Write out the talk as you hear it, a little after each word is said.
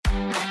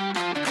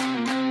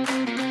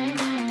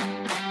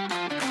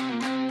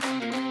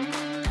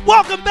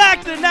Welcome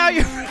back to the Now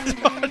Your Friends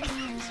podcast.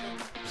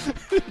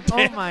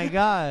 Oh my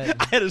god.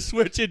 I had to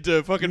switch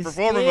into fucking You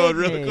performer scared mode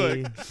real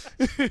quick.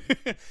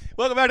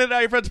 Welcome back to the Now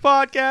Your Friends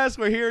podcast.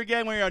 We're here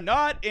again. We are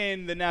not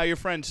in the Now Your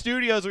Friends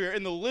studios. We are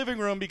in the living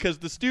room because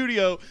the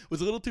studio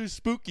was a little too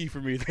spooky for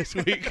me this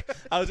week.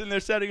 I was in there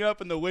setting up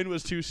and the wind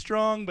was too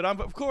strong. But I'm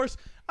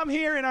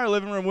here in our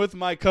living room with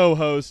my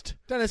co-host.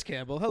 Dennis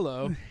Campbell,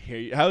 hello.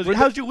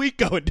 How's your week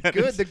going,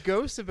 Dennis? Good. The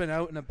ghosts have been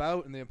out and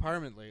about in the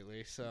apartment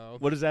lately, so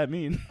What does that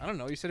mean? I don't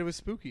know. You said it was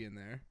spooky in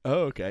there.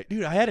 Oh, okay.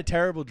 Dude, I had a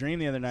terrible dream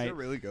the other night. Is there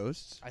really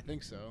ghosts? I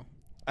think so.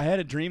 I had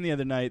a dream the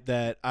other night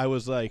that I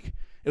was like,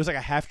 it was like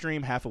a half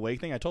dream, half awake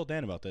thing. I told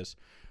Dan about this,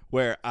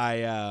 where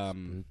I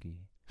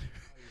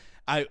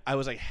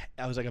was like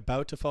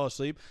about to fall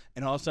asleep,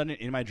 and all of a sudden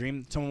in my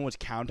dream, someone was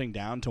counting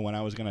down to when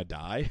I was gonna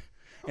die,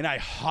 and I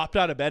hopped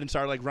out of bed and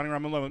started like running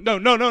around my room.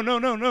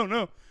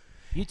 No.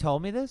 You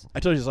told me this? I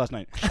told you this last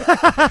night.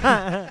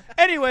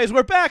 Anyways,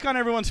 we're back on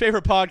everyone's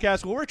favorite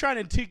podcast where we're trying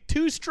to take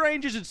two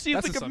strangers and see if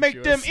That's we can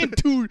make them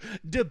into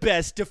the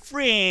best of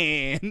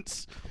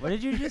friends. What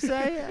did you just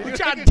say? We're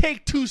trying to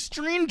take two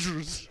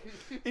strangers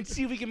and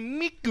see if we can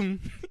make them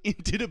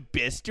into the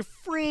best of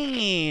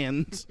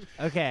friends.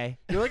 Okay.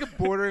 You're like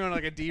bordering on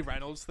like a D.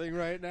 Reynolds thing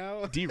right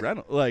now. D.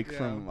 Reynolds, like Yeah.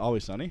 from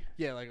Always Sunny.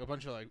 Yeah, like a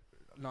bunch of like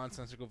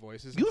nonsensical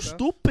voices. You and stuff.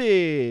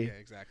 stupid. Yeah,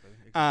 exactly.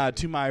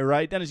 To my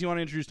right, Dennis, you want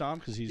to introduce Tom?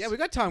 Because he's Yeah, we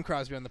got Tom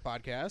Crosby on the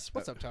podcast.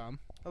 What's up, Tom?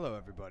 Hello,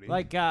 everybody.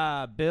 Like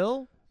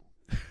Bill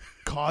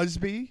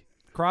Cosby?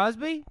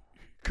 Crosby?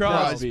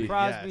 Crosby. No,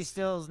 Crosby, yes.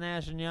 Stills,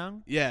 Nash and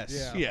Young. Yes.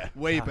 Yeah. Yeah.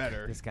 Way Fuck,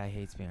 better. This guy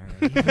hates me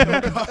already.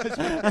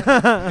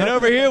 And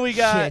over here we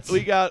got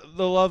Shit.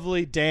 the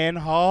lovely Dan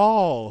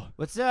Hall.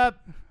 What's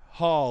up?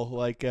 Hall,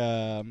 like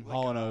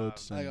Hall and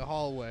Oates. Like a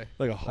hallway.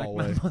 Like a Like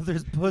hallway. my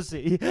mother's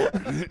pussy.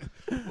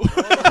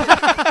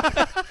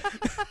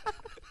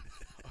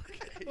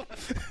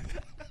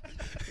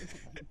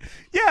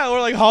 Yeah, or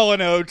like Hall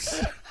and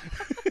Oates.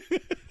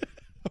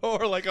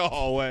 Or like a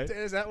hallway.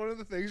 Is that one of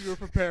the things you were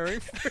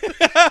preparing for?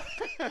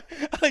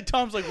 Like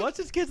Tom's like, what's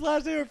this kid's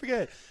last name? I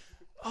forget.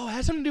 Oh, it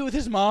has something to do with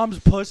his mom's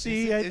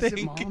pussy, I Is think.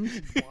 it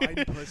mom's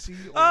blind pussy?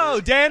 Or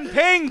Oh, Dan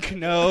Pink.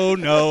 No,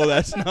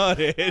 that's not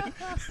it.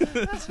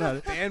 That's not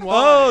it. Dan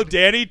Oh, Wide.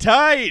 Danny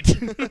Tight.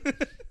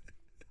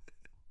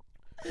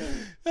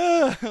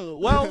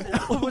 Well,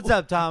 What's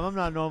up, Tom? I'm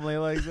not normally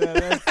like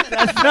that.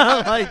 That's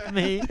not like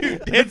me.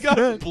 Dan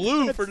got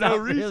blue for It's no not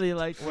reason. really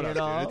like me at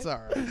all. It's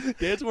all right.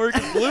 Dan's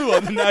working blue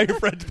on the Now Your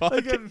Friends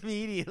Like podcast.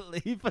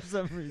 immediately for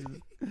some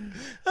reason.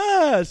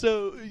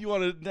 So you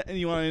want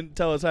to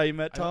tell us how you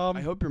met Tom?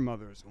 I hope your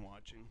mother isn't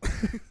watching.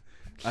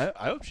 I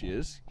hope she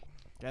is.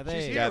 Yeah, She's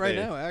they. here Yeah, right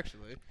they- now,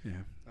 actually. Yeah.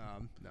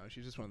 No,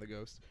 she's just one of the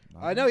ghosts.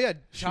 No, yeah.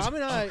 Tom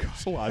and I.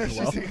 She's alive and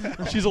well.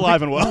 She's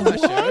alive and well. Oh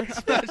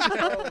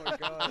my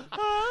god.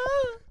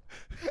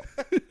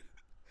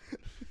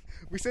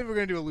 We said we're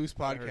gonna do a loose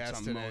I heard podcast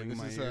something today. mowing This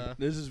my is ear.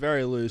 This is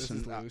very loose, this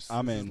is and loose.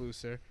 I'm This in. is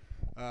looser.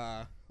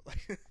 Much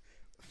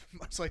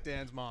like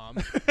Dan's mom,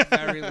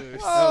 very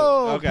loose.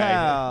 Oh, Okay.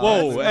 pal.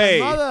 Whoa, That's hey.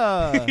 my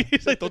mother.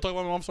 He's like, don't talk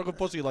about my mom's sucking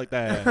pussy like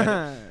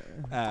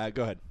that.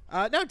 Go ahead.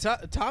 No,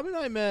 Tom and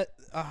I met.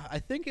 I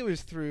think it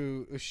was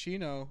through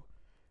Ushino.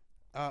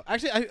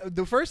 Actually,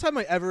 the first time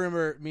I ever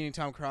remember meeting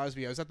Tom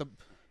Crosby, I was at the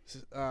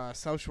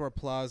South Shore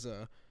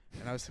Plaza,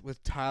 and I was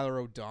with Tyler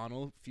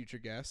O'Donnell, future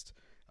guest,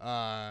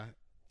 and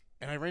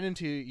I ran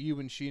into you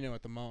and Shino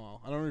at the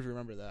mall. I don't know if you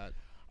remember that.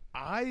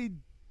 I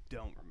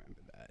don't remember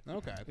that.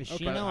 Okay. Is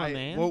okay. Shino a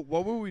man?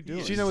 What were we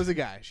doing? Shino was a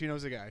guy.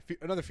 Shino's a guy.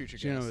 Another future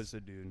guest. Shino is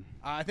a dude.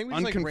 I think we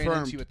just like ran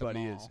Unconfirmed, into you at the but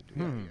he mall. is a dude.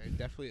 Yeah,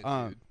 definitely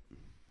a dude.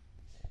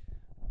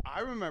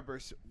 I remember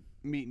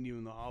meeting you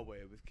in the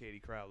hallway with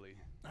Katie Crowley.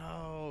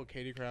 Oh,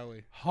 Katie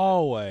Crowley.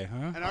 Hallway,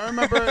 huh? And I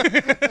remember...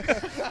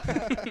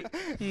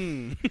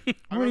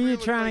 What are you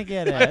trying to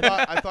get at?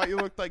 I thought you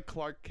looked like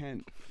Clark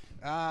Kent.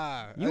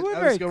 You were I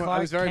very was going, I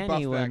was Clark very buff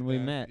Kenny when back we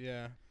then. met.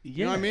 Yeah.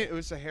 You know what I mean? It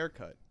was a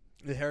haircut.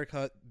 The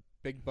haircut,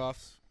 big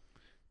buffs.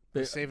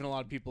 Big- Saving a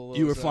lot of people.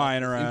 You were those,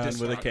 flying around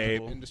with a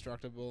cape.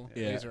 Indestructible.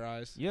 Yeah. Laser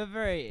eyes. You have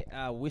very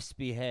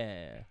wispy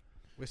hair.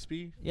 Wispy?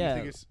 You Yeah,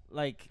 think it's,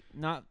 like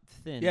not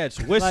thin. Yeah, it's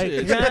like, whispering.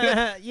 you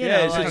know,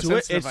 it's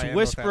sensitive I am about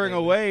whispering that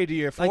away to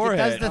your like it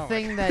forehead. does the Oh,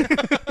 thing that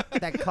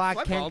Clark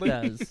Am I Kent balding?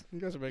 does. you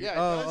guys are making. Yeah, it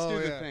oh, does do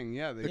the yeah. thing.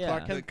 Yeah, The Yeah.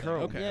 Clark Kent the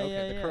curl. thing. Okay, Yeah, okay.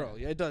 yeah, The yeah. curl.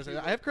 Yeah, it does.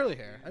 I have curly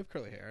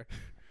hair.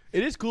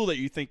 It is cool that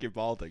you think you're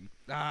balding.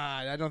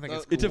 I don't think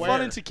it's cool. It's a fun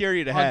Where?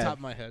 insecurity to On have. top of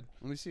my head.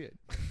 Let me see it.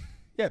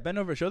 Yeah, bend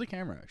over. Show the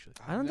camera, actually.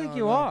 I don't think No,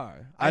 you no.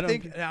 are. I don't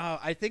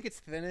I think it's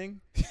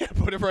thinning. Yeah,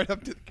 put it right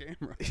up to the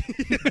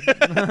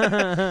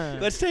camera.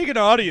 Let's take an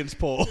audience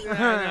poll. no,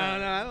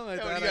 I don't like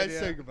Yeah, that what do you guys idea.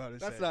 think about it?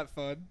 That's Say? not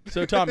fun.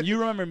 So, Tom, you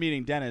remember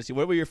meeting Dennis.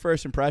 What were your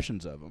first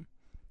impressions of him?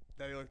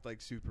 That he looked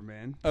like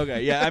Superman.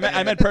 Okay, yeah,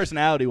 I meant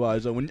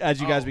personality-wise, though, as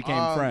you guys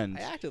became friends.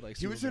 I acted like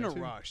He was in a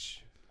Superman, too.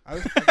 rush. I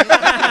was,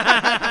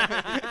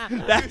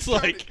 That's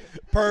like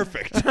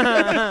perfect. He's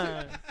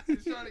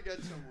trying to get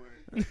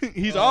somewhere.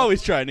 He's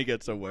always trying to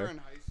get We're somewhere. in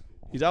high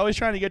school. He's always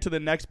trying to get to the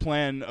next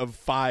plan of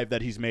 5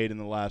 that he's made in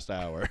the last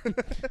hour.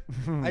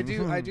 I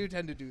do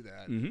tend to do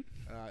that, hmm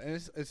and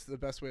it's the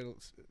best way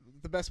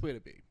to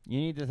be. You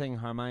need the thing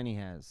Hermione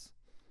has.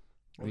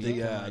 where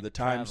you can, like, The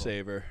time travel.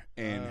 saver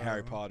in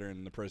Harry Potter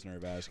and the Prisoner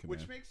of Azkaban.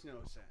 Which makes no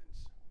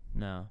sense.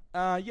 No.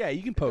 Yeah,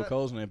 you can poke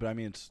holes in it, but I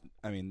mean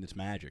it's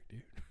magic,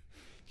 dude.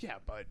 Yeah,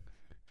 but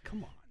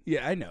come on.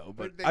 Yeah, I know,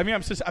 but But they- I mean,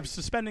 I'm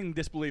suspending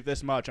disbelief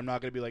this much. I'm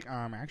not gonna be like,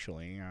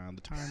 actually,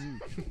 the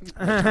time,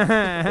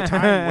 the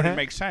time wouldn't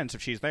make sense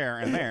if she's there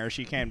and there.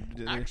 She can't.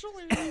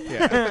 Actually,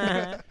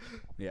 Yeah,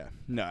 yeah.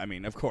 No, I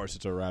mean, of course,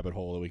 it's a rabbit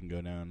hole that we can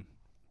go down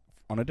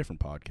on a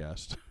different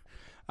podcast.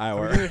 Are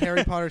we doing a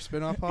Harry Potter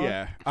spin-off pod?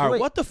 Yeah. All right.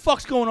 wait. What the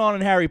fuck's going on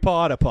in Harry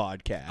Potter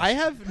podcast? I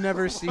have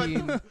never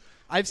seen.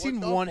 I've seen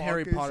the one fuck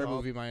Harry is Potter up?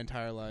 movie my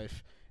entire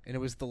life, and it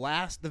was the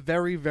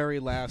very, very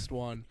last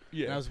one.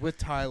 Yeah. And I was with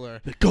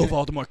Tyler. Go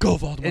Voldemort. Go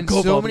Voldemort. And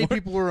go so Voldemort. many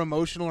people were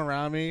emotional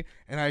around me,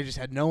 and I just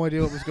had no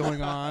idea what was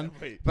going on.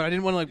 Wait. But I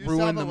didn't want to like you saw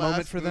ruin the the moment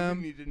last for movie them.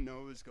 and you didn't know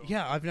it was going.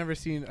 Yeah, I've never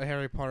seen a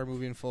Harry Potter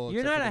movie in full.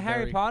 You're except not for a the Harry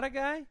very- Potter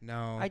guy?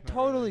 No, I not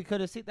totally really.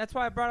 could have seen. That's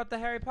why I brought up the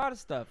Harry Potter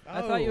stuff.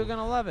 I thought you were Oh.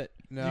 gonna love it.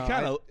 No, You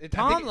kinda- I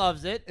Tom think-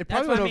 loves it. it That's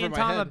probably why went me and over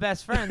my Tom are head.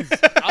 best friends.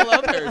 I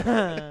love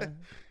Harry.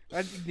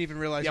 I didn't even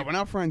realize. Yeah, you- we're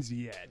not friends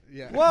yet.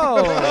 Yeah.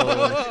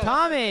 Whoa,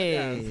 Tommy!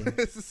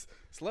 Yeah.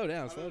 Slow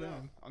down. I Slow don't know.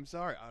 down. I'm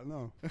sorry. I don't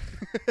know.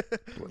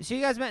 So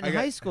you guys met I in got-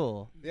 high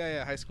school?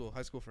 Yeah. High school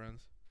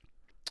friends.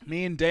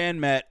 Me and Dan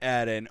met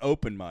at an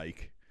open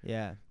mic.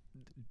 Yeah.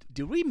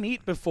 Did we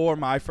meet before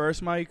my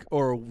first mic,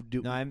 or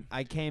do? No,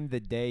 I came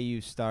the day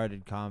you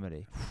started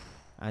comedy.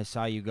 I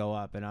saw you go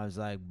up, and I was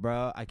like,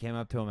 bro. I came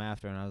up to him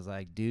after, and I was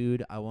like,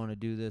 dude, I want to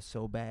do this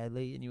so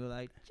badly. And you were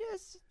like,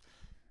 just,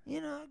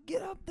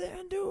 get up there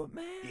and do it,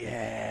 man. Yeah,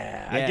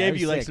 Yeah, I it gave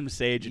was you like sick. some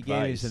sage You gave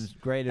me advice some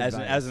great as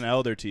advice. an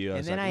elder to you. I and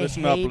was then like, I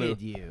listen up, Lou.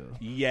 hated you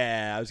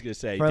Yeah, I was gonna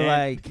say for Dan,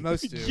 like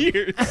Most do.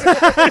 years.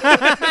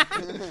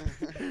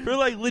 For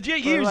like legit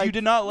years, like- you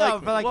did not like no,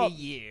 for like well, a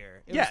year.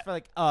 It yeah. was for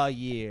like a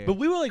year. But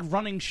we were like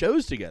running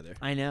shows together.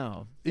 I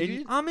know. Did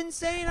you? I'm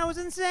insane. I was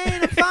insane.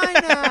 I'm fine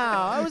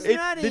now. I was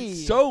nutty.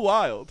 It's so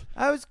wild.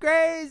 I was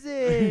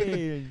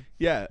crazy.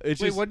 Yeah, it's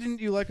Wait, just. what didn't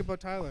you like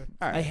about Tyler?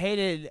 all right. I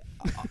hated.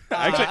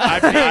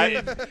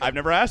 Actually, I've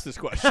never asked this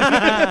question.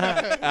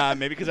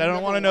 Maybe because I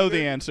don't want to know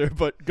the answer.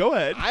 But go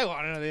ahead. I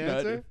want to know the No,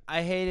 answer.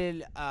 I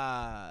hated.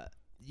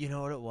 You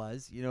know what it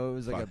was? It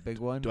was like Fuck. a big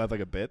one. Do I have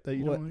like a bit that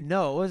you What- don't like?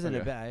 No, it wasn't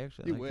Okay. a bit. I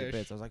actually You liked the wish.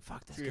 bits. I was like,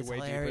 "Fuck, this You're kid's way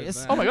deeper than hilarious."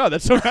 that. Oh my god,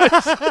 that's so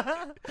nice.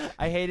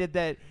 I hated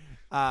that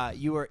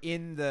you were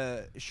in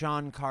the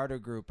Sean Carter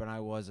group and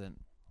I wasn't.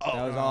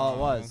 That was all it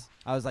was.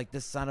 I was like,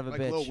 "This son of a Like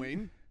bitch." Lil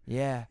Wayne.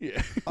 Yeah,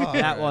 Yeah. Oh,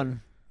 that alright.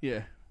 one.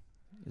 Yeah.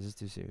 Is this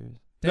too serious?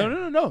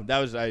 No. That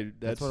was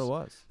That's what it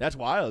was. That's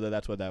wild that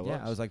that's what that was.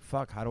 Yeah, I was like,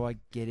 "Fuck, how do I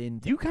get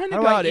into?" you kind How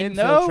of do I got in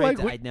though. infiltrate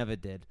Like, I never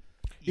did.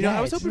 you know,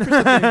 I was Yes. hoping for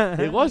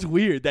something. It was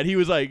weird that he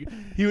was like,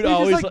 he would He just,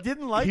 always, like,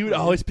 didn't like he would me.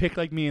 always pick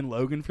like me and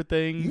Logan for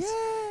things.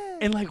 Yeah.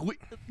 And like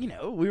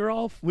we were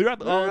all at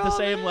the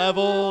same there.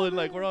 level, and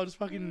like we're all just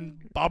fucking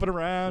bopping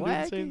around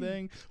doing the same Wacky.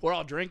 thing. We're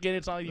all drinking.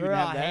 It's not like you We can were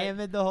all have that.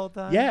 hammered the whole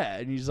time. Yeah,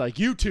 and he's like,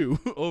 you two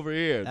over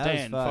here, That was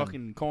Dan, fun.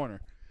 fucking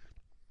corner.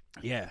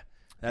 Yeah,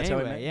 that's how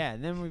Anyway, it yeah,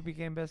 and then we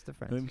became best of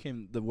friends. We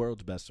became the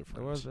world's best of friends.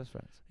 The world's best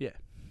friends.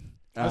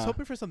 I was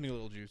hoping for something a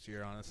little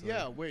juicier, honestly.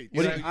 Yeah. Wait.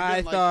 What so did you I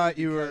didn't like thought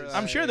him you were- because-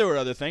 I'm sure there were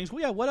other things. Well,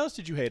 yeah, what else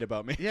did you hate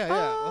about me? Yeah.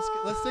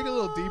 Let's dig a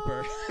little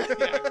deeper.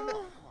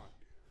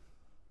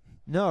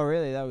 No,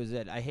 really, that was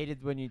it. I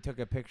hated when you took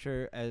a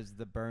picture as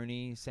the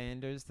Bernie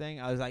Sanders thing.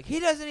 I was like, he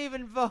doesn't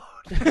even vote.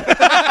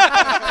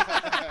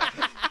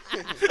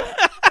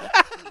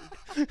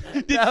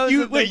 That was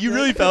the Wait, thing you that-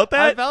 really felt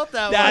I that? felt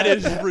that. That way.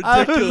 is I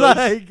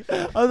ridiculous.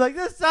 was like,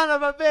 this son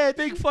of a bitch.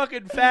 Big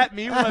fucking fat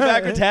me with my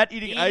backwards hat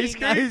eating ice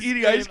cream.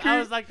 Eating ice cream. I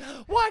was like,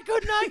 why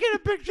couldn't I get a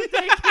picture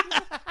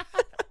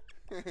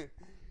taken?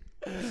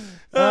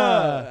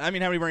 I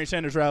mean, how many Bernie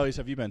Sanders rallies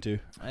have you been to?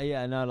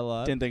 Yeah, not a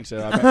lot. Didn't think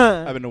so.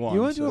 I've been to one.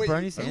 You went to so. a Wait,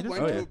 Bernie you Sanders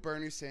went Oh, to yeah. a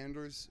Bernie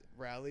Sanders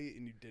rally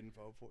and you didn't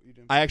vote for. You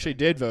didn't. I vote actually for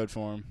did him? vote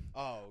for him.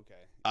 Oh, okay.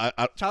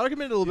 Tyler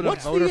committed a little bit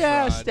What's of voter the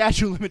fraud.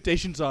 statute of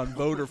limitations on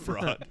voter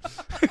fraud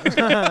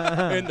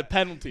and the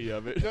penalty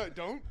of it?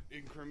 Don't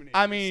incriminate.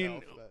 I mean,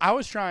 yourself, but- I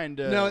was trying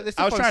to. No, it's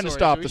a I was fun trying to story,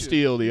 stop so we the should-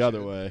 steal we the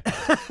other way.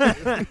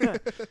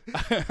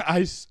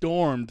 I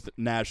stormed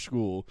Nash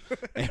School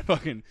and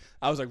fucking.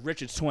 I was like,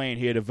 Richard Swain,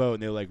 he had a vote,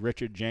 and they were like,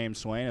 Richard James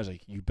Swain. I was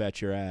like, you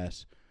bet your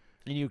ass.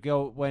 And you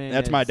went in.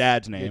 That's my as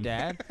dad's Your name.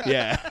 dad?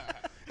 Yeah.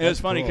 And it was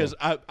That's funny cool.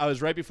 because I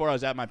was right before I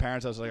was at my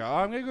parents' house. I was like, oh,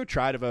 I'm going to go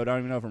try to vote. I don't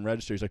even know if I'm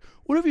registered. He's like,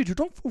 whatever you do,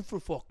 don't vote for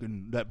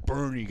fucking that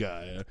Bernie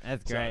guy.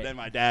 That's So great. then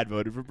my dad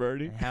voted for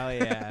Bernie. Hell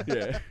yeah.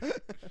 Yeah.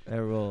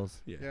 That rules.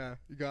 Yeah,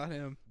 you got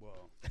him. Well,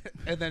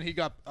 And then he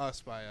got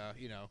us by, Yeah,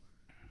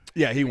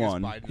 he I guess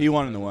won. Biden He is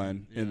won in the the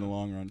president. win in the Yeah.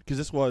 long run because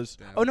this was.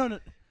 Damn. Oh no.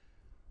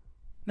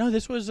 No,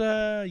 this was.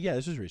 Yeah,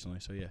 this was recently.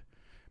 So yeah,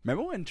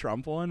 Remember when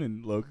Trump won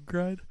and Logan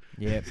cried?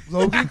 Yep.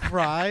 Logan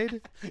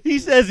cried. He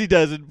says he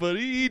doesn't, but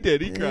he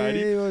did. He cried.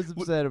 He was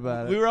upset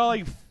about We it. were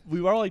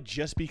all like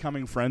just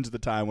becoming friends at the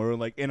time. We were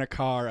like in a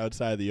car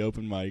outside the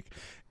open mic,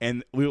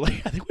 and we were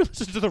like, I think we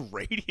listened to the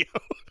radio.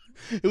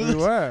 It was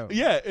We were.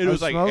 Yeah, it I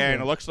was like, smoking.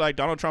 and it looks like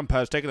Donald Trump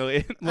has taken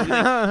the.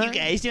 You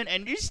guys don't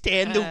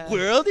understand. The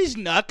world is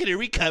not going to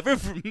recover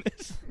from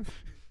this.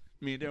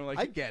 Me and Dan were like,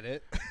 I get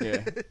it.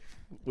 yeah,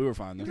 we were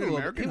fine. Dude, Though.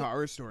 American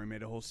Horror Story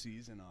made a whole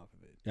season off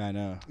of it. Yeah, I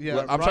know. Yeah,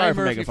 Well, I'm Ryan sorry for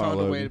Murphy making fun of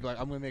found a way Logan. to be like,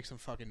 I'm gonna make some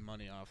fucking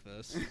money off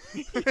this.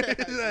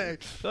 I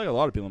feel like a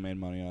lot of people made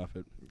money off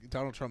it.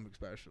 Donald Trump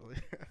especially.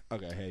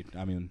 Okay, hey,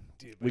 I mean,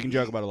 Dude, we can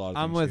joke about a lot of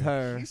I'm things. with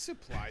here. her. He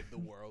supplied the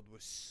world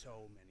with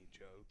so many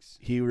jokes.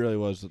 He really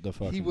was the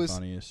fucking He was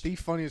funniest. the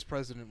funniest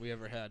president we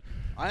ever had.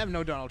 I am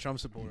no Donald Trump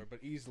supporter,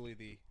 but easily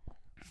the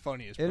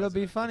funniest. It'll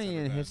be president that's funny ever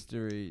in been.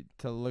 history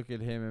to look at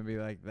him and be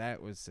like,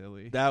 "That was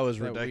silly. That was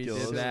That we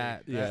ridiculous. did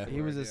that. Yeah.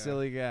 He was a Yeah.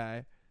 silly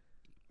guy,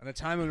 At a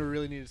time when we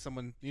really needed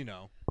someone,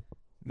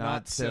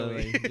 not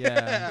silly. silly.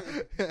 Yeah,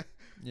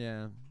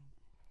 yeah.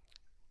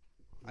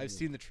 I've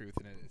seen the truth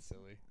in it. It's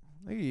silly.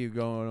 Look at you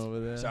going over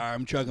there. Sorry,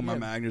 I'm chugging my Yeah,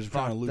 Magners. I'm trying to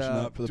fucked loosen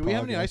up. up for the Do we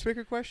have any podcast.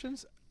 icebreaker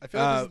questions? I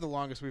feel like this Uh, is the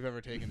longest we've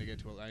ever taken to get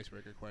to an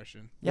icebreaker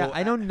question. Yeah, Well,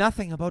 I know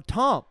nothing about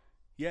Tom.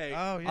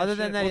 Yeah. Oh, Other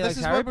than that, he this likes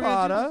is Harry what we're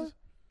gonna do. Potter.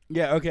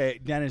 Yeah. Okay,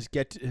 Dennis,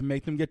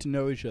 make them get to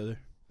know each other.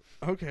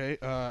 Okay,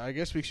 I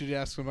guess we should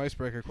ask some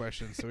icebreaker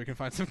questions so we can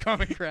find some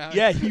common ground.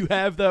 Yeah, you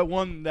have that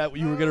one that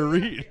you were gonna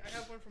read. I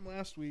have one from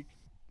last week.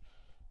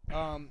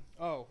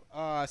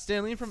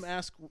 Stanley from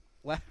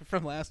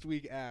last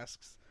week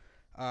asks,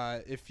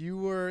 if you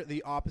were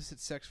the opposite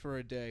sex for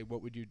a day,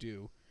 what would you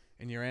do?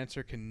 And your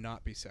answer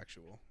cannot be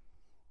sexual.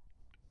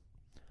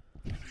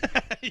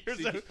 You're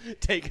so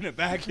taken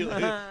aback. You're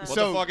like, what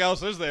So- the fuck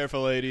else is there for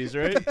ladies,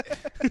 right?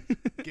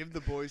 Give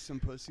the boys some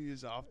pussy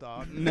is off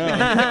dog.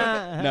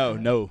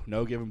 No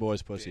giving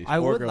boys pussy. I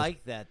Or would girls.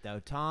 like that though,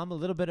 Tom. A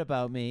little bit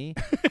about me.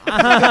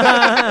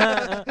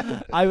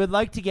 I would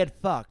like to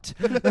get fucked.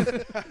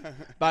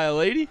 by a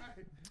lady.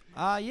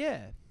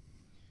 Yeah.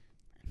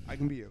 I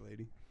can be your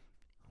lady.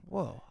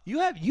 Whoa.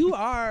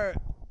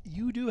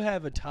 You do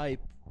have a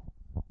type.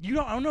 I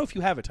don't know if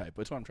you have a type.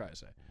 That's what I'm trying to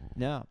say.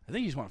 No. I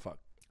think you just want to fuck.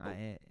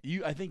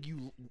 I think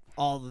you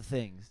All the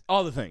things.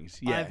 all the things.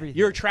 Yeah, Everything.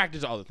 you're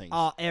attracted to all the things.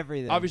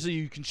 Everything. Obviously,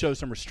 you can show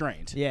some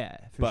restraint. Yeah,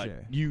 for but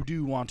sure. you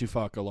do want to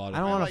fuck a lot of. I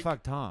don't I want to like-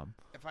 fuck Tom.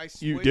 If I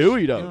switch You do or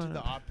you don't? into the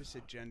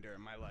opposite gender,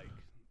 am I like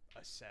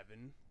a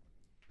 7?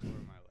 Or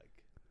am I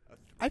like a 3?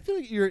 I feel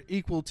like you're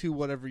equal to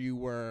whatever you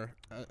were,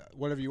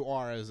 whatever you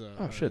are as a.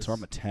 Oh shit! So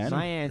I'm a 10.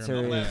 My answer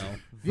is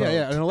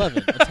Yeah, an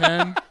 11, a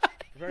 10.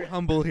 Very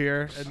humble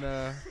here, and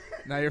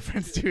now your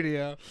friend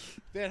studio.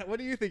 Dan, what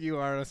do you think you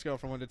are on a scale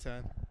from 1 to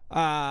 10?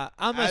 I'm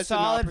a As an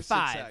solid opposite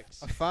 5.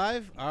 sex. A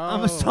 5? Oh,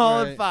 I'm a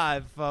solid right.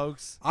 5,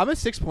 folks. I'm a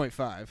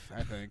 6.5.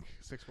 I think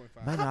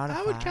 6.5. Am I not a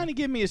I would 5? kind of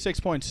give me a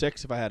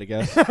 6.6 if I had to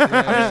guess. I'm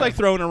just like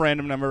throwing a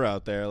random number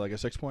out there, like a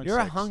 6.6. You're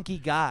a hunky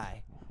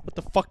guy. What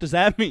the fuck does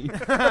that mean?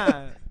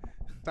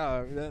 Oh,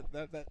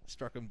 that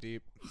struck him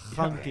deep.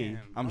 Hunky. Damn,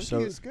 I'm hunky so-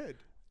 is good.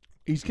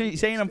 He's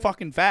saying I'm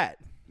fucking fat.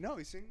 No,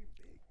 he's saying you're big.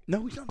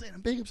 No, he's not saying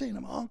I'm big. I'm saying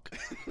I'm a hunk.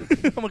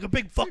 I'm like a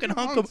big fucking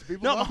People hunk hunks. of.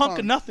 People No, I'm a love hunk of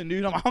hunks. nothing,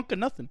 dude. I'm a hunk of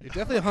nothing. You're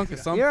definitely a hunk of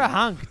something. You're a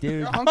hunk, dude.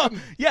 You're a hunk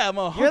of Yeah, I'm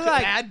a hunk. You're of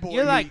like bad boy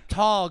you're like meat.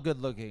 tall, good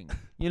looking.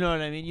 You know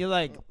what I mean? You're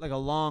like a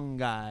long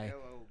guy.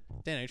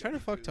 Dan, are you trying to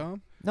fuck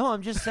Tom? No,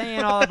 I'm just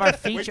saying all of our Wait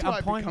feature. till I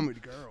I'm become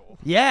pointing. a girl.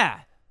 Yeah.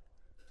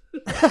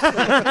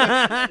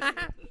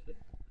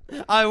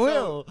 I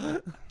will.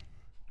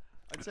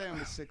 I'd say I'm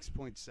a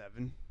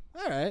 6.7.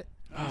 All right.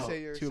 You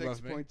say you're 2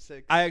 above me.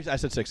 6.6. I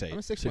said 6.8. I'm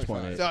a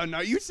 6.5. So, no,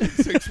 you said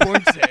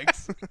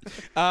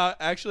 6.6.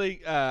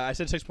 Actually, I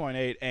said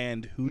 6.8.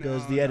 And who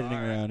does No, the no, editing all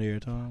right. around here,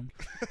 Tom?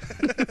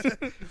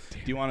 Do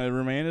you want to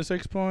remain at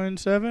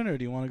 6.7 or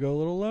do you want to go a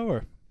little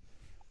lower?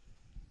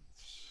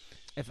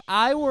 If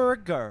I were a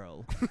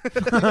girl,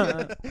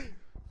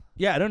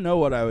 Yeah, I don't know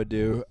what I would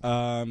do.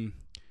 I'd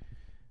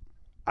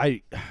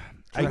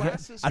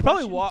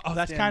probably walk. Oh,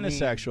 that's kind of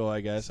sexual,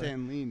 I guess.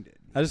 Stan Lean did.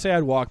 I'd just say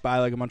I'd walk by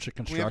like a bunch of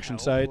We have construction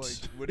help?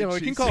 sites. Like, what Yeah, did we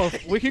she can call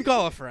say? we can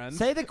call a friend.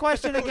 say the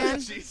question What again.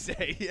 did she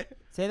say?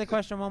 Say the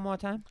question one more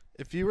time.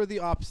 If you were the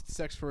opposite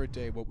sex for a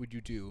day, what would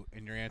you do?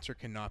 And your answer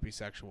cannot be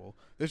sexual.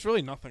 There's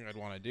really nothing I'd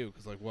want to do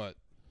because, like, what?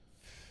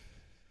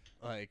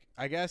 Like,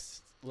 I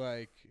guess,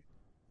 like,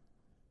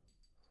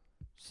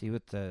 See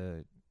what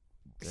the.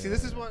 see,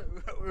 this is what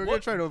we're gonna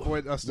What- try to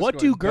avoid us. just What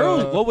going, do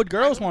girls? "Duh." What would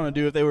girls want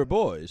to do if they were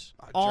boys?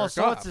 All Jerk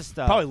sorts off. of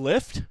stuff. Probably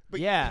lift.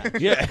 Yeah.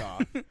 Yeah,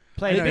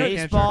 Play No, you can't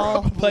jerk baseball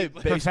off. play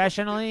baseball.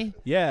 professionally.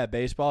 Yeah,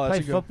 baseball. That's Play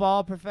a good.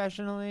 football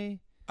professionally.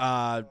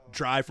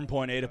 Drive from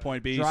point A to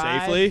point B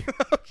Drive. safely.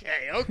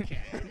 Okay.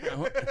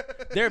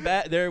 They're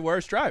bad. They're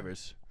worse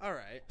drivers. All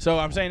right. So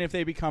I'm saying if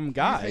they become You think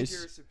guys.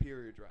 you're a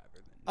superior driver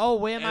then? Oh,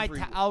 wear my.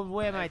 Every- I'll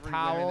wear my Every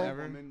towel.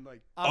 woman,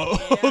 like, up Oh,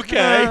 here.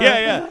 okay.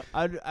 Yeah,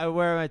 yeah. I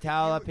wear my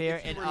towel up here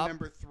if you and were up.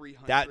 number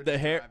 300 That- the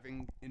hair-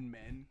 driving in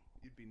men,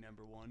 you'd be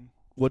number 1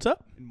 What's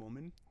up? in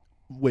woman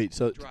Wait.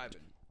 So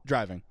driving.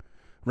 driving.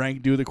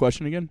 Rank. Do the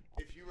question again.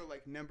 If you were like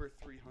like number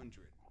 300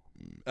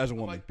 As a of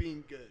woman. like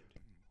being good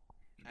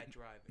at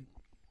driving,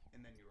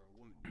 and then you're a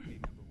woman, you be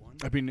number one.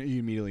 I mean, you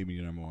immediately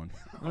be number one.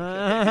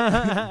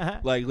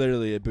 Like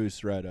literally, it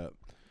boosts right up.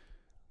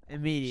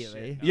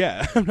 Immediately. Shit.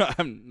 Yeah,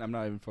 I'm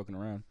not even fucking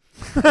around.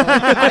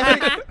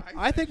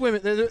 I think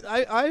women.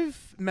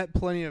 I've met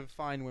plenty of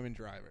fine women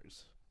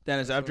drivers.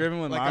 Dennis, I've driven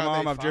with Like, my are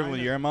mom. they I've driven fine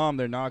with or- your mom.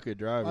 They're not good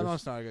My drivers.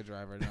 mom's not a good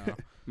driver. No.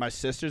 My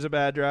sister's a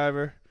bad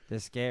driver. They're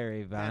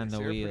scary behind Dennis, the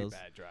you're a pretty wheels.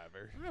 bad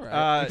driver. All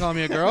right. You calling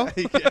me a girl?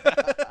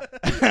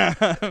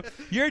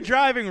 Your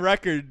driving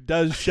record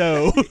does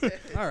show.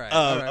 All right.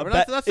 All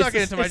right. Let's not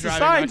get into my it's the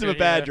driving signs of a record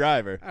bad yet.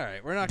 driver. All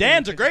right. We're not.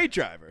 Dan's a gonna- great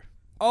driver.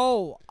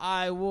 Oh,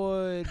 I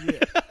would.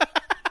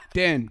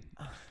 Dan,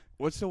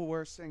 what's the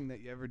worst thing that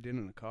you ever did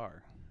in a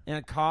car? In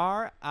a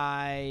car,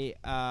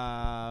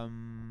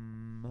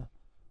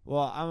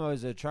 well, I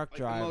was a truck Like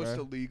driver. the most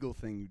illegal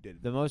thing you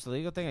did. The most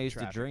illegal thing, I used to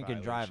Traffic drink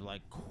and drive violation.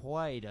 like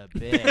quite a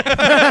bit.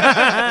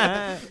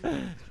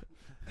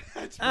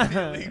 That's pretty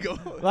illegal.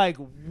 Like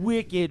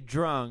wicked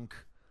drunk,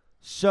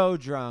 so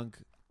drunk.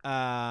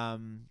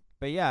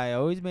 But yeah, I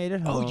always made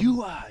it home.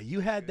 You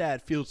had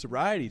that field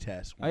sobriety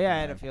test. Oh yeah, I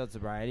had a field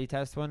sobriety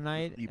test one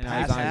night, You and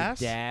I was on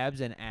passed?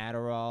 dabs and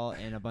Adderall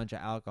and a bunch of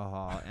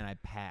alcohol, and I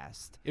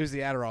passed. It was the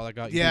Adderall that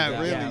got you. Yeah, through that.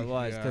 really? Yeah, it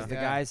was because the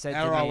guy said to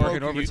Adderall me, working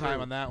Poke you overtime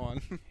through. on that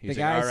one. He's The like,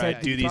 guy all right,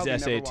 said- do You these probably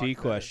never walked SAT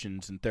better.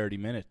 questions in 30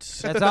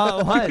 minutes. That's all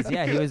it was.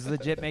 Yeah, he was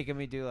legit making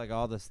me do like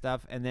all the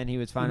stuff, and then he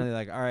was finally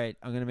like, "All right,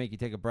 I'm gonna make you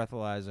take a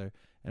breathalyzer,"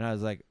 and I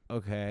was like,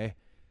 "Okay."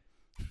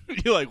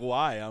 You're like,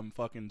 why? I'm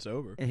fucking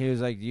sober. And he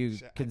was like, "You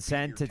Said, "I beat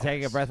consent to your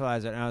take a pulse."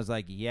 breathalyzer?" And I was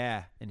like,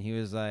 "Yeah." And he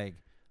was like,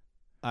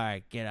 "All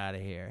right, get out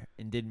of here,"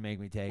 and didn't make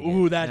me take it.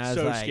 Ooh, And I that's was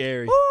so like,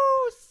 scary.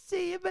 Ooh,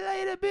 see you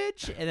later,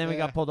 bitch. And then we Yeah.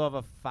 got pulled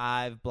over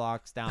 5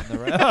 blocks down the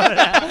road.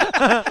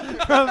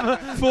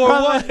 For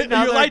what? Your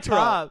another lights were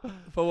cop. off.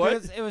 For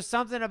what? It was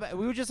something about.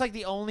 We were just like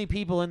the only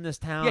people in this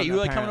town. Yeah, you were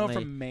like coming over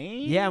apparently. from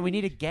Maine? Yeah, and we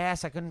needed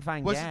gas. I couldn't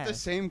find Was gas. it the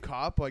same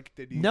cop? Like,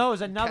 did he? No, it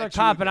was another catch you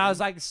cop, and I again? was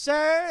like,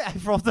 "Sir," I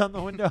rolled down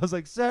the window. I was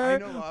like, "Sir, I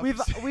know, we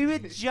officer."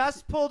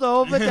 just pulled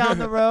over down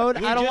the road.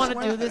 I don't want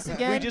to do this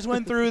again. We just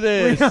went through We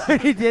this.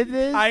 already did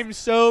this. I'm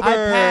sober. I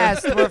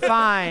passed. We're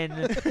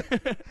fine."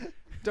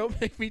 Don't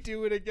make me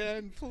do it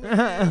again,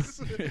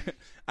 please.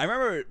 I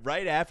remember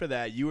right after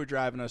that, you were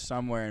driving us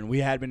somewhere, and we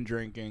had been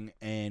drinking,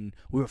 and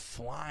we were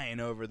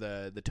flying over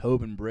the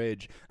Tobin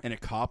Bridge, and a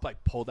cop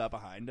like pulled up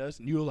behind us,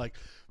 and you were like,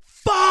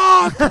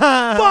 "Fuck,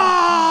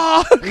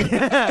 fuck!"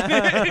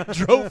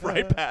 Drove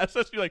right past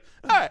us. You're like,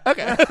 "All right,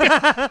 okay."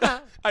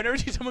 I never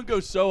seen someone go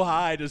so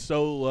high to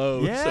so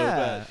low. Yeah, so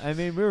fast. I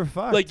mean, we were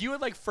fucked. Like you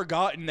had like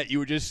forgotten that you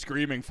were just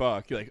screaming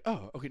 "fuck." You're like,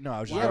 "Oh, okay, no,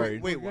 I was just Why were-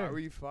 worried." Wait, why were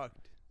you fucked?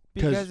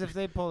 because if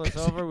they pulled us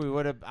over, we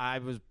would have. I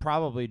was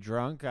probably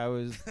drunk.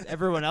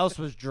 Everyone else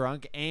was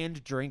drunk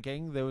and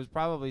drinking. There was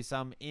probably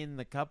some in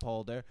the cup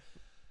holder.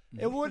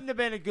 It wouldn't have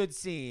been a good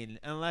scene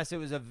unless it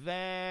was a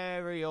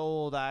very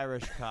old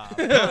Irish cop.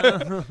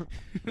 Those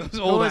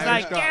Who old was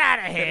Irish like, cops. "Get out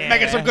of here!"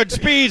 Making some good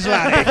speeds,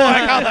 laddie.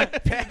 Like on the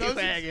paddy Those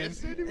wagon.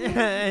 exist anymore?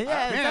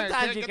 Yeah,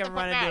 sometimes you get the can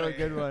run fuck into outta a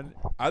good one.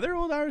 Are there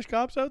old Irish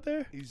cops out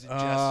there? He's just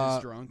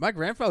as drunk. My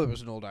grandfather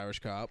was an old Irish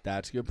cop.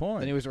 That's a good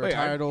point. And he was a Wait,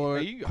 retired are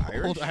you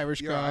Irish? old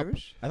Irish You're cop.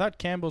 Irish? I thought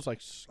Campbell's like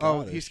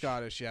Oh, Scottish. he's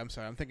Scottish. Yeah, I'm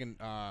sorry. I'm thinking.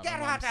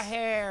 Get out of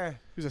here,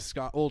 He was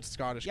a old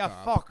Scottish you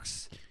cop.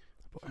 fox!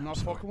 I'm not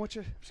fucking with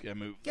you. Just gotta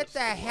move. Get the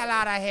hell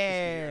out of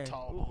here!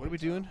 What are we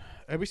doing?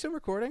 Are we still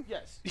recording?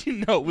 Yes.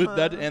 You know, with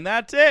that, and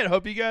that's it.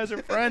 Hope you guys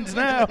are friends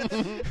now.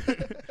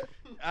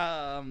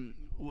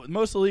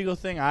 Most illegal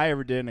thing I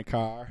ever did in a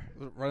car.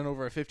 Running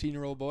over a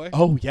 15-year-old boy.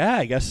 Oh yeah,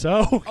 I guess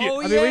so. Oh,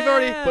 I mean,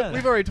 yeah.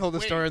 we've already told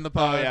the story in the Oh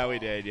pod. yeah, we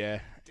did. Yeah.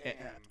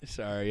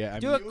 Sorry. Yeah.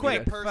 Do it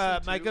quick,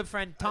 person, my too. good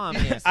friend Tom.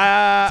 Yes.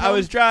 I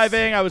was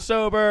driving. I was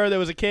sober. There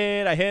was a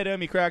kid. I hit him.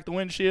 He cracked the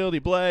windshield. He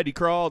bled. He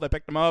crawled. I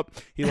picked him up.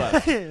 He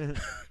left.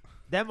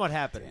 Then what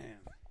happened?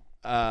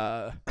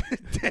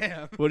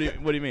 Damn. What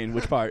do you mean?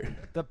 Which part?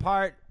 The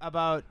part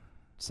about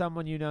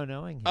someone you know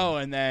knowing him. Oh,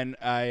 and then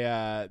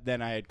I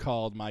had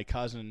called my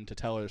cousin to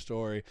tell her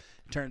story.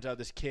 Turns out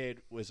this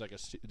kid was like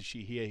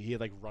he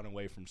had like run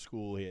away from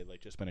school. He had like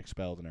just been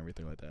expelled and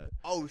everything like that.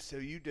 Oh, so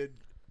you did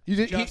You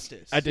did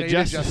justice. I did Yeah,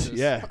 you did justice. justice.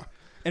 Yeah,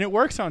 and it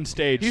works on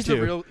stage He's too.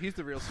 the real. He's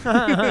the real.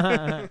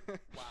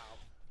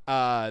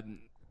 Wow.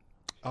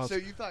 Oh, So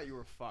you thought you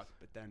were fucked,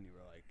 but then you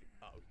were like,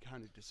 oh, you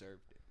kind of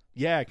deserved it.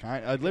 yeah,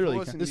 kind. I literally.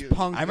 wasn't This you,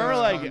 punk I remember guy.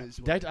 like Done as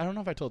well. that, I don't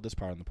know if I told this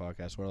part on the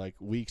podcast where like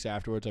weeks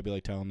afterwards I'd be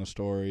like telling the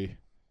story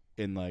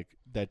in like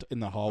that in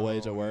the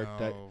hallways at work.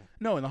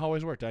 No, in the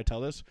hallways at work. Did I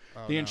tell this?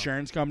 The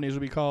insurance companies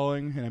would be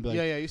calling and I'd be like,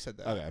 yeah, you said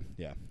that. okay,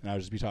 yeah, and I would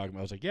just be talking about.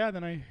 I was like, yeah.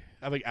 Then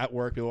I'm like at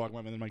work, people walking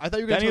by me, and I'm like, I thought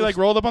you were then gonna he tell like us-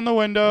 rolled up on the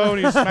window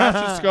and he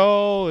smashed his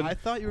skull. And I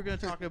thought you were going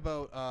to talk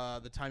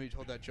about the time you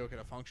told that joke at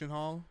a function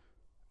hall.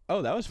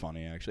 oh, that was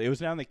funny actually. It was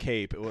down the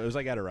Cape. It was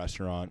like at a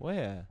restaurant.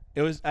 Where?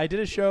 It was. I did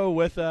a show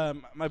with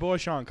my boy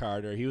Sean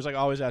Carter. He was like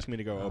always asking me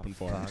to go open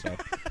for him. So,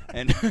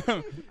 and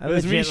I it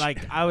was me, was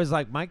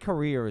like, my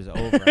career is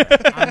over.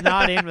 I'm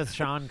not in with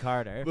Sean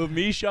Carter. But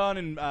me, Sean,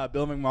 and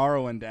Bill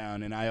McMorrow went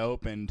down, and I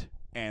opened.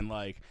 and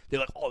like they're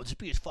like, "Oh, just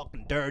be as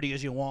fucking dirty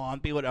as you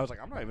want." Be what I was like,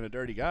 I'm not even a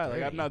dirty guy.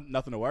 Like I'm not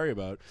nothing to worry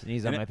about.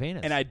 Sneeze on my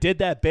penis. And I did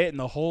that bit, and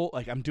the whole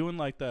like I'm doing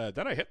like then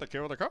I hit the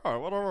kid with the car,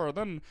 whatever.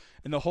 Then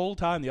and the whole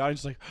time the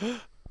audience is like,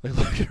 like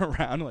looking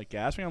around and like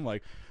gasping. I'm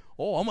like,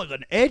 oh, I'm like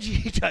an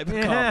edgy type of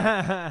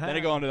comic. Then I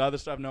go on to the other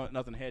stuff. No,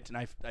 nothing hits, and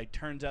I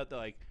turns out that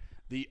like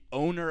the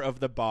owner of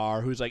the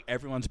bar, who's like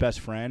everyone's best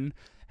friend,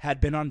 had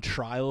been on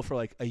trial for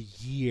like a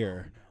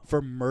year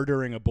for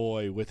murdering a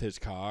boy with his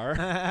car,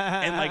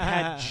 and like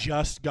had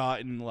just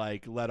gotten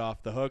like let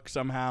off the hook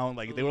somehow. And,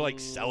 like they were like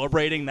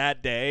celebrating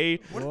that day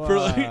for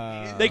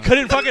like they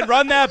couldn't fucking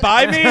run that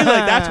by me. Like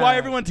that's why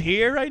everyone's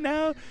here right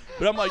now.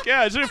 But I'm like,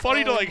 yeah, isn't it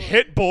funny to like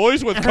hit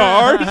boys with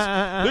cars?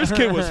 This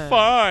kid was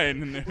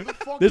fine.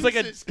 There's like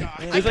this guy?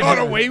 there's I like got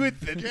a- away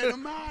with it. Get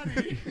him out of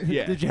here.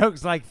 Yeah. The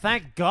joke's like,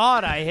 thank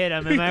God I hit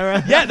him. Am I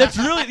right? Yeah, that's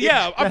really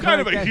I'm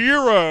kind of a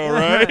hero,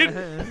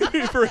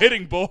 right? For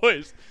hitting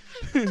boys.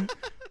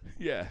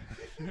 Yeah.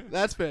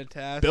 That's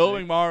fantastic. Bill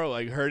McMorrow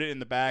like heard it in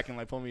the back and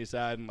like pulled me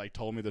aside and like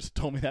told me that.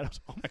 I was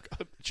like, oh my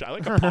god, should I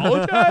like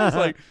apologize?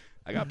 Like,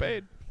 I got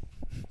paid.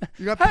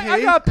 You got paid?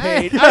 I got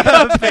paid. I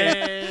got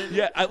paid.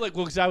 Yeah,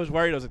 because I was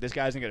worried. I was like, this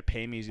guy's not gonna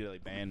pay me. He's gonna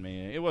like ban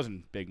me. It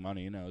wasn't big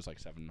money, it was like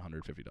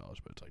 $750,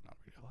 but it's like not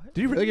big.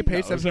 Did you really get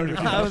paid No, it was $750?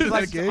 I was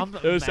like, gig? I'm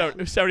It was mad.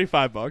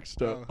 $75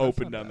 to Oh, that's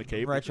open not down the bad.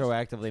 Cape.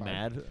 Retroactively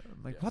mad.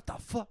 I'm like, what the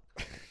fuck?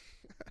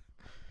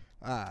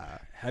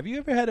 Have you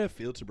ever had a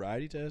field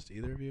sobriety test?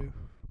 Either of you?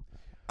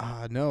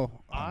 No.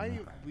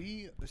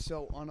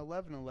 So on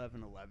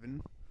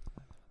 11/11/11,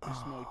 we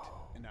smoked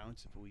an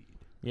ounce of weed.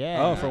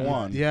 Yeah. Oh, for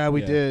one. Yeah,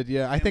 we did.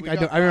 Yeah, I And think we I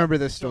got I remember caught.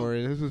 this So-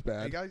 story. This was Hey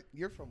bad. guys,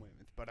 you're from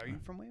Weymouth, but are you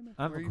from Weymouth?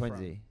 I'm Where from are you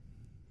Quincy.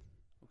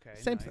 Okay,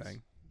 Same nice.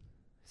 thing.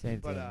 Same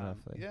But thing,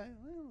 roughly. yeah,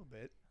 a little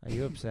bit. Are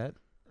you upset?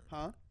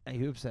 Huh? Are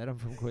you upset I'm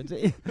from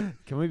Quincy?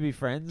 Can we be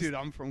friends? Dude,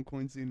 I'm from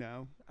Quincy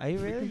now. Are you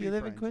we really? can be You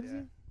live in friends,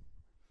 Quincy?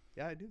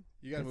 Yeah, I do.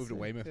 You gotta That's move to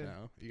sick. Weymouth Yeah.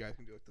 now. You guys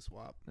can do it the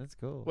swap. That's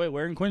cool. Wait,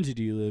 where in Quincy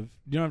do you live?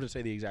 You don't have to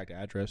say the exact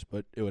address,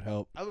 but it would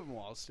help. I live in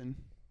Wallaston.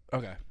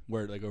 Okay.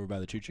 Where, like, over by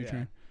the choo-choo Yeah.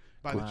 train?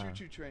 By Cool. the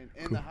choo-choo train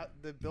and Cool.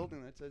 the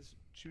building that says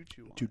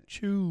choo-choo on it.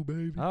 Choo-choo,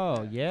 baby.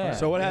 Oh, yeah.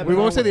 So what happened? We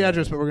won't say the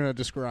address, but we're gonna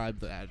describe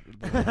the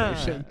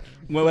location.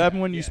 What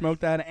happened when you Yes.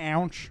 smoked that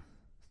ounce?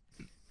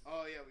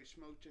 Oh yeah, we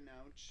smoked an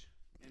ounce.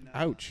 And,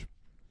 Ouch.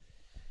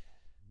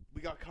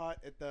 We got caught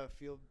at the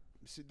field.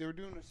 So they were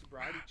doing a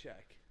sobriety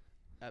check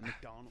at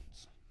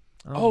McDonald's.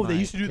 Oh, they my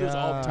used to do those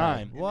all the God. time.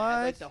 And they had,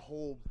 What? like the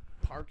whole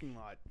parking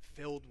lot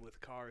filled with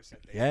cars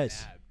that they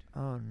Yes. nabbed.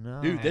 Oh,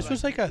 no. Dude, this like-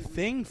 was like a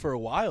thing for a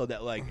while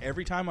that like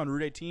every time on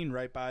Route 18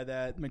 right by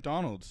that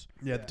McDonald's.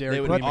 Yeah, They Dairy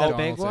would Queen be all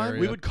McDonald's big one?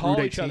 area. We would call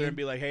Route each other 18. and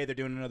be like, "Hey, they're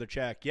doing another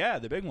check." Yeah,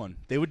 the big one.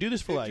 They would do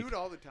this for They like do it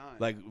all the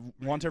time.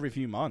 once every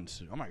few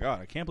months. Oh my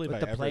god, I can't believe With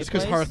I the ever. plate It's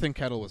because place? Hearth and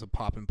Kettle was a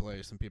poppin'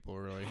 place, and people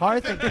were really.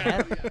 Hearth and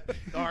Yeah, Kettle.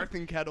 the Hearth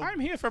and Kettle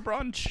I'm here for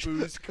brunch.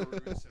 booze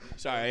cruise.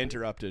 Sorry, I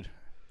interrupted.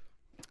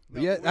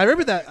 Yeah, we I remember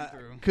were that getting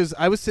through. because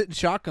I was sitting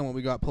shotgun when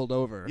we got pulled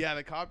over. Yeah,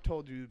 the cop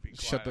told you to be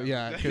quiet. Shut the-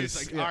 yeah, He's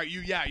 'cause- like, yeah. all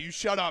right, you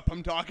shut up.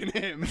 I'm talking to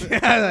him.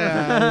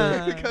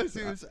 Yeah. because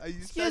he was. You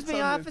Excuse said me,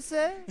 something.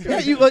 officer.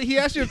 Well, he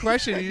asked you a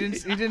question. He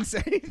didn't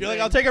say. You're like,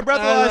 I'll take a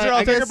breathalyzer. I'll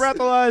I take a guess-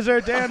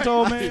 breathalyzer. Dan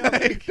told me.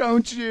 Like,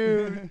 don't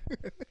you?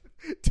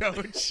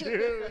 Don't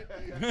you?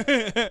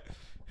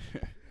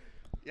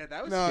 Yeah,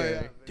 that was No, scary.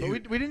 yeah,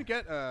 But we didn't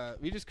get.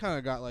 We just kind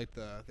of got like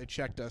they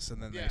checked us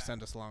and then Yeah. they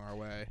sent us along our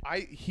way.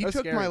 He That was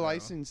took scary, my though.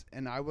 license,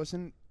 and I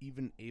wasn't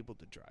even able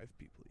to drive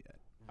people yet.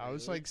 I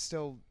was like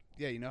still.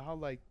 Yeah, you know how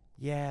like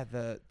Yeah,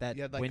 that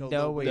You had, like, a window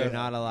little where bit you're of-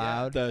 not yeah.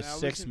 allowed. The And I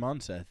 6 wasn't-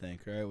 months, I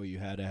think, right, where you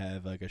had to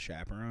have like a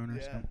chaperone or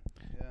yeah, something.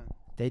 yeah.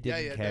 They Yeah,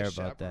 didn't yeah, care that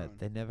about that. chaperone.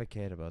 They never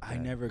cared about that. I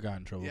never got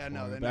in trouble Yeah, for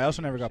no, it, they but I never also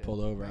give never a got shit. pulled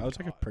over. I Thank was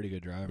like a God. pretty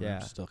good driver. Yeah.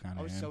 I still kind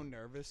I of was am. so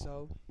nervous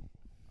though.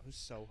 I was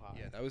so high.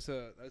 Yeah, that was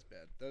bad.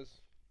 That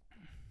was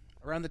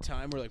around the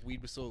time where like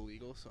weed was still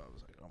illegal, so I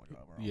was like, oh my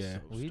god, we're all Yeah.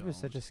 so Weed was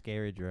such a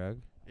scary drug.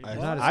 I-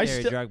 Not a I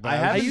scary still- drug, but I I,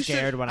 haven't- was used to-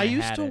 scared when I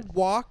used had to it.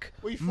 walk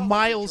Well, you felt like a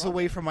miles drug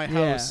away addict. from my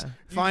Yeah. house, You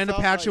find a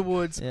felt patch of like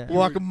woods, Yeah. You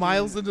walk were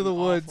miles doing into the an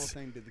awful woods,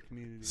 thing to the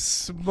community.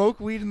 smoke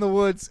weed in the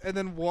woods, and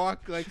then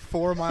walk like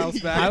 4 miles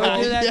back. I would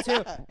home. do that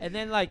Yeah. too. And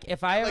then like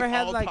if I ever like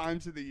had all like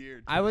times of the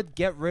year. I would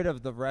get rid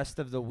of the rest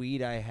of the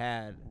weed I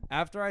had.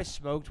 After I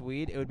smoked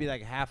weed, it would be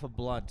like half a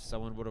blunt.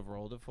 Someone would have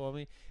rolled it for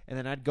me, and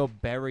then I'd go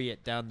bury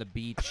it down the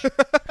beach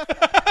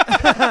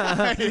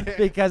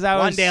because I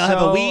was One day I'll have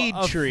a so weed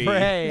tree.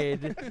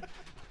 afraid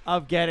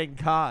of getting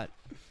caught.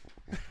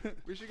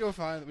 We should go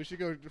find. We should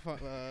go.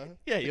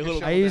 Yeah, take you a little-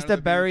 shovel I used down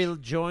to the bury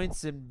beach.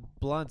 joints and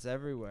blunts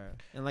everywhere,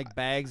 and like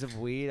bags of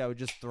weed. I would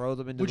just throw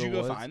them into Would the you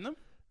go woods. find them?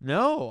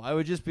 No, I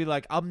would just be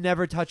like, I'm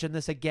never touching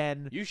this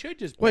again. You should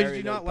just. Wait, bury did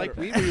you the- not like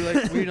put it- weed? Were you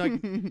like? Were you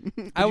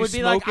like? I you would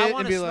be like, smoke it I and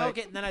want to be smoke like-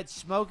 it, and then I'd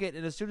smoke it,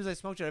 and as soon as I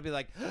smoked it, I'd be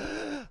like,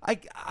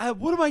 I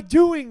what am I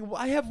doing?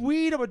 I have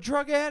weed. I'm a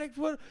drug addict.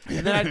 What?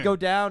 And then I'd go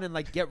down and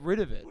like get rid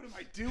of it. What am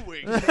I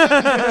doing?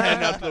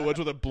 Heading out to the woods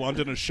with a blunt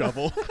and a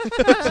shovel.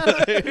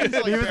 Me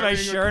with my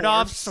shirt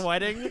off,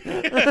 sweating.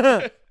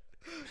 I'm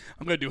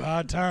gonna do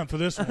hard time for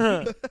this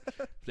one. If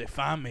they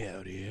find me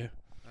out here.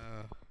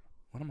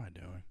 What am I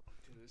doing?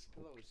 Dude, this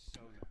pillow is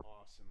so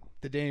awesome.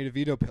 The Danny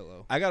DeVito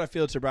pillow. I got a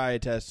field sobriety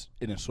test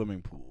in a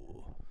swimming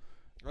pool,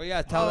 Oh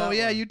yeah, tell Oh that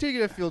yeah, one. you did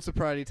get a field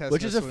sobriety test,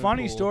 which in is a swimming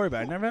funny pool. story,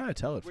 but I never had to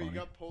tell it Wait, you funny.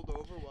 got pulled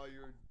over while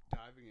you were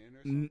diving in or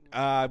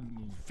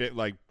something? Fit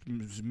like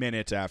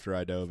minutes after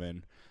I dove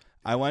in.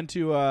 I went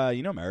to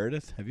you know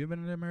Meredith. Have you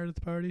been to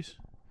Meredith parties?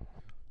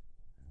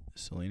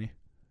 Cellini?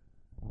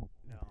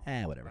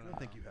 No. Whatever. I don't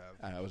think you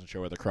have. I wasn't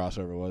sure where the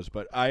crossover was,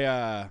 but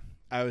I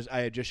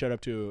had just showed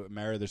up to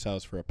Meredith's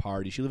house for a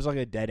party. She lives like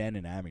a dead end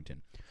in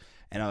Abington,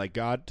 and I like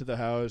got to the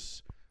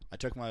house. I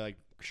took my like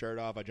shirt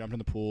off. I jumped in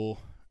the pool.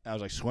 I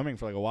was like swimming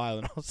for like a while,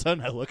 and all of a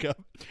sudden I look up,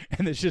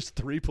 and there's just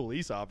 3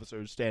 police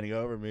officers standing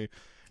over me,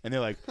 and they're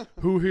like,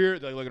 "Who here?"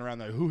 They're looking around,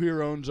 like, "Who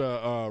here owns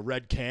a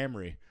red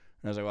Camry?"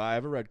 And I was like, "Well, I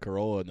have a red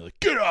Corolla," and they're like,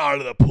 "Get out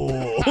of the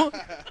pool!"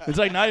 It's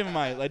like not even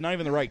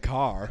the right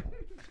car.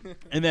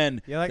 And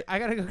then You're like, I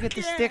gotta go get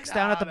the sticks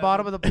down at the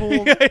bottom of the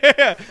pool.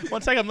 yeah.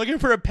 One second, I'm looking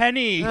for a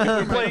penny.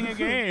 We're playing a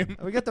game.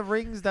 We got the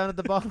rings down at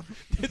the bottom.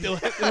 They're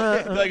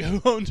like, who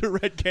owns a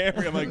red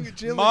Camry? I'm like,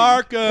 Agility.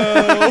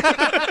 Marco.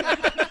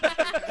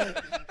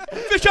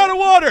 Fish out of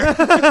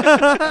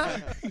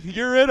water.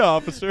 You're it,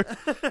 officer.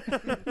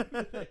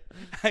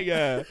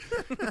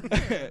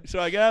 So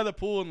I get out of the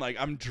pool and like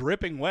I'm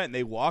dripping wet, and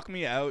they walk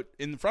me out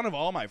in front of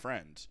all my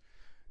friends.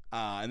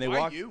 And they Why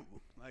walk you?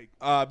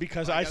 Like,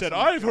 because I I guess said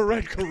I'm I have a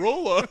red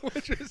Corolla,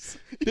 which is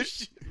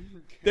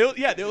they were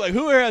like,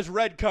 who here has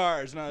red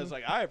cars? And I was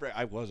like, I have.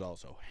 I was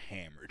also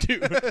hammered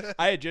too.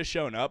 I had just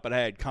shown up, but I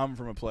had come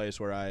from a place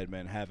where I had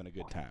been having a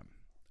good time.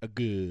 A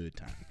good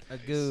time. A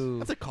goo.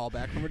 That's a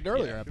callback from an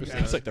earlier episode.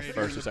 It's like the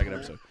first or second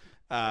episode.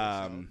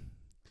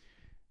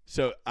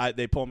 So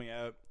they pull me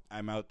out.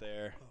 I'm out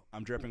there.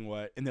 I'm dripping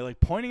wet, and they're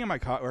like pointing at my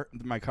car,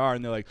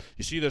 and they're like,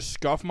 "You see the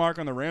scuff mark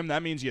on the rim?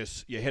 That means you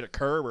hit a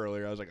curb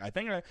earlier." I was like, I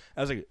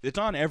was like, it's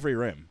on every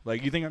rim.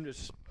 Like, you think I'm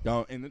just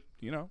going?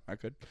 I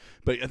could,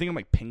 but I think I'm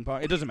like ping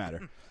pong. It doesn't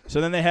matter.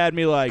 So then they had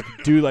me like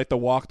do like the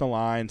walk the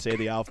line, say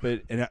the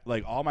alphabet, and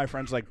like all my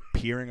friends like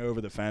peering over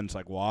the fence,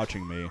 like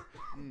watching me.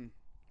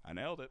 I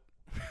nailed it.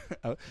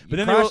 But You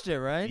then crushed it,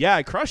 right? Yeah,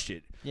 I crushed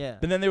it. Yeah.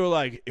 But then they were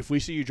like, if we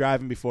see you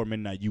driving before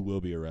midnight, you will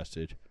be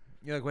arrested.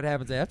 You're like, what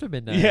happens after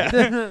midnight?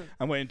 Yeah.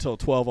 I'm waiting until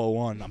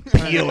 12:01. I'm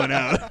peeling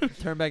out.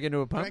 Turn back into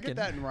a can I pumpkin. get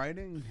that in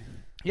writing?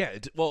 Yeah.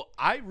 Well,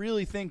 I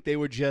really think they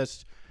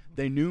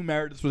knew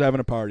Meredith was having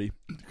a party.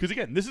 Because,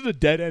 again, this is a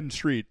dead-end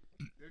street.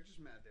 They're just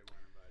mad they weren't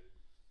invited.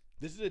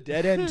 This is a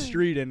dead-end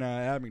street in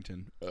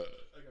Abington. I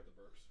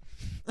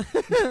got the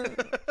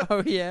burps.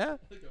 Oh, yeah?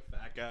 Like a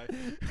fat guy.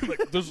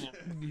 Like, this is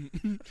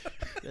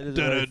That is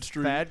Dead a end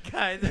street. fat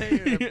guy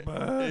thing.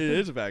 it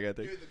is a fat guy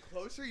thing. Dude, the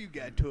closer you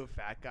get to a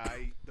fat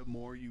guy, the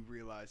more you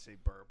realize they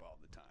burp all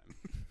the time.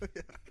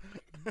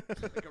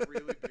 Like a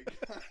really big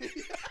guy.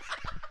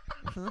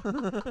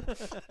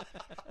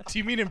 Do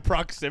you mean in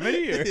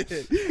proximity? Or?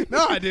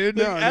 No, dude.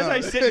 No. As no. I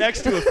sit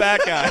next to a fat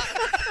guy,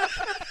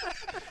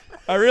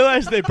 I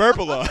realize they burp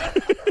a lot.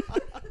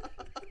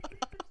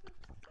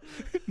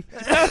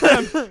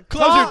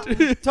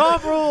 Closer.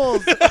 Tom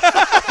rules.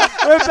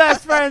 We're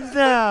best friends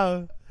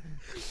now.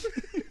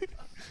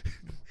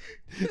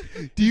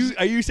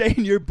 Are you saying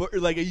you're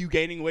are you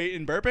gaining weight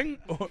and burping,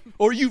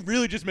 or are you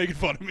really just making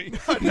fun of me?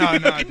 no,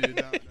 dude.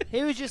 No.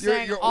 He was just You're-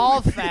 saying you're all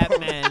only fat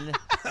men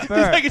It's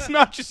burp. like it's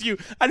not just you.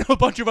 I know a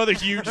bunch of other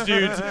huge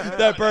dudes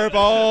that burp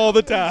all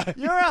the time.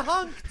 You're a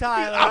hunk,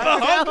 Tyler. I'm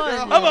a hunk. telling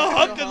you. I'm a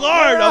hunk and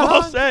lard. You're a I'm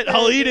all hunk, set.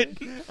 I'll eat it.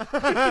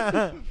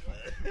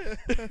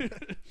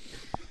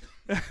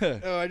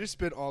 Oh, I just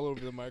spit all over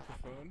the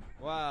microphone.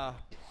 Wow.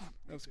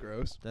 That's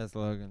gross. That's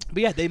Logan.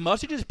 But yeah, they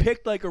must have just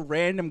picked like a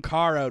random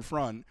car out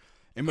front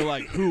and be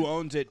like, who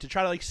owns it, to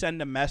try to like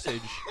send a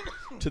message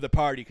to the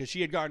party, because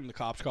she had gotten the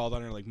cops called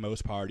on her like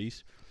most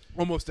parties.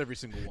 Almost every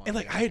single one. And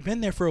like I had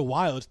been there for a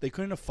while. They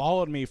couldn't have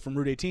followed me from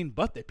Route 18,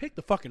 but they picked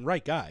the fucking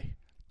right guy.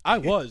 I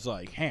was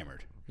like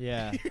hammered.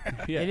 Yeah.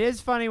 Yeah. It is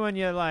funny when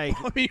you're like,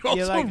 I mean, you you're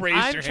also like, raised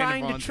I'm your hand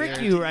trying to upon trick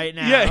there. you right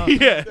now. Yeah,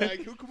 yeah.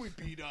 Like, who can we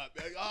beat up?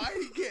 Like,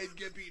 he can't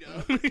get beat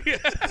up.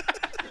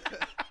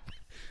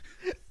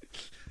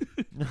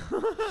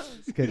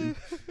 It's good.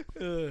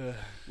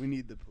 We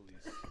need the police.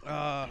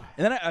 And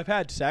then I've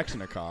had sex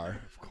in a car,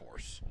 of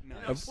course.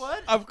 Nice.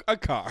 A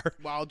car.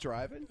 While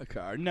driving? A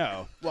car.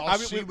 No. While I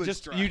mean, she was you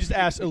driving. just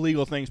asked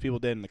illegal things people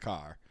did in the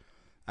car.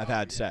 I've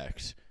had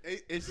sex,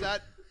 Is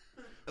that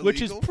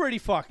which is illegal? pretty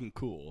fucking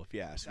cool if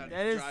you ask me.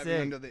 That is driving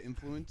sick. under the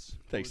influence?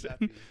 What Thanks. would that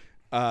be?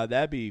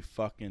 That'd be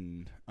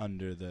fucking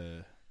under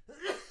the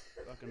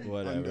Fucking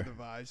Whatever. under the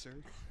visor.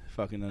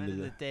 fucking Under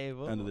the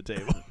table. under the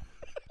table.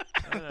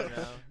 I don't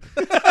know.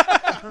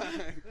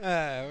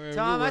 we're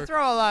Tom, I work-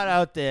 throw a lot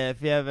out there.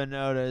 If you haven't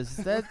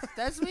noticed,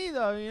 that's me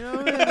though. You know,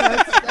 what I mean?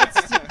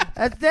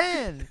 That's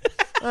Dan.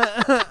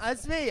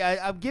 That's me.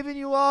 I'm giving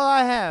you all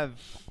I have.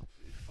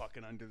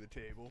 Fucking under the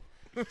table.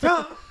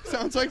 Tom,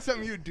 Sounds like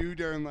something you'd do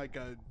during like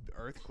a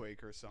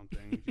earthquake or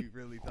something. If you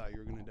really thought you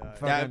were gonna die.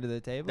 fuck That- under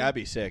the table. That'd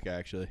be sick,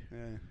 actually.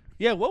 Yeah.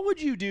 Yeah. What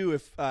would you do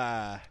if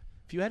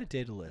you had a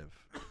day to live?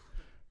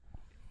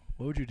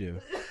 What would you do?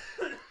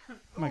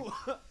 my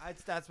I'd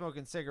start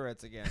smoking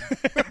cigarettes again.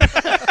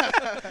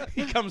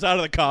 he comes out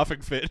of the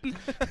coughing fit.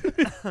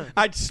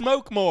 I'd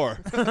smoke more.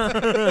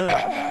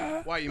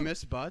 Why, you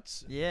miss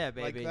butts? Yeah,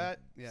 Like baby. that?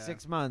 Yeah.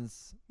 6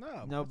 months.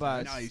 No. No that's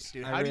butts. Nice,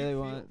 dude. I How do really you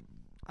want.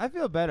 I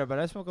feel better, but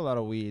I smoke a lot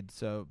of weed.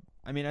 So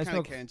I mean, I Kind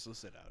of smoke.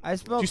 cancels it out. I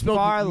smoke you smoke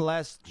far m-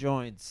 less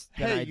joints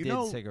than Hey, I you did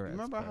know, cigarettes.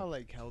 remember but how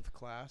like health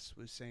class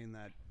was saying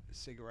that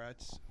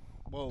cigarettes,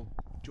 well,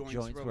 joints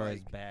joints were were as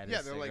like, bad yeah,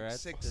 as they're like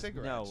cigarettes? 6 There's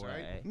cigarettes, no way.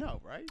 right?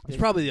 No, right? It's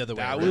probably the other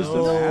way. That around. was the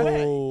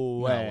No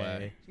way.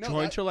 way. No,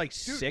 Joints that- are like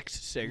dude, 6 I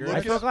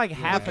cigarettes. smoke like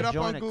half Look it a up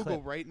joint on a Google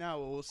clip. right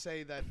now. It will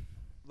say that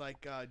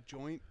like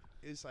joint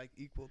is like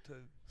equal to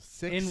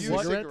 6 In few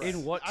what- cigarettes? cigarettes.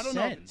 in what I don't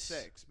know if it's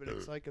sense? 6, but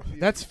it's like a few.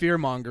 That's fear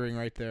mongering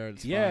right there.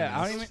 It's Yeah,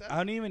 fine. I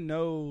don't even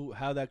know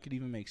how that could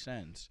even make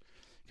sense.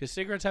 Because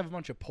cigarettes have a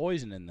bunch of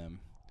poison in them,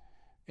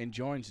 and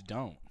joints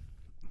don't.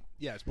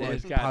 Yeah, it's They probably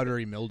just got-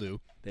 powdery mildew.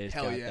 They just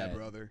Hell got yeah, that,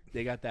 brother.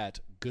 They got that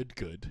good.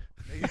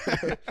 If I've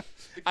been you know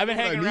what I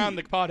hanging around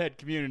the mean. pothead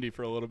community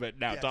for a little bit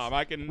now, Yes. Tom.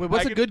 I can. Wait,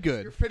 what's I a can good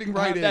You're good? fitting have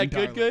right in. that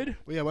darling. good?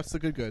 Well, yeah, what's the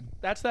good?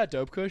 That's that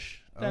dope kush,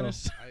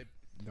 Dennis. I have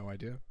no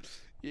idea.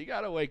 You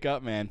gotta wake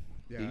up, man.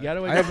 Yeah. You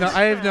gotta wake I up.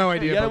 have no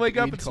idea. You gotta about wake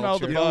up weed and smell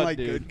the You culture. bud, don't like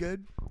dude.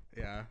 good?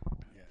 Yeah.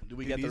 Do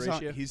we Dude, get the he's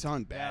ratio? On, he's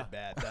on bad.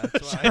 Yeah.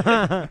 That's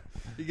why.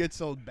 He gets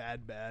sold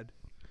bad. Bad.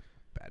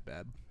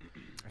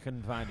 I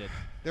couldn't find it.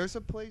 There's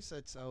a place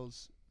that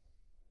sells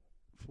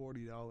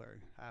 $40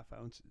 half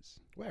ounces.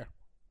 Where?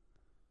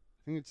 I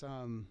think it's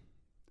in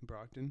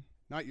Brockton.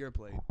 Not your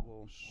place.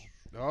 Well,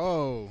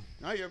 Oh.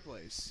 not your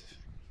place.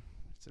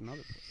 It's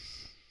another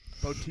place.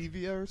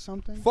 Botivia or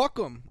something. Fuck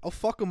them. I'll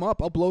fuck them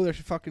up. I'll blow their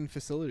fucking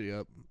facility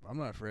up. I'm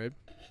not afraid.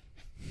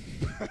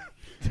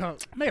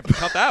 Don't. May have to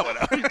cut that one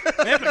out.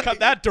 May have to cut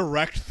that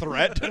direct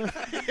threat.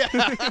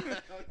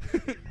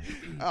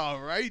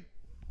 All right.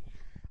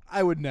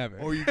 I would never.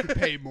 Or you could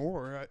pay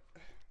more.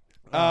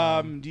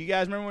 Do you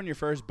guys remember when your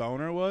first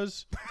boner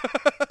was?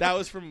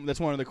 That's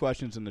one of the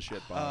questions in the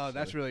shit box. Oh,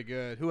 that's really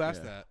good. Who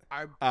asked Yeah.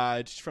 that?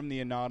 It's from the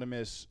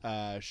anonymous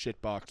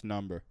shitbox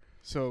number.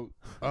 So,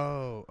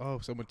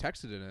 someone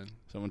texted it in.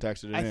 Someone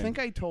texted it I in. think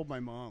I told my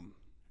mom.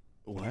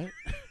 What?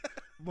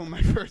 Well,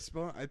 my first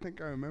one. I think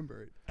I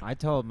remember it. I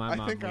told my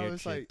mom I think I weird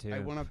was shit like, too. I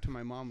went up to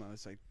my mom. I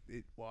was like,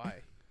 why?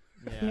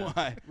 Yeah.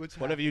 Why? What's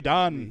What have you happening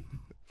done? to me?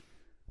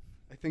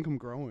 I think I'm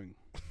growing.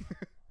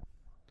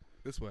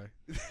 This way.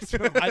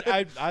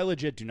 I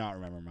legit do not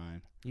remember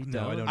mine. You No,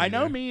 I don't. don't I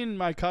know either. me and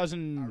my I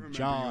cousin remember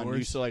John yours.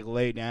 used to like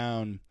lay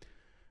down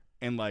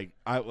and like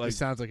It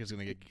sounds like it's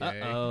gonna get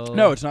gay. Uh-oh.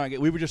 no, it's not.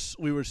 We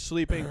were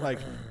sleeping like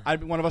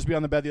one of us would be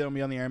on the bed, the other one would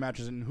be on the air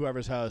mattress in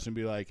whoever's house and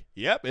be like,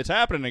 "Yep, it's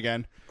happening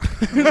again."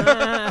 We're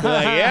like,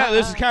 yeah,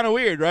 this is kind of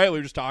weird, right?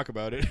 We just talk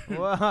about it,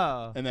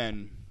 Whoa. and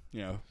then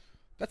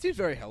That seems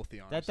very healthy.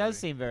 Honestly. That does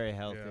seem very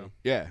healthy.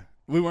 Yeah. yeah,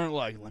 we weren't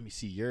like, "Let me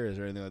see yours"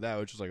 or anything like that. It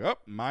was just like, "Oh,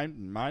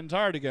 mine's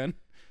hard again."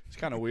 It's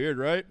kind of weird,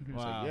 right? It's like,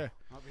 Wow. yeah.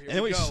 Here And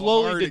then we go,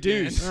 slowly hard again.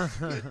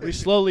 deduced. We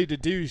slowly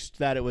deduced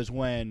that it was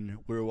when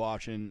we were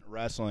watching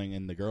wrestling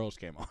and the girls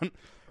came on.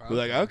 We're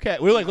like, okay,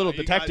 we're like little You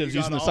got- detectives you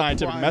using got the all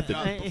scientific primed method.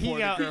 up before You the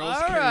go, girls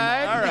all came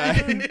right. on. All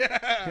right.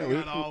 Yeah, we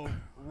got all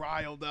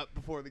riled up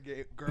before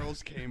the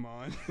girls came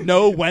on.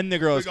 No, when the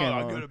girls Like, came oh,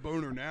 I got on. a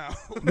boner now.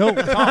 No,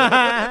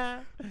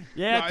 Tom,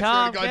 Yeah, No, I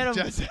Tom, swear to God, get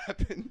it just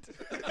happened.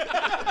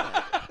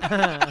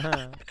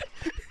 him.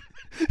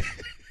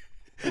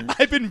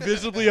 I've been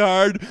visibly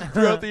hard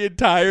throughout the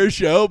entire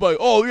show. But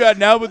oh yeah,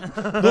 now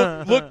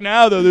look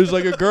now though, there's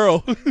like a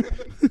girl.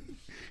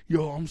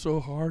 Yo, I'm so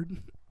hard.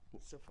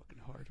 It's so fucking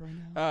hard right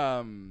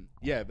now.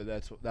 Yeah, but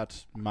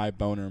that's my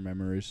boner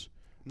memories.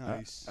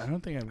 Nice. I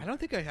don't think I don't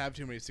think I have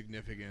too many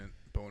significant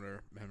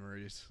boner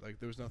memories. Like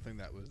there was nothing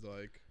that was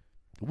like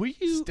Will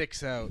you?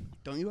 sticks out.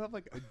 Don't you have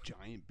like a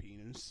giant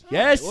penis?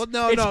 Yes. Well,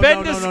 no, it's no, been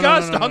no, no, no,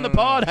 discussed no, no, on the no,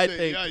 no, pod. no. I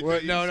think.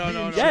 Well, no.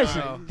 Yes,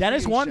 No.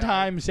 Dennis one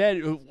time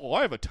said, "Oh,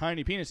 I have a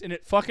tiny penis," and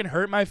it fucking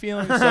hurt my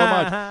feelings so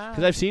much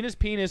because I've seen his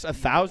penis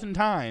 1,000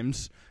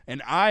 times,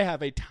 and I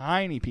have a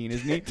tiny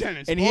penis, and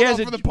Dennis, and pull he it has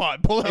out a for the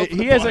pod. Pull it out for he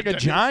the has pod, like a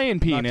Dennis.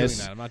 giant I'm not doing penis.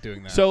 that. I'm not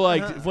doing that. So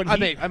like when I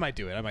he might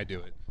do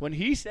it. when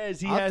he says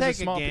he I'll has take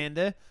a small,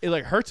 gander. it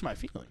like hurts my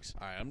feelings.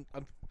 All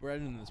right, we're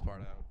editing this part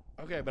out.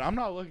 Okay, but I'm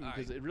not looking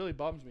because it really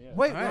bums me out.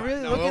 Wait, All we're right.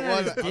 really No, looking it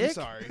at his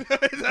wasn't. dick?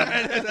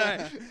 I'm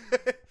sorry.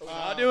 I'm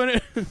not doing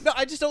it. No,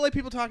 I just don't like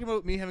people talking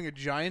about me having a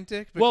giant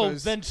dick. Well,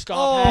 Because then stop.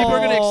 Oh, People are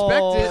gonna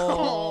expect it.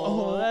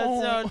 Oh,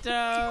 that's so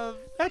tough.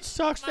 That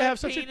sucks to My have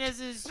such a. penis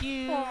is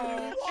huge.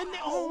 And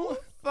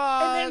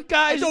Fuck. then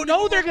guys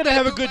know they're gonna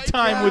have a good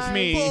time with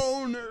me.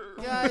 Boner.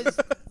 Guys,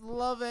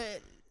 love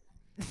it.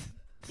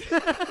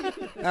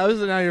 that was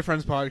the Now Your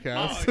Friends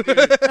podcast.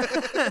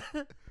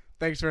 Oh,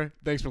 thanks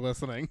for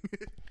listening.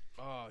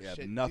 Oh Yeah,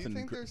 shit! nothing Do you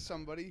think gr- there's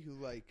somebody who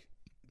like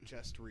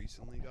just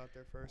recently got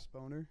their first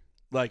boner?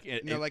 Like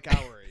No, like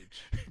our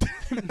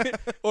age.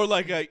 or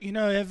like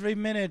every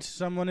minute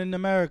someone in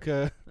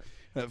America,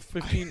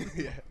 15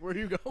 Yeah. Where are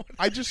you going?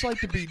 I just like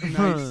to be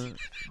nice.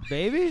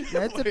 Baby,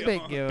 that's a Wait, big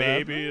hold on. give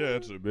baby,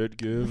 that's a bit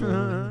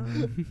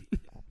given.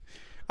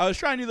 I was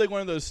trying to do like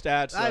one of those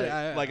stats, like,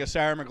 I- like a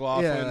Sarah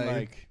McLaughlin, Yeah, like-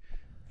 like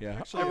Yeah.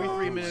 Actually, every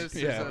 3 minutes.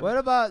 Yeah. there's a- What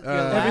about your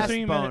Every last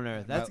 3 minute-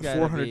 boner? That's got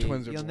 400 be,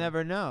 twins are You'll born.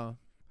 never know.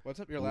 What's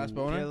up? Your last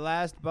Your boner?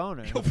 last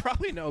boner. You'll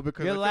probably know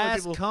because Your I feel like last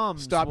people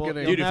comes. stop will-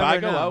 getting- Dude, you'll if I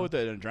never go know. out with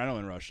an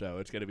adrenaline rush, though,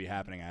 it's gonna be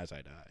happening as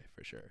I die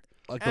for sure.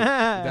 like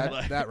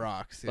Like that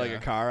rocks. Like a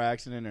car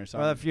accident or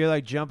something. Well, if you're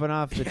like jumping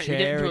off the You get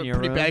chair into in a your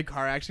pretty room. bad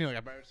car accident. Like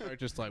I better start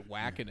just like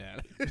whacking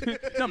at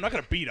it. no, I'm not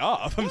gonna beat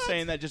off. I'm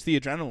saying that just the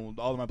adrenaline,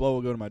 all of my blood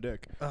will go to my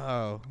dick.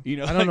 Oh, You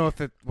know, I don't know if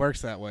it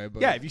works that way,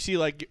 but Yeah, if you see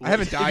like I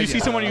haven't if died you see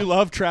yet. someone you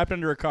love trapped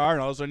under a car,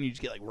 and all of a sudden you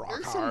just get like rock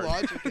There's some hard.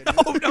 logic in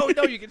it.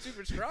 no, you get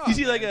super strong. You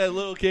see like man. a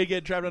little kid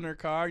get trapped under a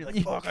car, and you're like,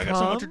 You "Fuck! I got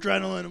so much come?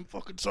 adrenaline. I'm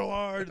fucking so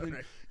hard." And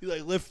then you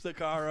like lift the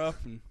car up,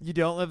 and You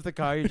don't lift the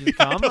car, you just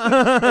come. of course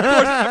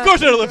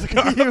I don't lift the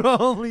car. You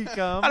only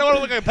come. I don't want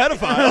to look like a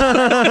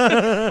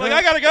pedophile. Like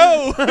I gotta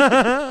go.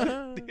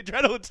 The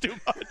adrenaline's too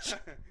much.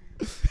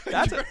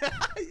 That's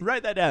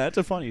write that down. That's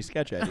a funny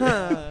sketch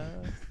idea.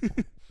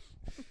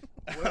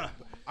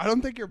 I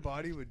don't think your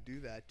body would do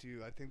that to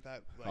you. I think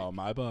that like Oh,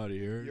 my body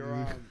here.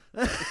 your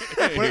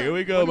Here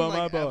we go wouldn't, about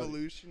my like, body.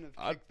 evolution have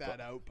I- kicked that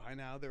out by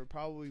now. There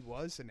probably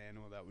was an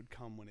animal that would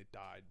come when it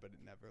died, but it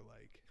never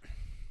like.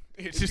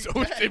 it's just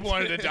always they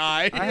wanted to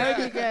die. I heard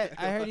you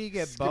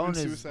get It's giving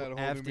bonus suicide a whole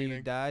new after you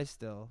meaning. die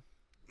still.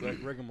 Like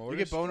rigor You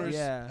mortis. get boners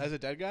Yeah. as a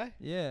dead guy.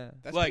 Yeah.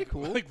 That's like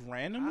pretty cool. like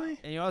randomly.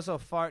 And you also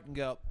fart and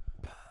go,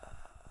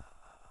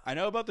 I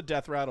know about the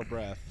death rattle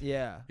breath.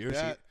 yeah. You ever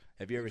That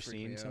have you ever freaked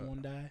me seen out.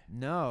 someone die?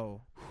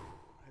 No.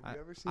 Have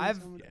you ever seen I've-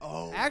 someone? Yeah.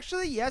 Oh,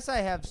 Actually, yes, I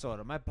have sort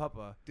of. My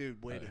papa.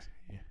 dude, wait.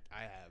 Yeah.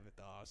 I have at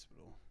the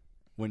hospital,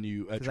 When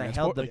you Because I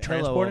held the like pillow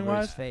transporting over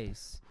his wise?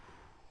 face.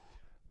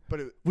 but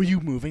it, Were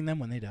you moving them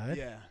when they died?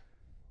 yeah.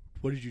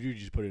 What did you do? Did you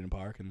just put it in a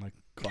park and like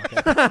clock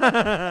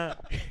out?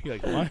 You're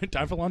like,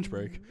 time for lunch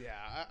break. Yeah,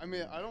 I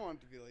mean, I don't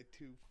want it to be like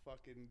too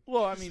fucking.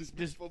 Well, I mean, just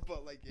disrespectful,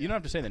 but like, you don't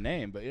have to say the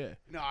name, but yeah.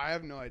 No, I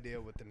have no idea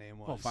what the name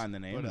was. We'll find the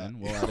name but, then.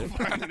 We'll yeah, add we'll it.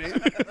 find the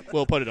name.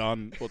 We'll put it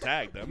on. We'll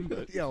tag them.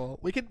 But Yeah, well,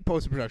 we can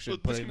post production.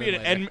 this could be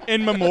an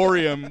in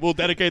memoriam. We'll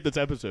dedicate this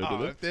episode to Oh,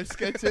 this. if this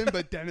gets in,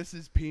 but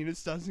Dennis's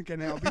penis doesn't get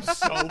in, I'll be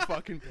so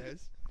fucking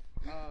pissed.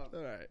 All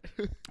right.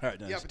 All right,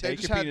 Yeah, Dennis, but they take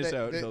just your had penis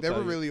out. they, and he'll they tell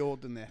were you. really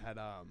old and they had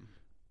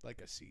like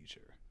a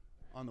seizure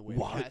on the way to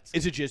What? CAT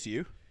Is scan. it just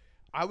you?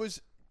 I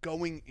was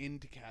going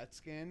into CAT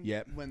scan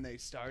Yep. when they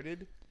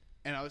started,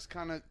 and I was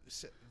kind of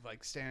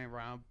like standing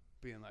around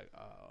being like,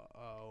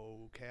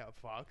 okay,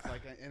 fuck.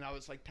 Like, and I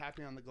was like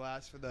tapping on the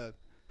glass for the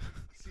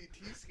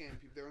CT scan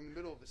people. They were in the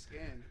middle of a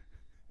scan,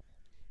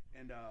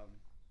 and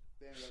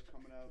they ended up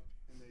coming out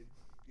and they,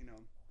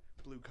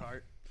 blue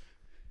cart,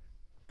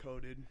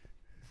 coded.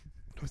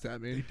 What's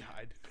that They mean?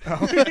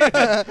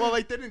 died. Well,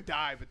 they didn't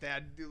die, but they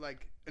had to do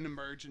like an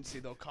emergency.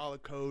 They'll call a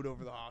code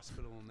over the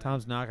hospital. And then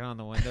Tom's knocking on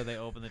the window. They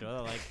open the door.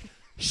 They're like,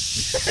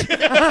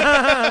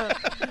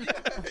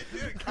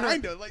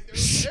 kind of like they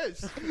were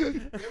pissed.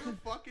 They were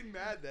fucking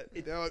mad that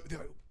they're like,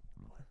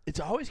 It's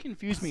always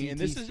confused me, and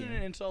CT this isn't scan.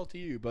 an insult to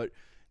you, but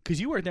because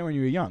you weren't there when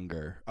you were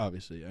younger,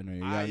 obviously. I know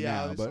you're young yeah,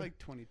 now, I was but like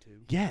 22.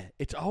 yeah,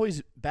 it's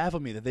always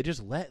baffled me that they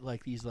just let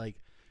like these like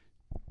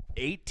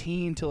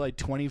 18 to like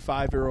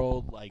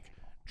 25-year-old like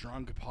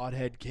drunk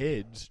pothead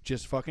kids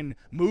just fucking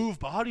move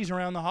bodies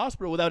around the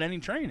hospital without any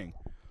training.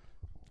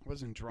 I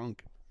wasn't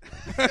drunk.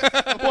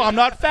 Well, I'm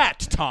not fat,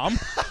 Tom.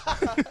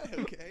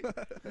 Okay.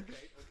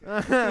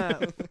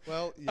 "Wait,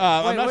 Well,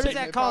 I'm not what is saying-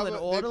 that called? An They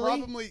orderly?"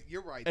 probably,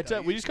 you're right. It's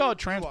though. we just call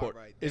it You are transport.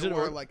 right. Is There it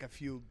were or- like a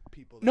few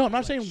people. That No, I'm not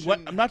like, saying what.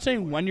 shouldn't I'm not have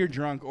saying been. when you're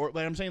drunk, or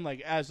like I'm saying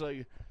like as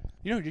like,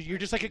 you're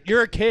just like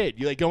you're a kid.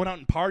 You're like going out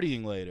and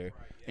partying later,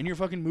 and you're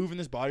fucking moving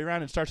this body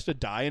around and starts to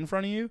die in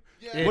front of you.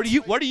 Yeah, What are it's you?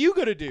 like- What are you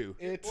gonna do?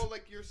 Well,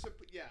 like you're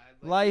yeah.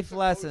 Like Life you're supposed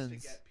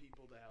lessons. To get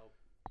people to help,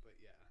 but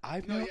yeah.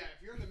 I've No, no- yeah.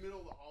 If you're in the middle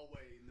of the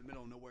hallway, in the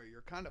middle of nowhere,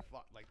 you're kind of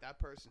fucked. Like that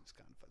person's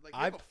kind of fucked. Like you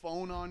have I've- a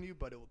phone on you,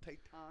 but it will take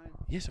time.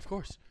 Yes, of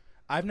course.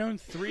 I've known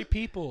 3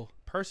 people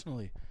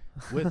personally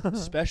with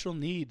special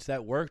needs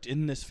that worked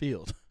in this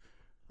field.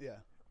 Yeah.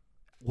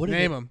 What are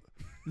Name they- them.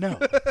 No.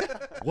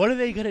 What are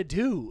they gonna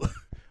do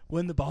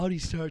when the body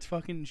starts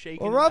fucking shaking?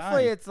 Well, and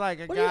roughly, dying? it's like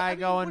a What do you- guy I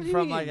mean, what going do you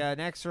from mean? like an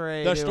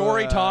X-ray. The to,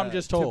 story Tom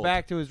just to told.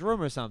 back to his room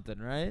or something,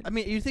 right? I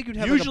mean, you think you'd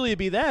have Usually it'd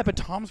be that, but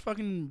Tom's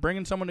fucking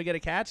bringing someone to get a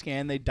CAT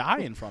scan. They die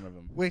in front of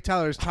him. Wait,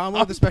 Tyler, is Tom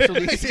one of the special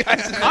needs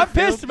guys? in that I'm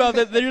field? pissed about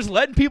that. They're just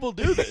letting people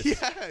do this.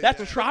 That's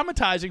yeah.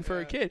 traumatizing for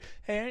a kid.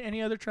 Hey,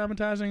 any other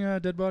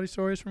traumatizing dead body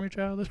stories from your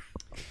childhood?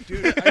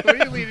 Dude, I thought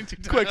you were leading to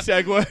Quick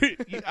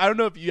segue. I don't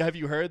know if you have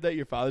heard that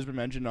your father's been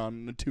mentioned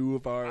on 2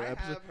 of our I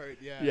episodes. have heard.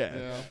 Yeah.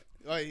 Yeah.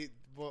 Like,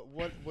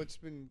 what's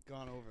been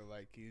gone over?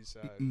 Like he's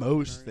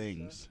Most governor and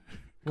things.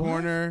 stuff?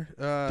 Corner.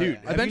 Dude,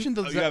 I have mentioned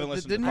you- the. oh, you haven't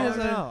listened to didn't he the has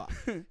I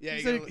don't a, know. Yeah.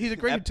 he's a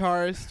great Ep-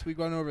 guitarist. We've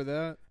gone over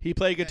that. He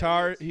played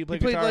guitar. He He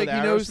played played guitar like with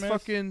he knows Aerosmith.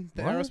 fucking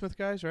the What? Aerosmith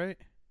guys, right?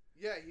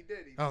 Yeah, he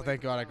did. He Oh, played thank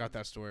with, God, I got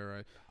that story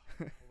right.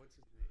 What's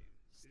his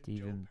name?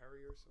 Steven. Joe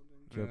Perry or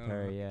something. Joe Yeah.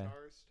 Perry, yeah,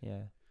 Guitarist? yeah.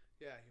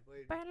 Yeah,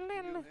 he played.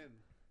 He knew him.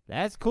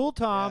 That's cool,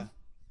 Tom.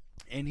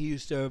 And he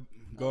used to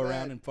go Not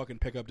around bad. and fucking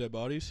pick up dead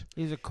bodies.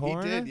 He's a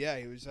coroner. He did. Yeah,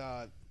 he was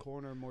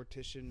coroner,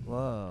 mortician.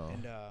 Whoa.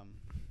 And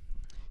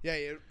Yeah,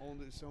 he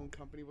owned his own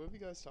company. What have you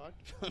guys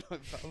talked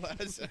about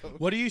Lazo?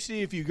 What do you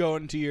see if you go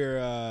into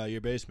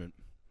your basement?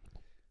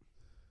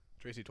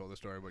 Tracy told the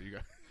story, but you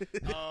got.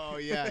 Oh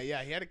yeah.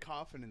 He had a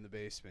coffin in the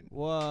basement.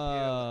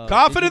 Whoa.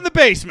 Coffin in the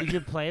basement. Did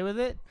you play with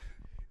it?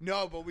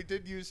 No, but we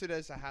did use it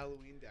as a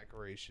Halloween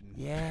decoration.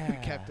 Yeah. We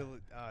kept a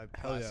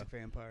plastic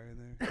vampire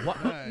in there.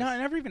 What? Nice. No, I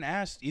never even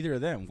asked either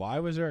of them. Why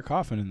was there a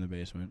coffin in the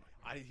basement?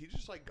 He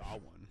just like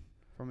got one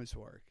from his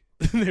work.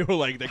 They were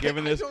like, they're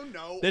giving this. I don't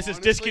know. This is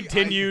honestly.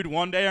 discontinued.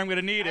 One day I'm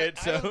gonna need I it.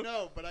 So don't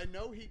know, but I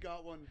know he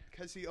got one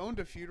because he owned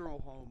a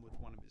funeral home with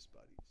one of his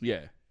buddies,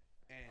 yeah,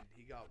 and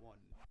he got one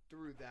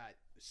through that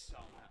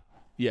somehow.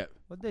 yeah.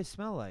 What'd they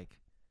smell like?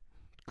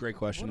 Great What a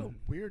question.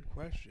 weird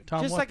question.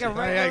 Tom, Just what like a did-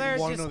 regular,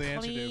 wanna just know the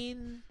answer to.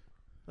 clean,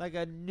 like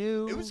a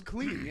new. It was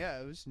clean, yeah,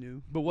 it was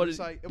new. But what it was is-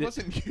 like? It did-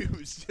 wasn't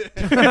used.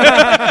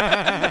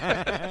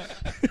 I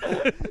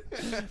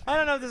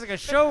don't know if there's like a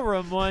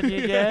showroom one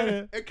you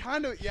get. It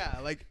kind of, yeah,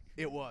 like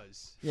it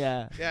was.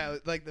 Yeah. Yeah,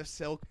 like the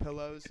silk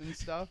pillows and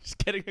stuff. Just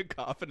getting a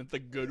coffin at the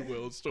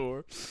Goodwill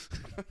store.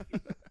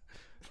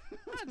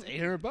 That's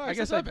 $800. I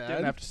guess That's I not didn't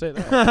bad. have to say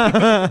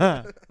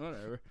that.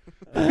 Whatever.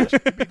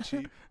 Be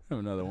cheap. I have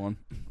another one.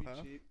 Be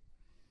Huh? cheap.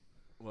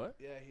 What?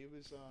 Yeah, he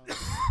was.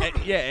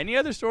 Yeah, any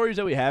other stories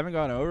that we haven't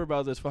gone over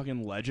about this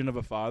fucking legend of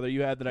a father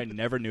you had that I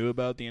never knew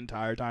about the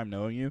entire time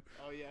knowing you?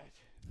 Oh yeah,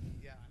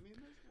 yeah. I mean,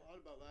 there's a lot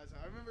about Lazo.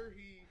 I remember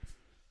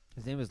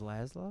His name was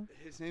Laszlo?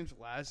 his name's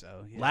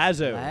Lazo. Yeah.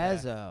 Lazo.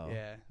 Lazo.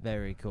 Yeah.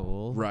 Very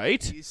cool.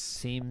 Right? He's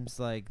Seems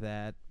like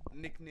that.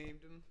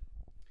 nicknamed him,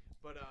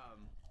 but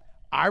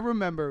I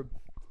remember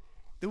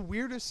the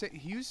weirdest thing.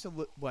 He used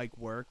to like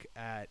work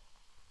at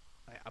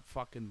a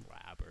fucking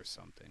lab or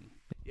something.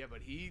 Yeah,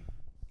 but he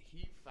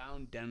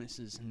found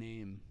Dennis's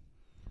name.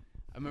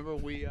 I remember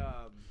we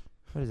What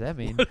does that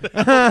mean? What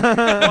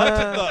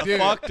the Dude,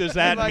 fuck does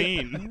that like,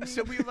 mean?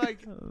 So we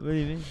like What do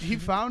you mean? he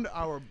found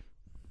our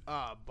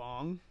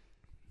bong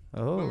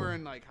Oh. when we were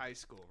in like high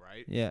school,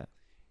 right? Yeah.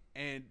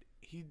 And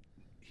he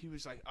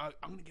was like, I'm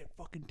gonna get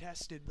fucking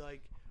tested.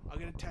 Like, I'm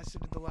gonna test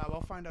it at the lab.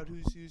 I'll find out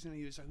who's using it.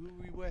 He was like, who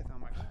are we with?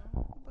 I'm like,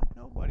 oh, like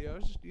nobody. I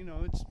was just,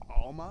 it's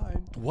all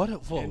mine. What a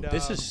whoa, And,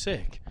 this is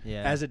sick.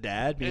 Yeah. As a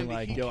dad, being And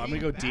like, he yo, I'm gonna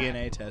came go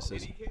DNA back, test and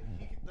this. he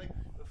like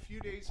a few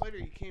days later,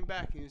 he came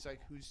back and he was like,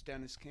 "Who's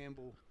Dennis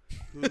Campbell?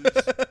 Who's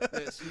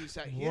this? Who's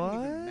that?" He hadn't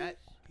even What? met.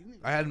 He didn't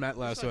even I hadn't know. met This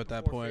was, Lazo like, at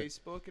that before point.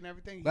 Facebook and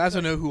everything. He Lazo was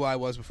like, knew who I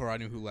was before I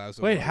knew who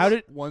Lazo Wait, was. how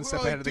did- One We're step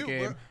like, ahead of the dude,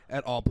 game we're-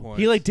 at all points.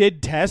 He like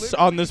did tests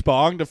on this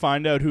bong to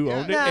find out who Yeah,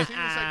 owned yeah. it. He was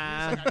like,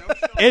 I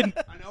know And-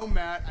 Sean, I know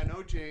Matt, I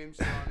know James,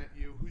 on it.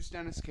 Who's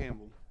Dennis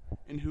Campbell,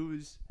 and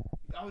who's?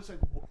 I was like,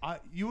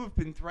 you have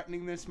been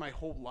threatening this my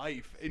whole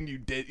life, and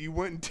you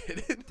went and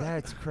did it.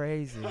 That's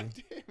crazy. God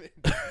damn it!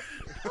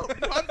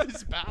 I have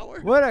this power.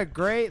 What a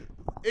great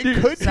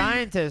It could be.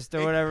 scientist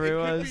or whatever he It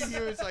was. could be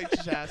he was like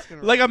just asking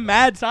around. Like a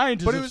mad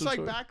scientist. But it of was some like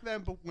sort. back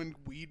then, but when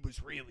weed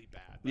was really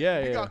bad. Like, Yeah,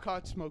 if you yeah. got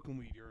caught smoking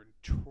weed, you're in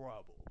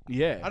trouble.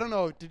 Yeah. I don't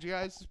know. Did you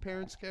guys'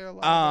 parents care a lot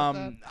about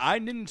that? I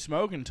didn't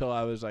smoke until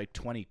I was like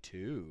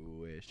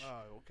 22 ish.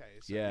 Oh, okay.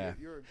 So Yeah.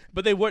 You're,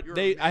 But they would. You're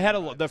They. I had a.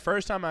 amazing by The then.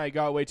 first time I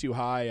got way too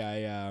high,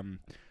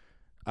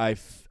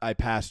 I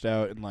passed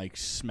out and like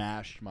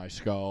smashed my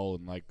skull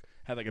and like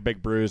had like a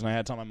big bruise. And I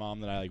had to tell my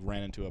mom that I like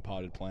ran into a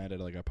potted plant at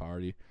like a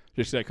party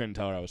just 'cause I couldn't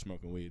tell her I was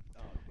smoking weed.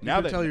 Now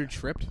you that, tell you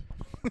tripped.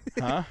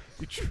 huh?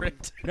 You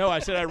tripped. No, I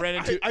said I ran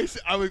into.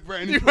 I was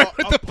ran You into went a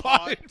with the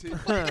pot.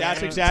 pot.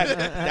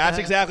 That's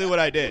exactly what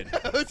I did.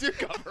 That was your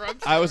cover. I'm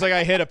I was like,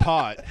 I hit a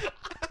pot,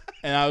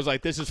 and I was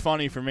like, this is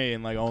funny for me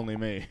and like only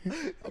me.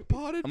 A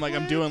potted I'm like,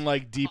 I'm plant? doing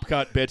like deep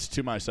cut bits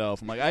to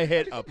myself. I'm like, I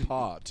hit a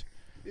pot.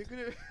 You're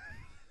gonna-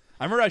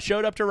 I remember I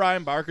showed up to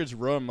Ryan Barker's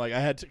room, like I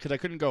had to, because I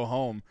couldn't go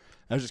home.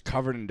 I was just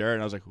covered in dirt,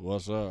 and I was like,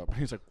 "What's up?" And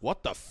he's like,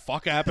 "What the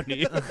fuck happened to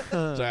you?"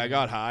 So I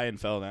got high and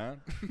fell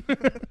down.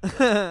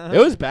 It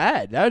was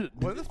bad.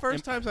 One of the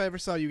first times I ever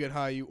saw you get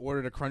high, you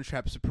ordered a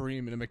Crunchwrap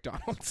Supreme in a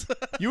McDonald's.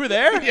 You were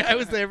there? Yeah, I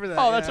was there for that.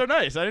 Oh, that's so yeah.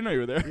 nice. I didn't know you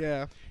were there.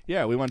 Yeah.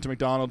 Yeah, we went to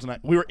McDonald's, and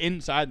we were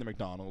inside the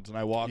McDonald's, and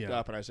I walked Yeah.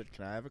 up, and I said,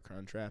 "Can I have a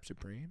Crunchwrap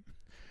Supreme?"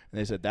 And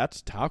they said,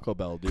 "That's Taco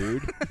Bell,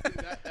 dude."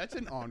 that's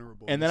an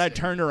honorable. And then I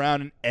mistake. turned around,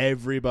 and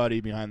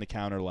everybody behind the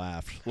counter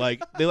laughed.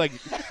 Like they were like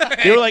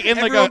in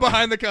like Everyone a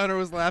behind the counter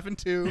was laughing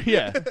too.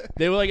 yeah,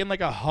 they were like in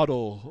like a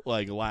huddle,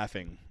 like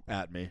laughing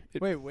at me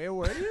Wait, where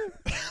were you?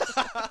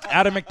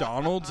 at a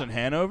McDonald's in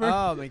Hanover.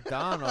 Oh,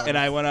 McDonald's. And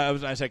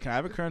I said, "Can I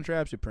have a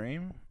Crunchwrap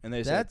Supreme?" And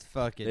they said, That's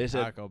fucking they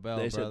said, Taco Bell,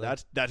 they brother.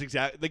 said that's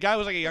exactly. The guy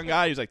was like a young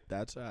guy. He was like,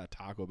 "That's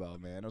Taco Bell,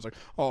 man." I was like,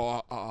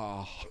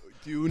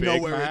 Do you Big know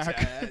where Mac. it's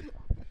at?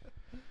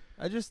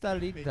 I just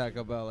started eating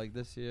Taco Bell like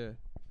this year.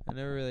 I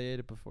never really ate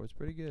it before. It's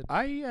pretty good.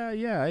 I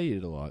I eat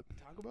it a lot.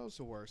 Taco Bell's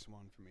the worst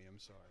one for me. I'm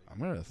sorry. I'm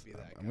gonna Be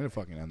that I'm guy. gonna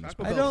fucking end this.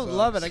 Taco I Bell don't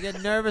love it. sucks. I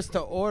get nervous to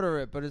order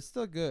it, but it's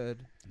still good.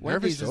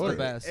 Wendy's to is order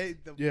the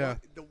it. best. Yeah.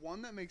 The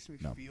one that makes me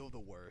No. feel the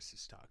worst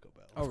is Taco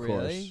Bell. Oh, Of really?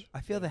 course.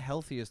 I feel the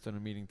healthiest when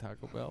I'm eating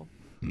Taco Bell.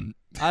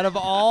 Out of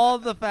all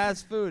the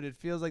fast food, it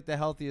feels like the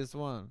healthiest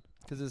one.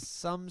 Because there's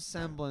some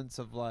semblance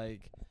of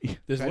like,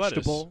 There's Vegetable.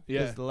 lettuce. Yeah.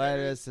 there's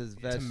lettuce, there's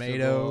vegetable,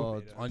 Tomato,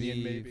 beef.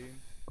 onion maybe.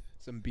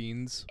 Some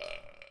beans.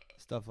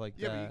 stuff like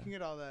Yeah, but you that. can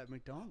get all that at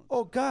McDonald's.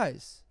 Oh,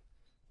 guys,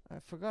 I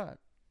forgot.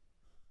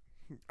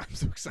 I'm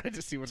so excited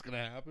to see what's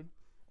gonna happen.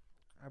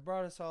 I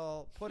brought us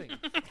all pudding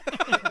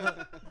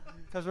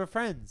because we're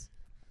friends,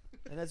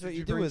 and that's what Did you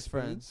you do bring as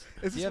friends.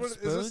 Is Do you this have what- is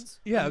this- spoons?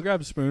 Yeah, I'll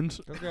grab spoons.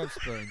 Go grab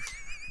spoons.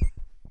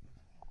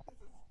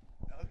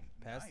 Okay,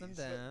 Pass them nice.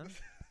 down.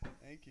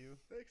 Thank you.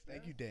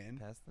 Thank you, Dan.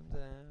 Pass them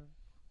down.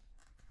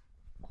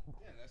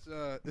 Yeah,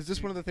 that's, is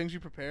this one of the things you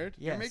prepared?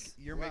 Yes.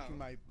 You're Wow. making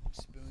my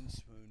spoon.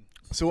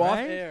 So off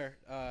Right? air,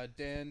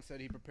 Dan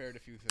said he prepared a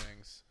few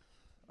things.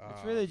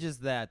 It's really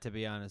just that, to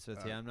be honest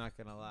with you. uh, I'm not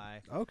gonna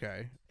lie.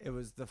 okay. It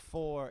was the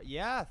 4.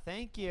 Yeah,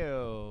 thank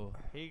you.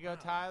 Here you go,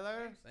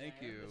 Tyler. Thank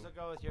you. This will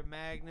go with your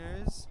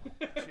Magners.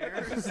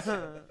 Cheers.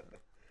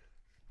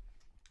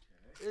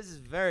 This is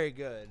very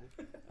good.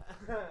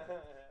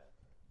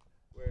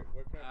 Where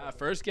can I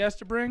First guest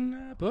to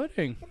bring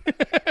pudding.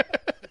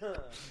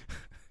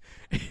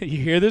 You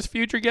hear this,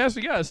 future guest?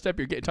 You gotta step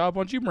your top.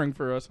 What you bring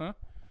for us, huh?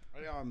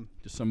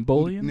 Just some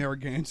bullion.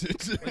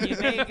 Narragansett. when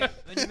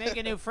you make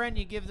a new friend,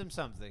 you give them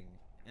something.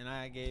 And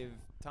I gave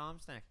Tom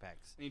snack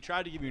packs. And he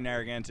tried to give you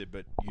Narragansett,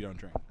 but you don't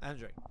drink. I don't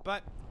drink,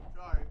 but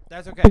Sorry.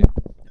 that's okay.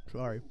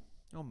 Sorry.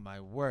 Oh my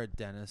word,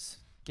 Dennis!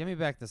 Give me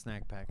back the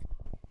snack pack.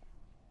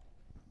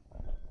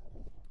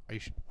 Are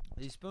you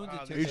These spoons Wow,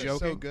 are too these big. are So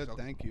joking? good.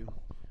 Okay. Thank you.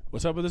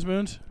 What's up with the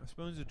spoons? The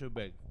spoons are too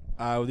big.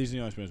 Well, these are the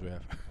only spoons we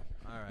have.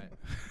 All right.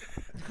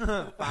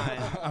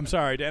 Fine. I'm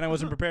sorry, Dan. I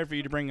wasn't prepared for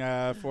you to bring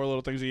 4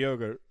 little things of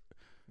yogurt.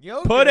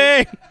 Yogurt.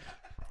 Pudding.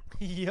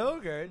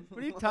 Yogurt?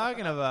 What are you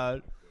talking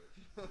about?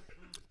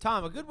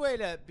 Tom, a good way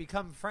to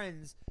become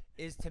friends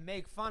is to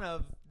make fun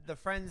of the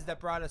friends that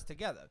brought us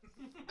together.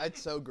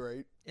 That's so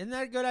great. Isn't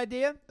that a good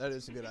idea? That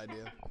is a good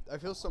idea. I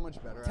feel so much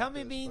better. Tell after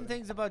me this mean pudding.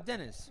 things about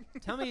Dennis.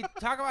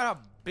 Talk about how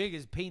big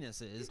his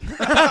penis is. He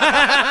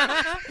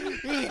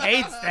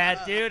hates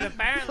that, dude.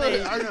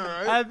 Apparently, I know,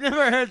 right? I've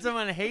never heard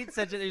someone hate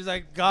such a. He's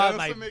like, That God,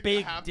 also my make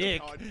big half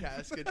dick. The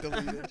podcast get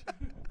deleted.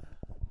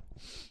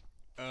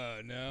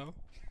 no.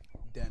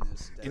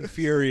 Dennis.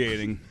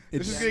 Infuriating.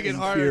 This is gonna get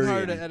harder and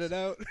harder to edit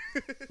out.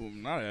 Well,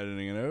 I'm not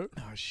editing it out.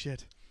 Oh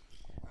shit.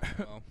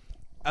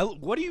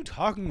 What are you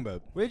talking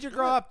about? Where'd you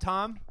grow up,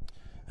 Tom?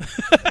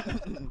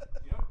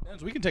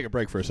 We can take a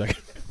break for a second.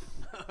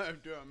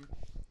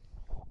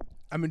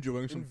 I'm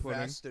enjoying some pudding.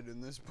 invested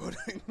in this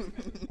pudding.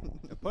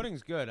 The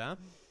pudding's good, huh?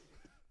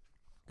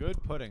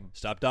 Good pudding.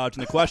 Stop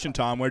dodging the question,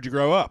 Tom. Where'd you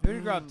grow up? Where'd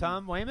you grow up,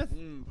 Tom? Weymouth?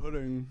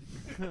 Pudding.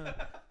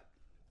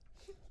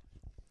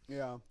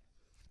 Yeah.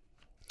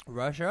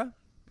 Russia?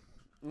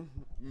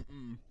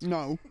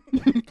 No.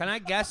 Can I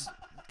guess?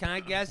 Can I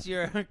guess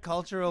your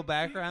cultural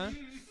background?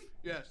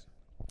 Yes.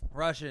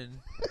 Russian.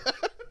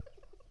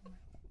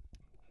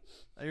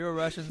 Are you a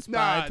Russian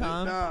spy,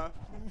 Tom? Nah.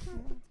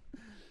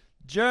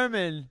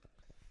 German.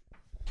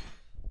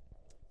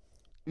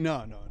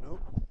 No.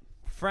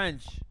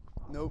 French.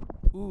 Nope.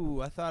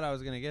 Ooh, I thought I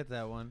was gonna get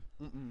that one.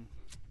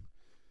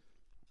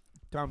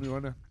 Tom, you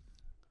wanna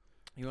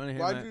hear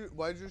my?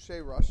 Why'd you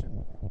say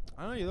Russian?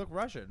 I don't know. You look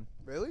Russian.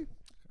 Really?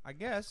 I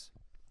guess.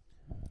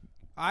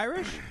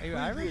 Irish? Are you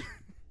Irish?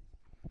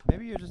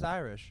 Maybe you're just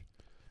Irish.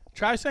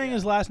 Try saying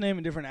his last name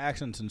in different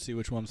accents and see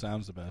which one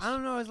sounds the best. I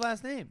don't know his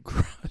last name.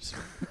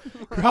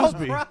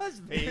 Crosby. Oh,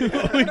 Crosby.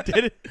 We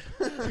did it.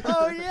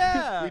 Oh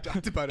yeah. We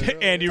talked about it.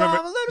 And you Tom,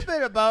 remember? a little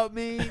bit about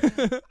me.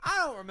 I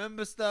don't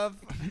remember stuff.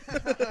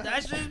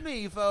 That's just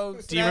me,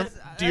 folks. Do you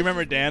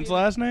remember Dan's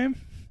last name?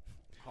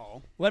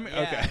 Oh. Let me.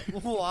 Yeah. Okay.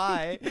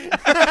 Why?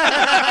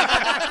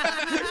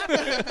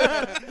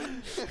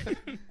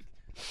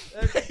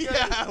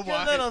 Yeah, Good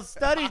why? little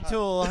study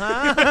tool,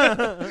 huh?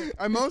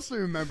 I mostly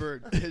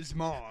remember his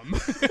mom.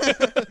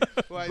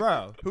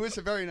 Bro. Who is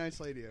a very nice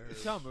lady. I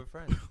heard. Tom, we're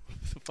friends.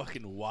 It's a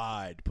fucking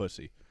wide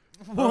pussy.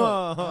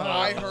 Whoa.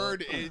 I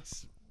heard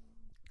it's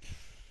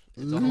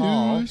It's a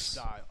hall.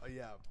 style.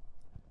 Yeah.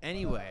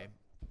 Anyway,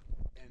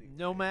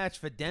 no match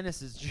for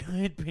Dennis's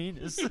giant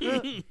penis.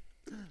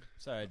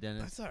 Sorry,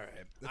 Dennis. That's all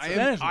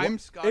right. I'm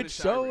Scottish. It's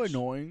so Irish.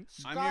 annoying.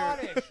 I'm your-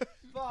 Scottish.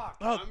 Fuck.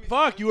 Oh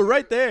fuck! You were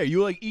right there. You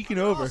were like eking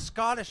We're all over.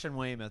 Scottish in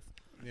Weymouth.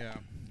 Yeah.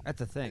 That's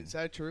a thing. Is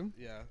that true?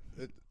 Yeah.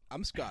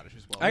 I'm Scottish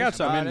as well. I got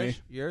some in me.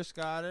 Scottish. You're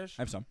Scottish.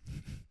 I have some.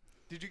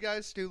 Did you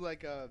guys do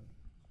like a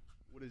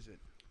what is it?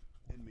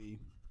 In me.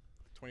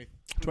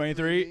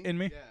 23 in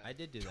me. Yeah. I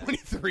did do that.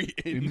 23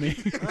 In me.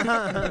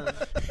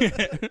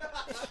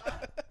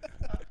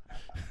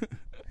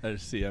 I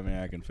just see how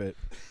many I can fit.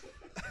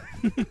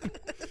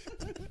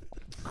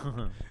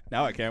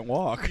 Now I can't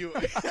walk.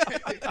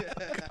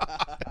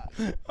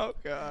 Oh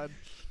God.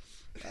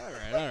 All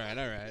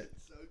right.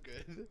 So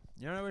good.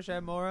 You know what I wish I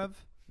had more of?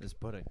 This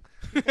pudding.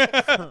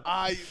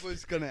 I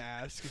was gonna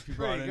ask if you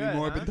brought Pretty any good,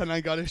 more, huh? but then I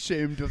got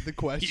ashamed of the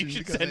question. You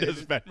should because send I us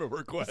had Venmo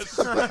requests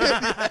for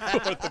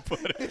the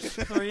pudding.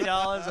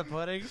 $3 a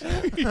pudding.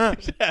 You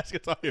should ask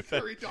us all your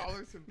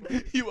 $3 in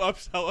pudding. You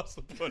upsell us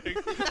the pudding.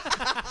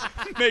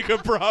 Make a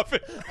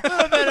profit. A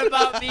little bit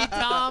about me,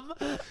 Tom.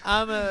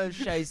 I'm a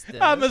shyster.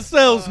 I'm a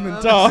salesman, I'm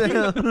a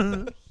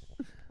Tom.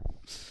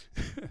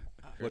 sal-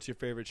 What's your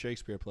favorite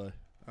Shakespeare play?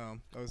 That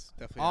was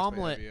definitely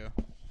Omelet.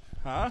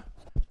 Huh?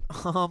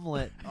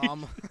 Omelet.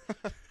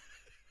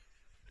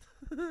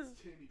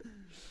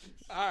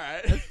 All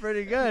right. That's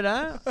pretty good,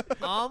 huh?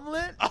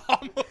 Omelet?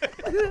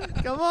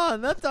 Omelet. Come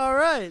on, that's all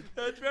right.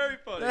 That's very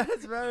funny.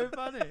 That's very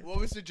funny. What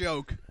was the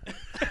joke?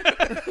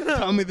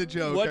 Tell me the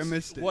joke. I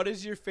missed it. What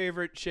is your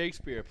favorite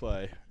Shakespeare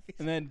play?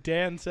 And then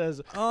Dan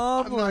says, I'm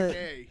not Omelet.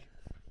 gay.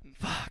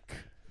 "Fuck,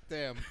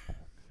 Damn.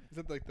 Is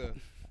that like the?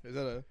 Is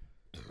that a?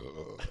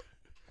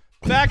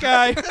 fat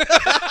guy,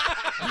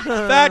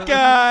 fat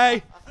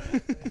guy."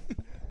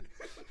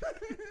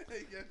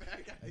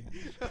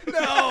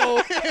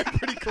 No.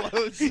 Pretty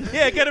close.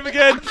 Yeah, get him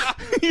again.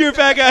 You're a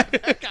fat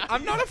guy.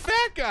 I'm not a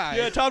fat guy.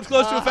 Yeah, Tom's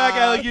close to a fat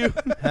guy like you.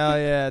 Hell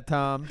yeah,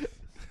 Tom.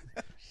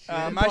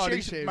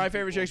 My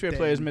favorite Shakespeare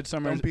play is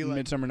Don't be like-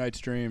 Midsummer Night's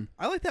Dream.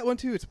 I like that one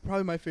too. It's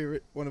probably my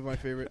favorite. One of my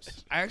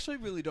favorites. I actually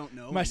really don't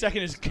know. My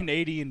second is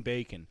Canadian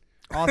Bacon.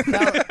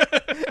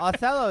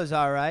 Othello's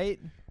all right.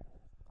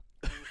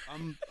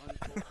 I'm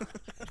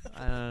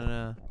I don't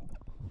know.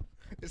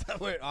 Is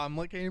that where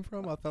omelet came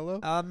from? Othello.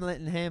 Omelet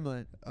and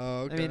Hamlet.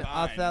 Oh, okay. I mean,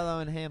 Fine. Othello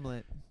and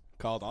Hamlet.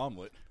 Called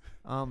omelet.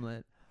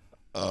 Omelet.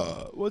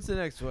 What's the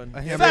next one?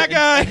 a Fat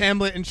guy! A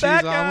Hamlet and cheese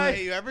Fat guy! omelet.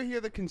 Hey, you ever hear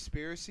the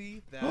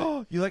conspiracy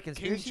that You like King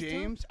conspiracy?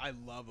 James? I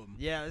love him.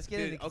 Yeah, let's get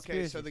Dude, into okay,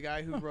 conspiracy. so the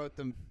guy who wrote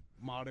the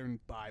modern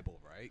Bible,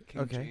 right?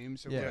 King Okay.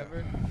 James or Yeah.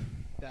 whatever.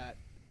 That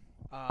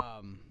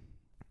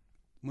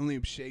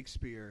William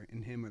Shakespeare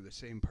and him are the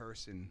same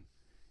person.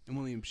 And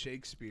William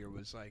Shakespeare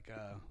was like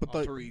a But the-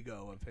 alter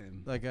ego of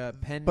him. like a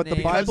pen But the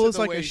name. Bible Because is of the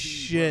like way a he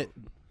shit.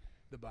 wrote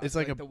the Bi- It's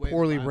like a the way the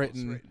poorly Bible's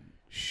written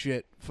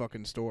shit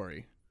fucking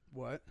story.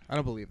 What? I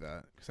don't believe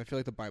that because I feel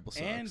like the Bible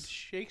sucks. And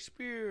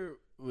Shakespeare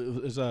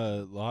is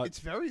a lot It's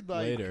very like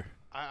later.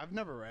 I've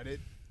never read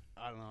it.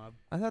 I don't know.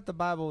 I thought the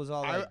Bible was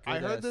all like I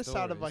heard good-ass this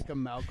out of stories. like a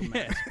Malcolm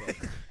X book.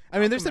 I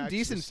mean, there's some Malcolm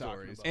X decent was talking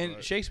stories. about And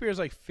it. Shakespeare is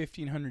like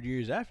 1,500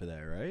 years after that,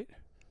 right?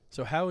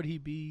 So how would he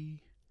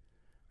be?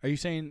 Are you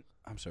saying?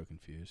 I'm so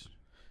confused.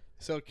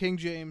 So King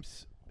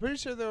James, Pretty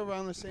sure they're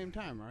around the same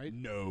time, right?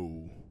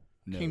 No.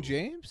 King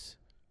James.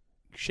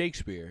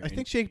 Shakespeare. I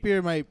think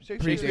Shakespeare might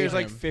Shakespeare's predate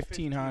like him.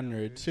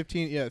 1500s.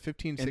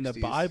 1560s. And the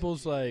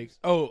Bible's like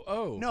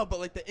oh. No, but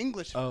like the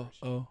English Oh,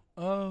 version.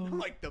 oh. Not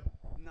like the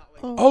not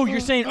like Oh, you're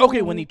saying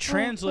okay when he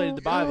translated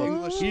the the Bible,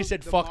 English, he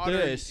said the fuck modern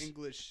this.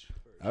 English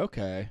version.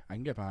 Okay, I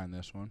can get behind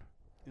this one.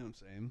 You know what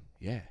I'm saying?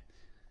 Yeah.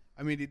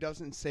 I mean, he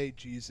doesn't say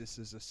Jesus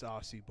is a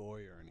saucy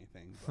boy or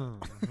anything.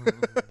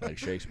 But Like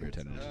Shakespeare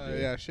tended to do.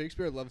 Yeah,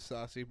 Shakespeare loves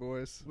saucy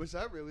boys. was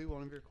that really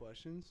one of your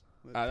questions?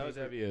 That was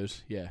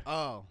Evio's. Yeah.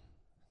 Oh.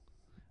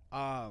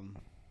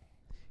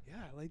 Yeah,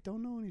 I like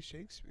don't know any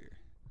Shakespeare.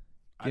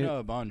 I know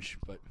a bunch,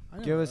 but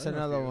Give us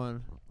another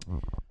one.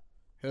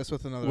 Hit us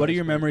with another. what are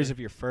your icebreaker. memories of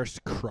your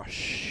first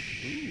crush?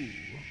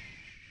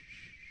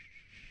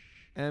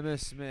 Emma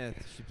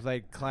Smith. She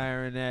played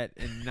clarinet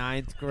in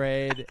 9th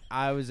grade.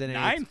 I was in 8th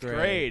Ninth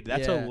grade.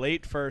 That's Yeah. a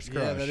late first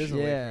crush. Yeah, that is a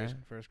Yeah. late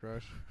first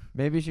crush.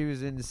 Maybe she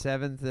was in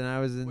 7th and I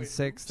was in Wait,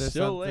 6th or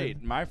Still something.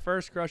 late. My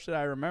first crush that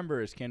I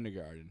remember is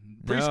kindergarten.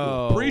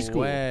 No Preschool.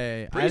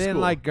 way. I didn't Preschool.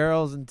 like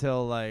girls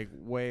until like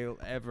way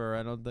ever.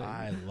 I don't think.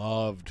 I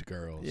loved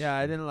girls. Yeah,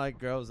 I didn't like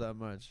girls that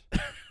much.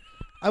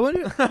 I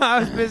wonder. I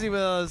was busy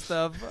with other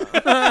stuff.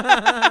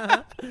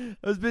 I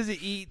was busy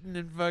eating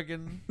and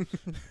fucking.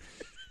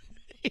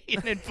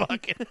 Eating and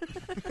fucking.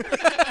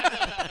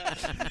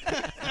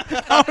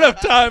 I don't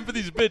have time for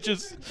these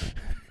bitches.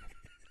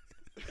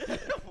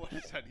 What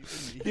does that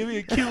even mean? Give me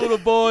a cute little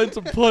boy and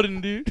some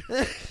pudding, dude.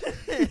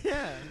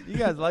 Yeah, you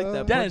guys like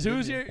that. Dennis, part,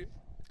 who's didn't your?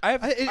 I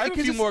have a 'cause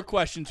few it's- more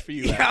questions for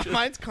you. Yeah, actually.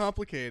 mine's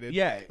complicated.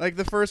 Yeah. Like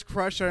the first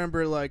crush, I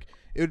remember like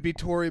it would be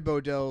Tori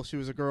Bodell. She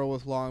was a girl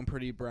with long,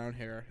 pretty brown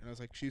hair, and I was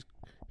like, she's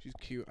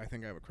cute. I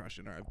think I have a crush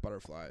on her. I have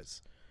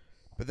butterflies.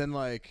 But then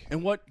like,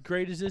 And what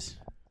grade is this?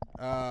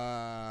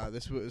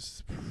 this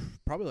was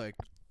probably like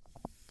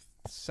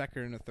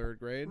 2nd or 3rd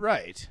grade.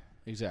 Right.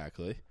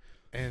 Exactly.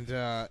 And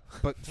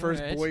but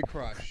first Alright. boy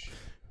crush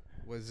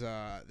was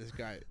this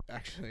guy.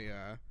 Actually,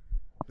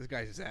 this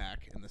guy's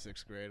Zach in the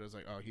 6th grade. I was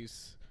like, oh,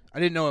 he's. I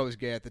didn't know I was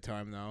gay at the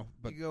time though,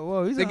 but You go,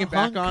 whoa, he's thinking a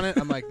back hunk. on it,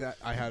 I'm like that.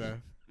 I had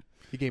a.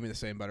 He gave me the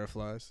same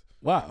butterflies.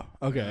 Wow.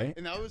 Okay.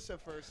 And that was the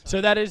first time. So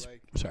that is.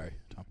 like, Sorry,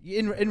 Tom.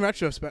 In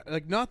retrospect,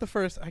 like not the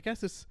first. I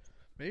guess it's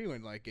maybe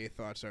when like gay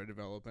thoughts started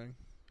developing,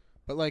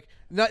 but like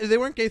not they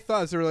weren't gay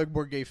thoughts. They were like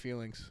more gay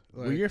feelings.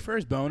 Like, Were your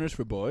first boners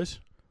for boys?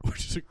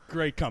 Which is a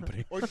great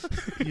company.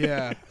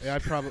 yeah, I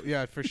probably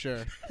for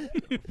sure.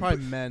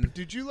 Probably men.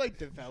 Did you like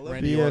develop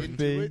Randy into Orton.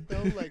 it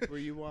though? Like, were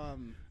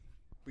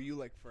you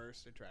like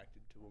first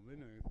attracted to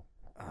women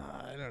or?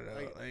 I don't know.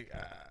 Like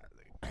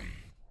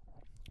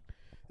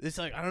it's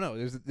like I don't know.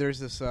 There's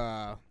this.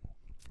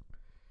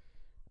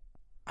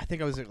 I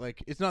think I was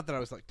like it's not that I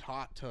was like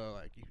taught to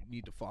like you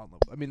need to fall in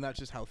love. I mean that's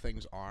just how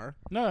things are.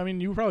 No, I mean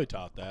you probably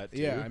taught that.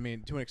 Too. Yeah, I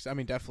mean to an extent. I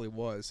mean definitely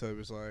was. So it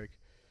was like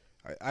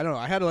I don't know.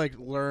 I had to like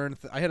learn.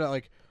 I had to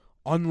like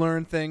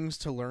unlearn things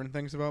to learn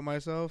things about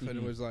myself, and it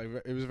Mhm. was like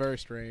it was very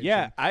strange.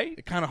 Yeah, and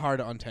it kind of hard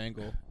to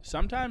untangle.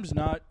 sometimes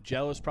not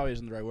jealous probably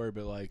isn't the right word,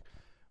 but like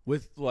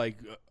with like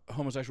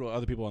homosexual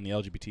other people in the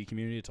LGBT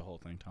community. It's a whole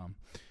thing, Tom.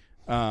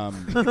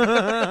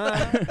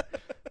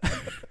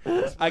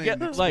 I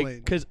get Explain. like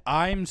because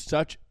I'm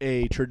such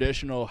a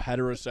traditional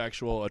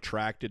heterosexual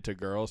attracted to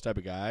girls type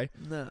of guy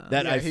No.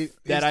 that he's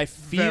I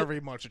feel very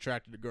much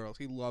attracted to girls.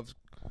 He loves.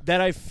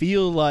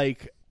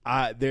 like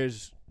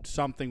there's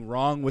something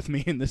wrong with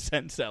me in the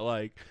sense that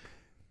like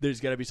there's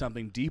got to be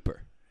something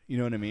deeper. You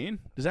know what I mean?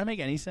 Does that make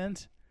any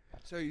sense?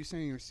 So are you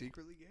saying you're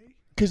secretly gay?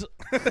 Because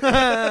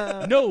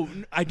no,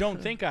 I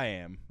don't think I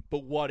am.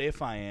 But what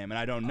if I am? And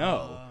I don't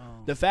know.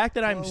 Oh. The fact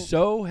that I'm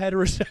so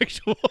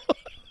heterosexual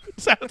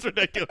sounds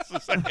ridiculous to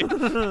say.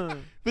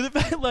 But the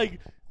fact,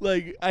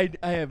 like I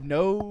have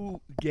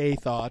no gay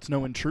thoughts,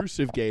 no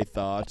intrusive gay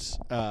thoughts.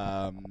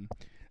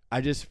 I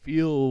just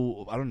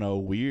feel, I don't know,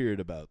 weird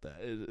about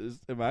that.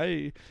 Am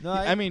I? No,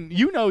 I mean,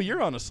 you know,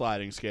 you're on a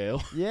sliding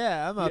scale,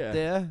 Yeah, I'm up Yeah.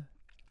 there.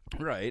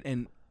 right?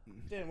 And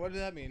Dan, what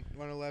does that mean? You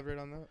want to elaborate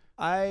on that?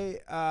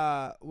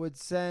 I would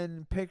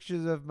send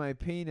pictures of my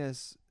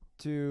penis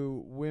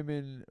to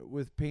women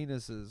with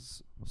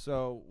penises.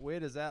 So where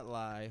does that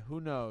lie? Who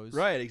knows?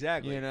 right,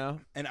 exactly. You know?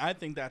 And I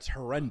think that's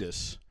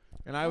horrendous.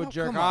 And I would Oh,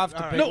 jerk come on. off to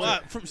All right. pictures. No,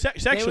 from They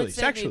sexually, would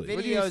send sexually. me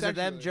What do you videos of them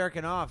sexually?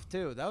 jerking off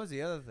too. That was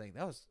the other thing.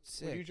 That was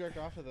Would you sick. jerk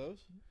off to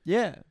those?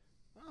 Yeah,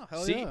 Oh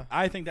hell See, yeah!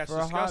 I think that's for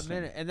a hot disgusting.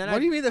 minute. And then What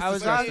do you mean that's I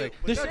was disgusting? On,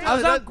 This- I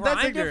was on That's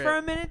Grindr ignorant. for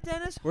a minute,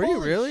 Dennis. Were you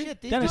Holy really?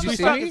 Shit, these Dennis, Did you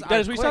see motherfuckers me? are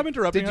Dennis, we stop quick.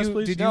 interrupting Did us, you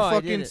please? did you No, I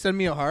fucking didn't. send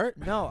me a heart?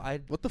 No, I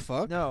What the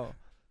fuck? no.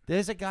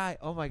 There's a guy.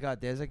 Oh my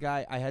god, there's a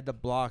guy I had to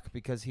block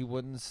because he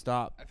wouldn't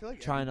stop I feel like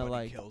trying to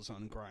everybody like. kills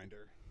on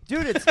Grindr.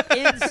 Dude, it's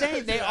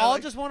insane. They Yeah, all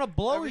like, just want to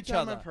blow Every each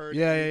time other. I've heard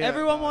Yeah, you yeah, yeah.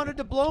 Everyone about wanted it.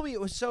 to blow me.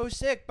 It was so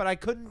sick, but I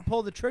couldn't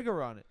pull the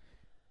trigger on it.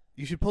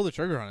 You should pull the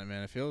trigger on it,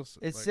 man. It feels.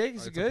 It's like, sick,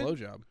 it's a good.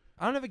 blowjob.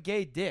 I don't have a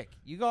gay dick.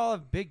 You all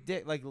have big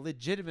dick. Like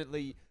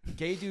legitimately,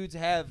 gay dudes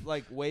have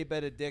like way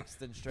better dicks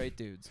than straight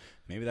dudes.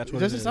 Maybe that's It what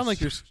doesn't it sound is.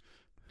 like you're.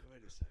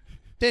 Wait a second.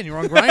 Dan, you're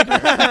on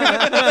Grindr.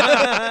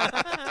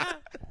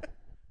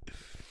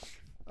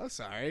 I'm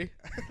sorry.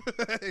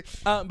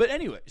 But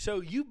anyway,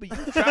 so you've tried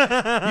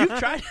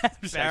to have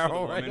sex with a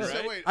Barrel woman, right? So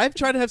right? wait, I've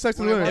tried to have sex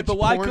with when I women. watch but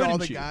why porn, all couldn't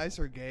the you? guys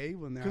are gay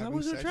when they're 'Cause I having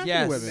wasn't sex? attracted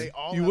Yes. to women. They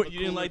all You have would- a you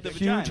didn't cooler like the dick.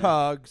 vagina. Huge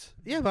hugs.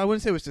 Yeah, but I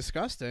wouldn't say it was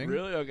disgusting.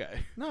 Really? Okay.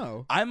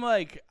 No. I'm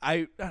like,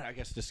 I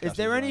guess disgusting. Is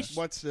there any?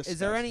 What's this? Is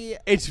there any?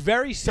 It's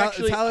very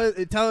sexually. Tell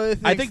her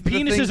I think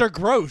penises are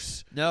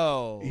gross.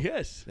 No.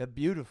 Yes. They're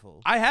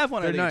beautiful. I have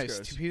one. They're I think nice.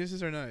 it's gross.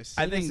 Penises are nice.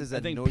 I think Penises I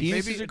are think noisy.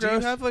 penises Maybe are do you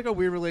gross. have like a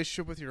weird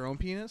relationship with your own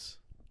penis?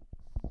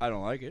 I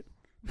don't like it.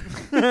 Is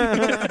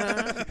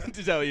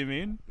that what you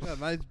mean? Yeah,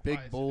 mine's big,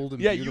 Why is it bold,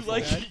 and Yeah, you beautiful.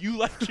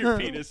 like your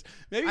penis.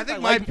 Maybe I if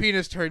think like, my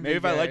penis turned maybe me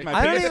if I gay. like my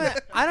I don't penis. even.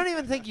 I don't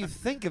even think you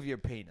think of your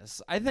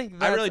penis. I think I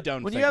that's, really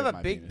don't When think you have of a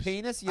my big penis.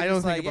 penis, you're I don't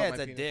just think like, about yeah, my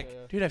it's a penis, dick.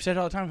 yeah. Dude, I've said it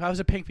all the time. If I was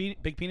a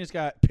big penis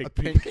guy, A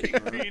pink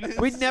penis?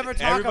 We'd never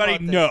talk everybody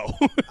about this. no.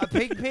 A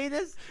pig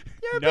penis?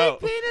 You're a No.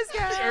 big penis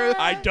guy.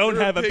 I don't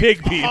You're a have a big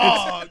pig penis.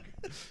 hog.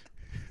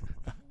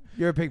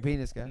 You're a big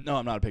penis guy. No,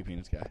 I'm not a big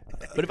penis guy.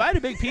 But if I had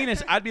a big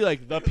penis, I'd be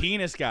like the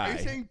penis Are guy. you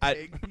saying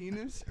big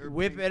penis or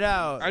Whip pink it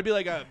out. I'd be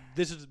like,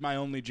 this is my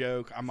only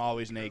joke. I'm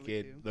always Really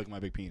naked. do. Look at my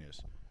big penis.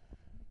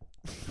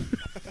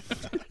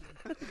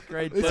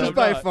 Great. This But is I'm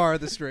by not. far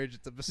the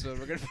strangest episode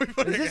we're gonna be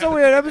putting Is this out. a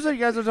weird episode? You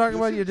guys are talking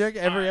about your dick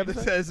every It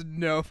episode? says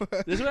no.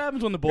 This is what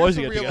happens when the boys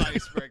That's get a real together.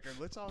 icebreaker.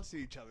 Let's all see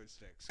each other's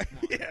dicks. Come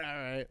on. Yeah,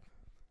 all right.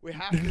 We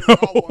have to. We're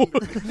all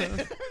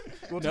wondering.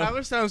 Well, No.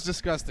 Tyler sounds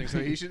disgusting, so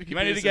he should. You keep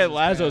might need his to get in his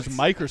Lazo's pants.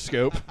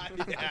 microscope.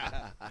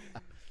 Yeah.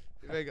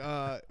 Like,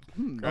 Grab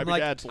I'm your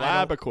like, dad's I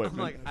lab don't- equipment.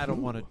 I'm like, I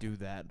don't want to do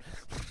that.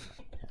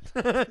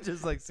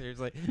 Just like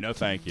seriously. No,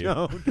 thank you.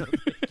 No.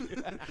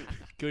 Can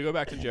we go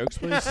back to jokes,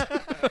 please?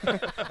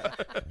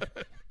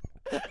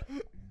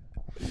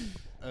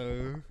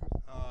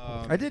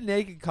 I did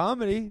naked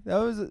comedy. That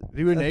was.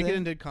 You were a naked thing.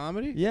 and did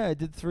comedy? Yeah, I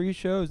did 3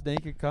 shows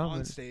naked on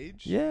comedy.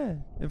 stage. Yeah,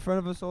 in front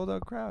of a sold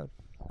out crowd.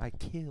 I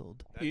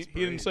killed. he That's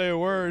didn't brave. say a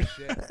word.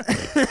 Shit.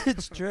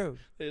 It's true.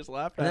 They just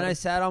laughed And at then I him.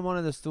 sat on one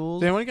of the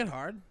stools. Did anyone get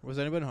hard? Was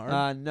anybody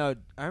hard? No,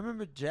 I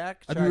remember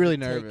Jack. I'd be tried really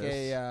to take nervous.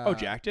 A, Oh,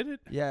 Jack did it?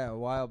 Yeah, a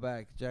while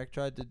back. Jack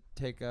tried to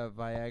take a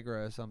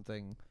Viagra or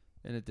something,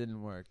 and it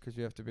didn't work because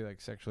you have to be like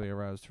sexually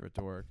aroused for it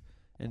to work,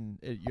 and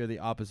you're the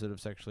opposite of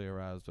sexually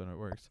aroused when it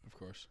works. Of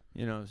course.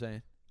 You know what I'm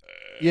saying?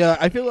 Yeah,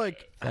 I feel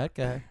like That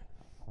guy.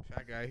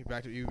 fat guy.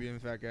 Back to you being a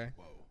fat guy.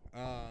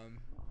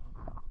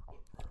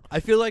 I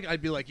feel like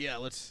I'd be like, yeah,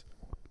 let's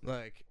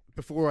like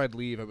before I'd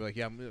leave, I'd be like,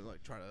 yeah, I'm gonna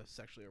like try to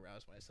sexually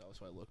arouse myself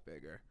so I look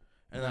bigger,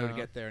 and then I would No.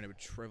 get there and it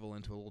would shrivel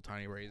into a little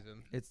tiny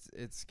raisin. It's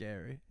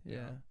scary.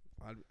 Yeah.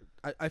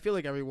 I feel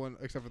like everyone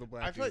except for the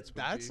black. I feel like dudes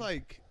would that's be-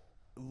 like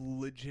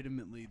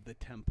legitimately the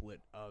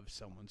template of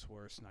someone's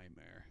worst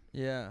nightmare.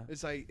 Yeah.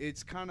 It's like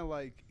it's kind of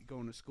like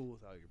going to school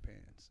without your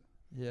pants,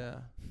 Yeah.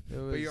 It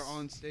was, but you're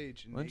on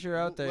stage. And Once they- you're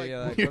out there, like, you're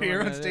like, when- what am I you're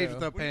on gonna stage do?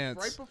 without when you-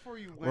 pants. Right before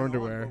you Or went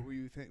underwear. on, what were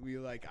you think? Were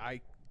you like,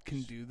 I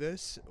can do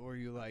this, or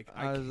you like,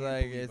 I was can't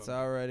like, believe it's I'm-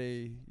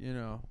 already, you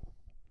know,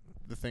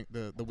 the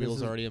this wheels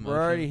is- already in We're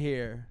motion. already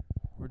here.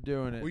 We're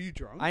doing it. Were you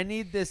drunk? I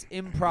need this Were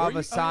improv you? Oh, yeah,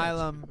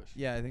 asylum. that's a good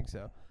question. Yeah, I think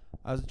so.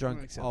 I was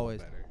drunk Makes it a little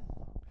always. better.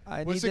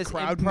 I Was need the this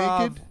crowd improv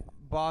naked?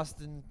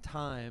 Boston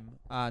time.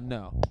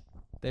 No,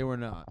 they were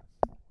not,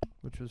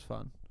 which was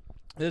fun.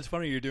 It's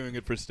funny you're doing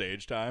it for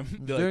stage time. Be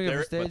doing it for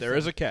there, stage but there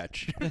is a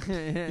catch. You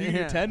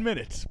get 10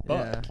 minutes,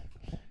 but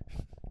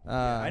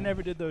I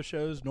never did those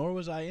shows, nor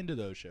was I into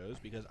those shows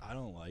because I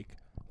don't like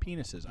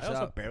penises. I saw-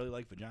 also barely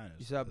like vaginas.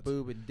 You saw That's-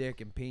 boob and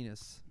dick and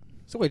penis.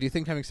 So wait, do you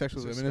think having sex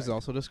with It's women is respect.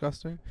 also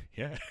disgusting?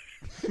 Yeah.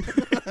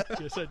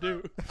 Yes, I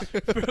do.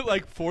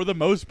 For the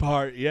most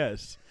part,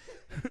 yes.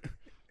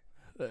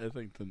 I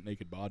think the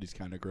naked body's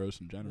kind of gross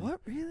in general.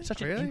 What really? It's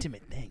such Really? an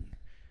intimate thing.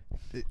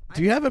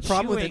 Do you have a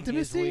problem with Chewing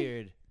is intimacy?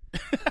 weird.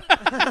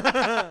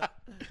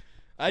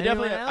 I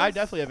Anyone else?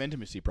 definitely have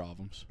intimacy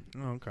problems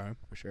Oh, okay.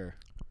 for sure.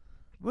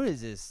 What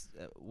is this?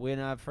 We're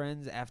not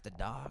friends after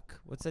dark.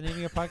 What's the name of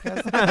your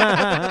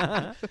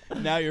podcast?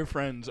 Now your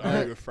friends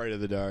are you afraid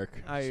of the dark?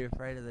 Are you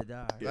afraid of the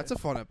dark? Yeah. That's a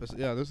fun episode.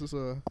 Yeah, this is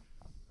a.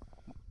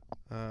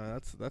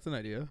 That's an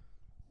idea.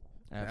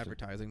 An After-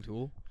 advertising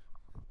tool.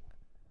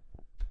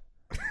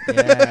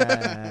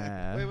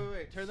 Yeah.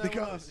 Wait. Turn that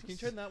one on. Can you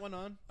turn that one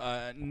on?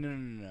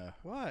 No.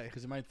 Why?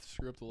 Because it might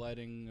screw up the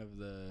lighting of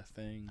the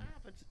thing.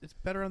 But it's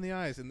better on the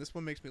eyes, and this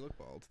one makes me look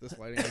bald. This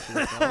lighting makes me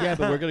look bald. Yeah,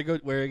 but we're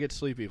gonna get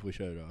sleepy if we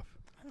shut it off.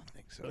 I don't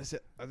think so. What is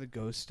it? Are the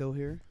ghosts still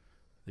here?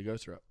 The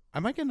ghosts are up. I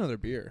might get another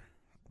beer.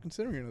 I'm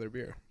considering another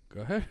beer.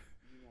 Go ahead.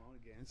 You want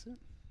against it?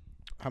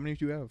 How many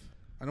do you have?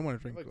 I don't want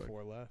to I have drink. like Like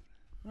 4 left.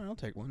 All right, I'll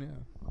take one. Yeah.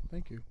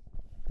 Thank you.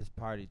 It's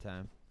party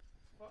time.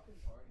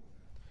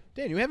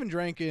 Dan, you haven't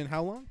drank in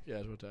how long? Yeah,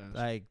 that's what time.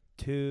 Like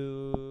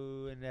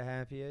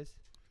 2.5 years.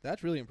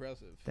 That's really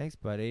impressive. Thanks,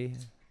 buddy.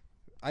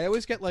 I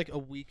always get like a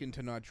week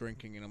into not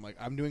drinking, and I'm like,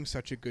 I'm doing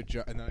such a good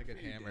job, and then I get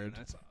hammered.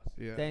 That's awesome.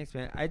 Yeah. Thanks,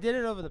 man. I did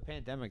it over the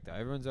pandemic, though.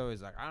 Everyone's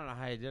always like, I don't know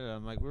how you did it.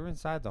 I'm like, we were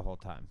inside the whole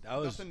time. That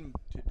was. Nothing.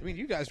 I mean,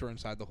 you guys were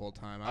inside the whole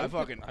time. I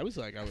fucking- I was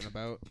like out and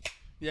about.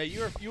 Yeah,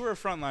 you were a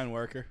frontline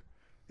worker.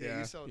 Yeah, Yeah.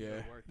 you still do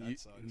work. That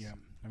sucks. Yeah.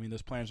 I mean,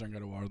 those plants aren't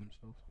gonna water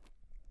themselves.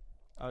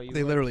 Oh, you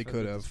They worked literally for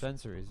could the have.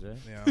 dispensaries, right?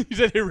 Yeah. You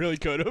said they really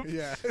could have.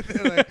 Yeah.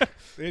 They're like,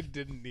 they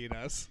didn't need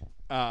us.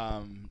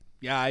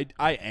 Yeah,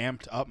 I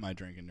amped up my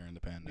drinking during the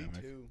Me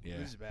pandemic. too. Yeah.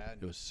 It was bad.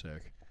 It was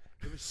sick.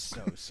 It was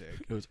so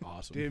sick. It was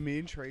awesome. Dude, me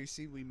and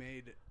Tracy, we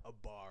made a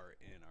bar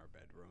in our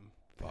bedroom.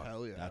 Fuck,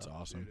 Hell yeah. That's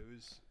awesome. Dude, it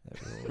was.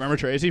 That rules. Remember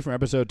Tracy from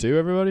episode 2,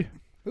 everybody?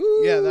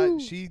 Yeah, Ooh.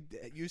 that she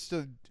used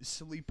to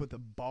sleep with a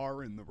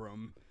bar in the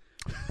room.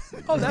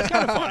 Oh, that's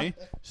kind of funny.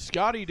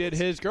 Scotty did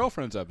his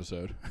girlfriend's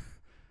episode.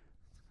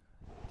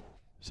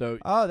 So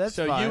Oh, that's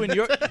so fun.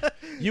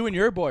 you and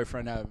your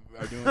boyfriend are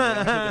doing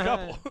the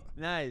couple.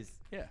 Nice.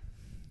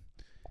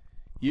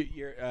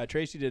 Your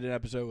Tracy did an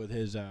episode with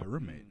his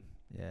roommate.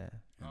 Yeah.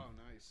 Oh,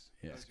 nice.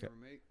 Yeah. That's your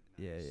roommate?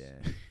 Yeah, Nice.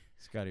 yeah.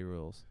 Scotty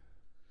rules.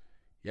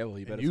 Yeah, well,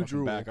 you better you fucking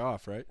drool. back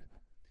off, right?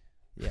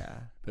 Yeah.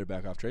 Better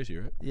back off Tracy,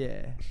 right?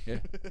 Yeah.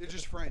 They're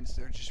just friends.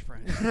 They're just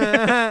friends.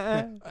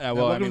 Yeah, well, I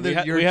Welcome mean,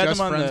 to your we had Just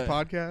them on Friends the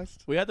podcast.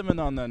 we had them in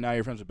on the Now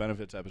You're Friends with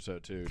Benefits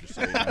episode too. Just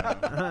so you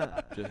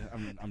know.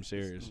 I'm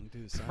serious.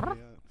 Dude, sign me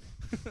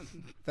up.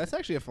 That's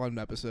actually a fun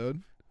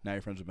episode. Now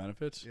You're Friends with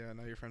Benefits. Yeah,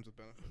 now you're friends with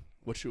benefits.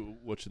 What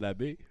should that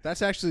be? That's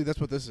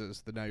what this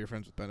is. The Now You're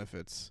Friends with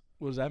Benefits.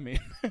 What does that mean?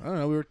 I don't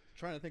know. We were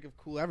trying to think of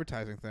cool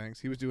advertising things.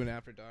 He was doing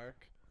After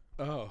Dark.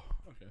 Oh,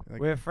 okay. Like,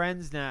 We're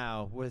friends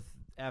now with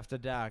After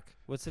Dark.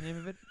 What's the name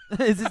of it?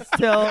 Is it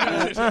still?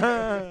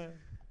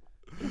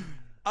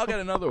 I'll get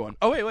another one.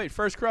 Oh wait,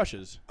 first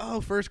crushes.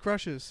 oh, first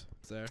crushes.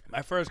 There.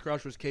 My first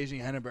crush was Casey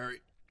Henneberry.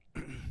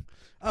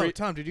 Oh, Pre-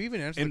 Tom, did you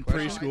even answer in the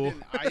question?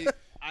 preschool.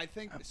 I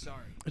think.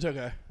 Sorry. It's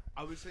okay.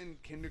 I was in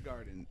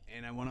kindergarten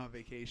and I went on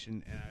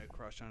vacation and I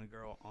crushed on a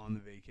girl on the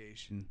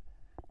vacation,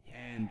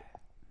 and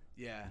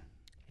yeah,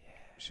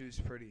 she was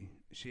pretty.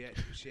 She had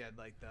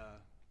like the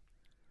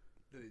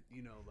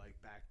like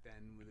back then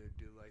we would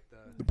do like The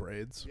the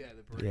braids.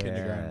 the braids.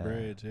 Kindergarten Yeah.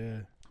 braids. Yeah.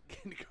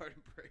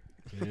 Kindergarten braids.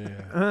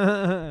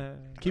 Yeah.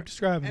 Keep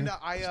describing. And it.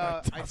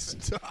 I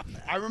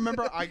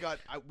remember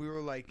we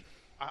were like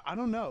I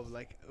don't know,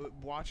 like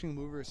watching a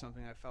movie or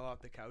something. I fell off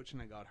the couch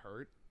and I got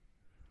hurt,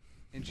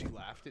 and she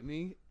laughed at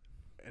me,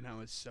 and I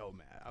was so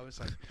mad. I was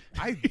like,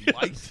 I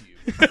liked you.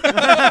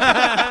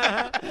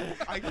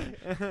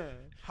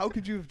 How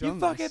could you have done You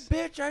fucking this?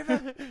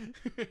 bitch!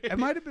 It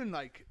might have been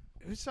like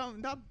it was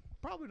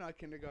probably not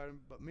kindergarten,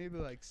 but maybe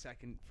like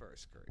second,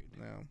 first grade.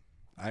 No.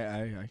 I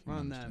can Around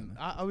understand then,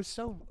 that. I was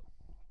so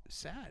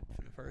sad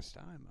for the first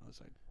time. I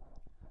was like,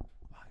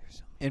 wow, you're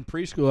so. In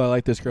preschool, I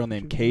liked this girl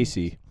named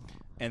Casey,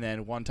 and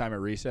then one time at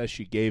recess,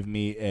 she gave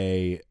me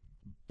a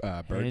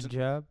bird's Hand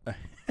job.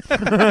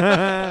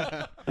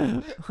 a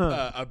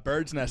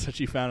bird's nest that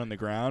she found on the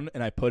ground,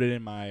 and I put it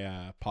in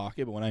my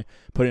pocket. But when I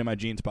put it in my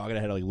jeans pocket,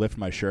 I had to like lift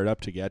my shirt up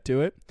to get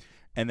to it,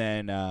 and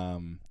then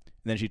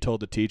she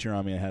told the teacher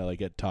on me. I had to like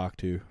get talked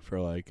to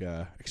for like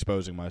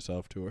exposing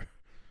myself to her.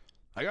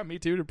 I got me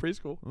too to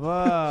preschool.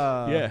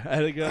 Whoa. Yeah, I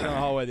had to go in the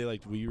hallway. They're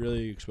like, "Were you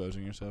really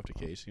exposing yourself to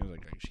Casey?" I was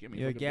like, "She gave me."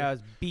 Your fucking gal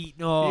was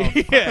beating off.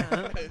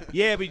 yeah,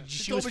 yeah, but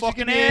she was told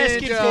me she fucking could get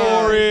asking it,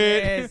 for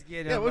it.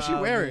 Asking Yeah, what's she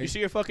about wearing? You see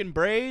your fucking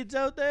braids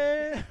out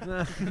there?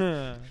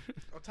 me.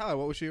 Tyler,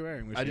 what was she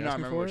wearing? Was I she do not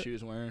asking remember for what it? she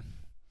was wearing.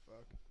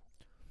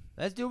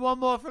 Let's do one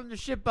more from the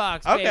shit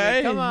box, baby.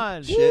 Okay. Come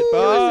on. Shit Give us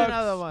box.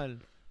 another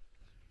one.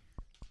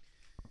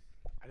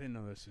 I didn't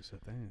know this was a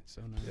thing. It's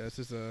so nice. Yeah, this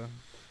is a.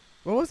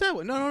 What was that? No.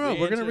 We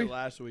We're gonna answered read. it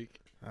last week.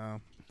 Oh,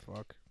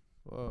 fuck.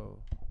 Whoa.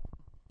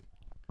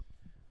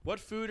 What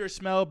food or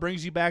smell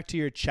brings you back to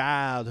your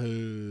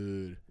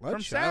childhood?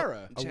 From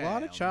Sarah. A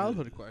lot of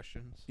childhood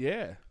questions.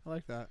 Yeah. I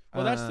like that.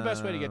 Well, that's the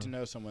best way to get to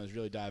know someone is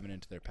really diving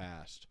into their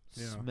past.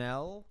 Yeah.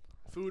 Smell?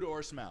 Food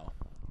or smell.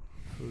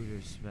 Food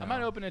or smell? I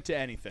might open it to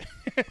anything.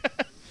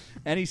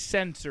 Any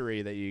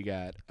sensory that you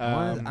got.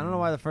 I don't know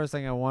why the first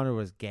thing I wanted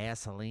was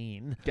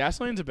gasoline.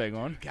 Gasoline's a big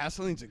one.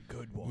 Gasoline's a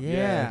good one.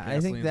 Yeah, I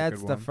gasoline's think a that's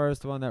good the one.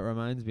 first one that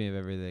reminds me of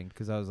everything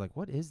because I was like,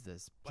 what is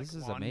this? Like This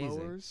is amazing.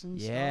 lawnmowers and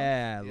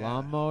Yeah, stuff.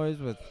 lawnmowers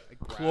with Like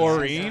grass,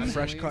 Chlorine? gasoline.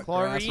 Fresh cut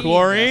Chlorine. grass.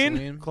 Chlorine?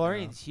 Gasoline.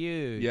 chlorine's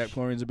huge. Yeah,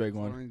 chlorine's a big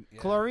one. Chlorine, yeah.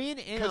 Chlorine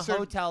in a 'Cause they're,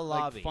 hotel like,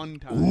 lobby. fun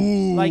times.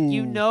 Ooh. Like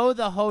you know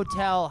the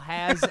hotel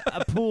has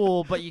a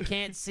pool, but you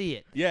can't see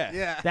it. Yeah.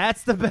 Yeah.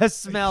 That's the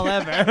best smell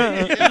ever.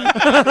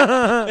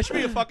 That should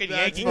be a fucking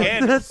Yankee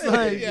candle. That's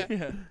like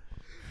Yeah.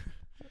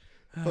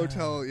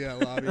 Hotel,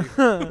 lobby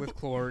with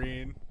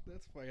chlorine.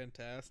 That's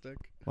fantastic.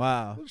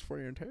 wow. That's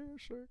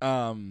fantastic.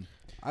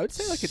 I would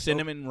say like it's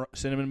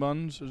cinnamon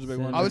buns is a big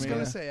one. Cinnamon. I was for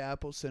gonna me. say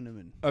apple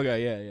cinnamon.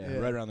 Okay, yeah, Yeah.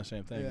 right around the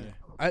same thing. Yeah.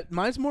 Yeah.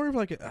 mine's more of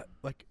like a,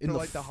 like in For the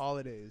like the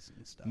holidays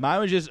and stuff. Mine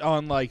was just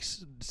on like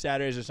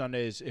Saturdays or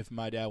Sundays. If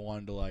my dad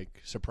wanted to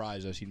like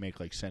surprise us, he'd make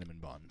like cinnamon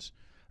buns,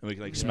 and we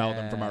could like smell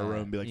them from our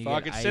room. And be like, You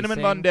 "Fuck, get it's cinnamon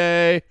icing? bun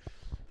day."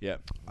 Yeah,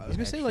 I was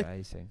gonna say like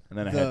icing. and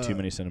then I had The- too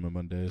many cinnamon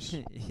bun days.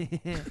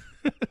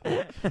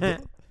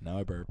 Now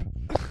I burp.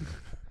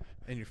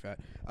 and you're fat.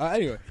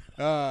 Anyway,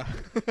 Hell a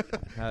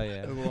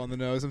yeah. little on the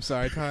nose. I'm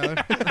sorry, Tyler.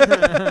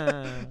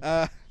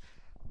 I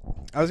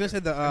was gonna say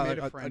the I made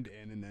like, a friend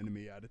and an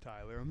enemy out of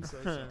Tyler. I'm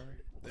so sorry.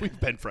 We've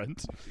been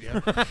friends.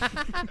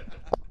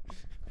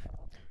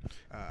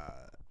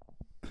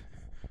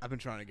 I've been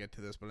trying to get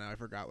to this, but now I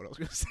forgot what I was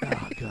gonna say.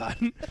 Oh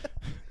God.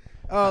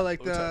 Oh,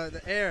 like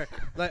the air,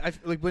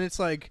 like like when it's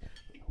like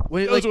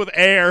when it, Goes like with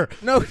air.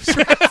 no,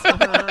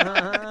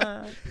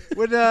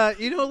 when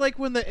you know like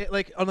when the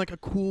like on like a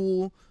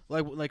cool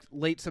like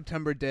late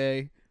September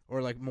day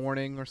or like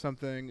morning or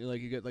something,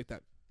 like you get like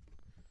that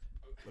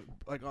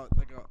like a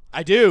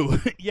I do.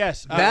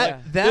 Yes.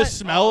 that the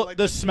smell. like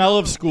the smell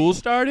of school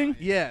starting.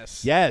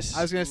 yes. Yes.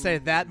 I was gonna say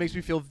that makes me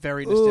feel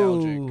very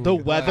nostalgic. Ooh. the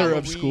weather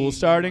of school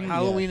starting.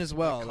 Halloween as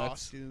well. Like That's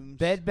costumes.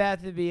 Bed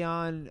Bath &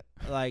 Beyond,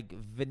 like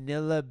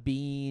vanilla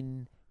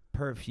bean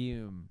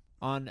perfume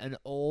on an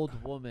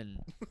old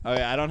woman.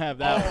 Okay, I don't have Oh,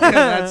 that. yeah, one.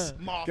 that's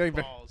mothballs.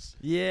 Mothballs,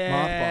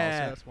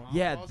 Yeah. that's one.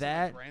 Yeah, Mothballs and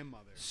that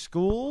grandmother.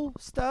 school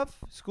stuff.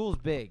 School's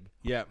big.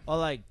 Yeah. Or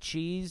like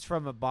cheese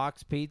from a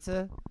box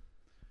pizza.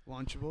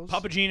 Lunchables.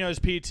 Papagino's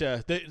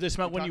pizza. The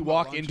smell We're when you talking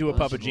walk about into a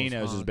Lunchables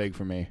Papagino's is funk. big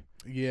for me.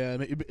 Yeah,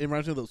 it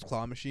reminds me of those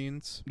claw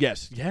machines.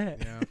 Yes. Yeah.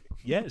 Yeah,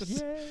 Yes.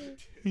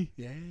 yeah.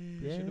 Yeah.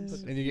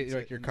 And you get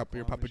like your cup,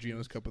 your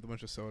Papagino's cup with a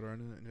bunch of soda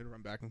in it, and you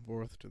run back and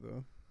forth to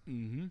the.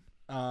 Mm-hmm.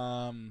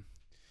 I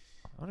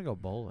want to go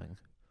bowling.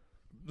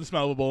 The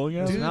smell of a bowling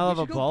alley. The smell we of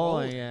a should go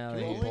bowling Can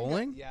alley. we go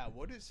bowling? Yeah,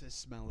 what is the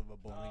smell of a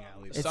bowling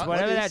alley? It's Sun-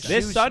 whatever what that is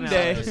this shoe Sunday?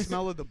 smell the is.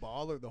 smell of the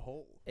ball or the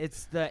hole.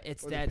 It's Or the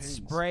that pins.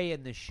 spray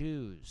in the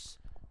shoes,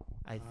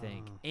 I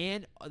think.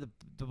 And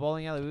the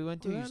bowling alley we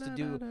went to used to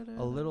do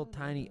a little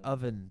tiny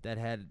oven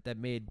that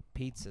made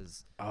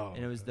pizzas, Oh.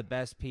 and it was the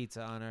best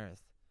pizza on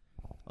earth.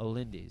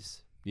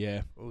 Lindy's.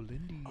 Yeah. Oh,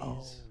 Lindy's.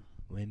 Oh.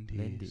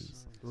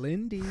 Lindy's.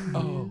 Lindy's.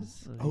 Oh.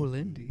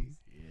 Lindy's.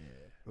 Yeah.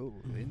 Oh,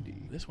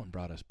 Lindy. This one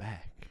brought us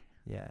back.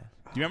 Yeah. Do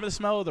you remember the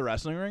smell of the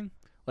wrestling ring?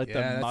 Like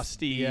the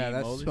musty. Yeah,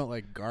 that moldy? smelled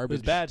like It garbage.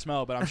 was bad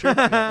smell, but I'm sure.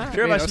 I'm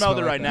sure if It I does smelled smell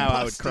it like right that. now,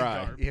 I would Musty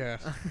cry. garbage. Yeah.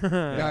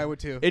 Yeah, I would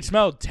too. It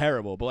smelled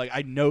terrible, but like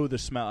I know the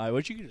smell. I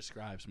wish you could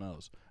describe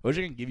smells. I wish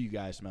I could give you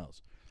guys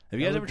smells. Have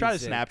you That guys would ever be tried to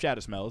sick. Snapchat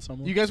a smell of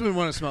someone? You guys wouldn't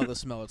want to smell the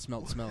smell. It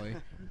smelled smelly,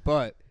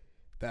 but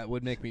that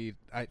would make me.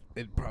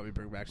 It'd probably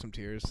bring back some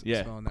tears.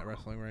 Yeah. Smelling that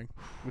wrestling ring,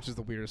 which is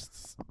the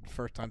weirdest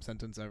first time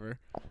sentence ever.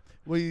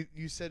 Well,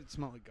 you said it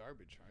smelled like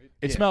garbage, right?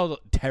 It Yeah. smelled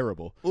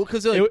terrible. Well,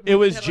 because It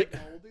was. Had, ju-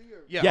 like, moldy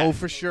or yeah, Yeah. oh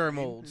for sure Rain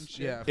molds. and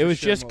shit. Yeah, It for was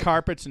sure just molds.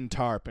 carpets and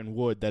tarp and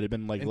wood that had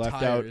been like And left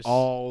tires. out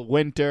all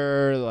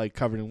winter, like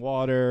covered in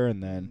water,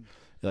 and then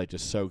it like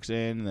just soaks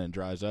in and then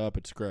dries up.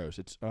 It's gross.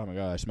 It's oh my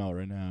god, I smell it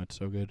right now. It's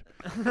so good.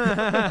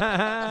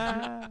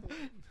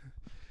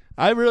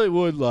 I really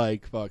would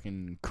like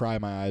fucking cry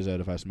my eyes out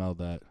if I smelled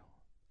that.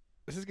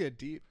 This is getting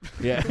deep.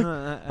 Yeah,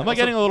 I'm I'm like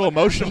getting a little what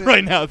emotional happened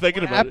right now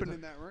thinking what about happened it.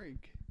 in that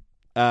rink?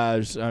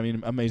 I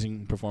mean,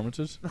 amazing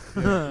performances.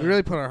 We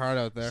really put our heart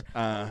out there.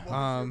 What was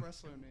Um, your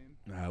wrestler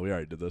name? We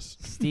already did this.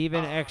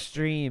 Steven Ah,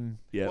 Extreme.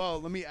 Yeah,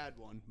 Well, let me add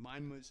one.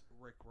 Mine was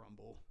Rick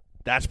Rumble.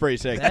 that's pretty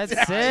sick. That's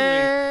sick.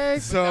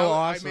 So That was-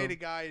 awesome. I made a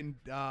guy in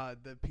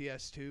the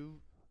PS2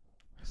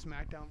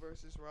 SmackDown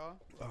versus Raw.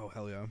 Oh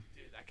hell yeah.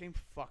 Dude, that game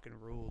fucking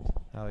ruled.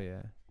 Hell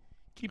yeah.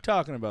 Keep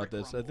talking about Rick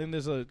this. I Rumble. think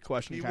there's a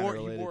question He kind of wore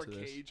related a to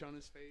this. cage on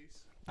his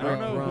face. I don't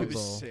Rick know. Rumble. He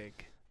was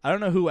sick. I don't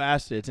know who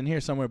asked it. It's in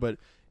here somewhere, but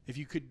if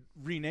you could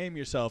rename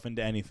yourself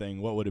into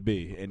anything, what would it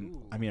be? And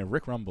Ooh. I mean,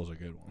 Rick Rumble's a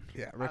good one.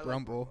 Yeah, I Rick like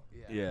Rumble.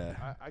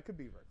 Yeah. I could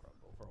be Rick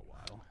Rumble for a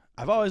while.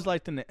 I've always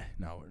liked the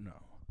no,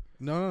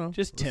 No.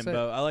 just Let's say-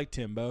 Timbo. I like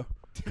Timbo.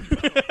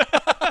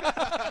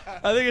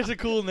 I think it's a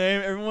cool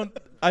name. Everyone,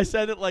 I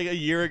said it like a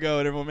year ago,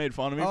 and everyone made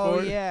fun of me Oh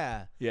for it.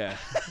 yeah, Yeah.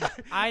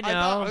 I know.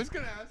 I was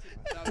gonna ask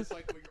if that was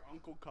like what your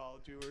uncle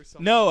called you or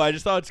something. No, I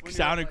just thought it When you were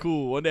sounded like-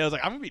 cool. One day I was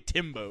like, I'm gonna be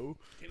Timbo.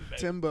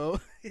 Timbo.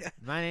 Yeah.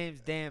 My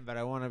name's Dan, but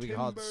I want to be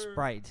called Timber.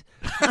 Sprite.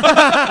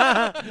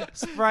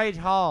 Sprite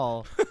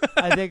Hall.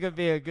 I think would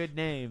be a good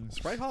name.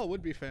 Sprite Hall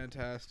would be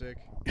fantastic.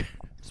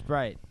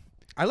 Sprite.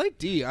 I like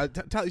D.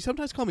 You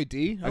sometimes call me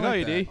D. I call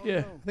you D. Oh, Yeah.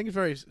 no. I think it's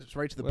very it's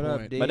right to the What up,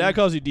 point. D? My dad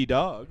calls you D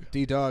Dog.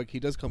 D Dog. He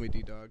does call me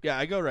D Dog. Yeah,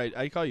 I go right.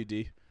 I call you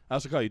D. I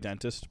also call you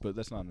Dentist, but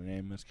that's not a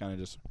name. That's kind of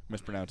just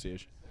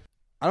mispronunciation.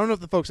 I don't know if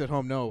the folks at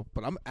home know,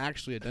 but I'm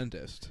actually a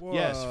dentist.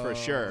 Yes, for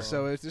sure.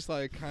 So it's just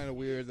like kind of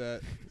weird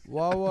that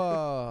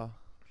Whoa.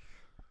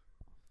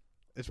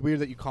 it's weird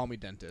that you call me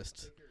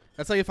dentist.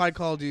 That's like if I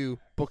called you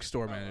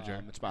bookstore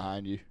manager It's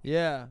behind you.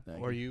 Yeah.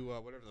 Thank or you. you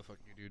whatever the fuck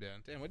you do, Dan.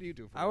 Dan, what do you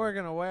do for? I work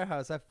in a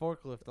warehouse. I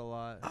forklift a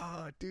lot.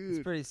 Oh, It's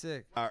dude. pretty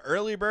sick.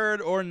 Early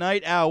bird or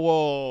night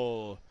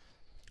owl?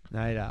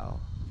 Night owl.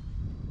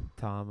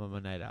 Tom, I'm a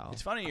night owl.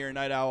 It's funny you're a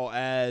night owl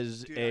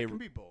as Dude, a I can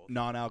be both.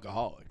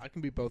 non-alcoholic. I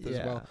can be both as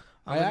Yeah. well.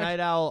 I'm a night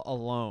owl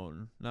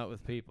alone, not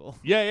with people.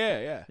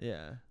 Yeah.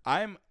 Yeah.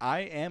 I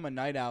am a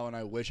night owl, and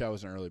I wish I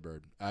was an early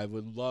bird. I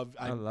would love.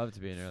 I'd love to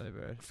be an early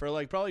bird. For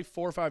like probably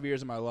 4 or 5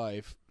 years of my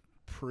life,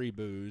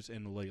 pre-booze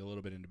and like a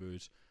little bit into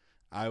booze,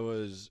 I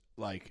was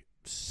like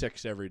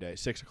 6 every day,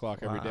 6 o'clock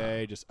every Wow.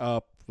 day, just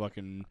up,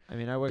 fucking I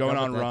mean, I wake Going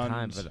up on at that time,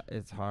 runs. but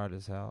it's hard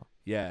as hell.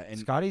 yeah. And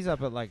Scotty's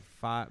up at like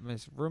 5. My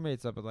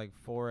roommate's up at like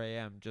 4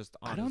 a.m. just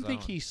on I don't his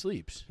think own. he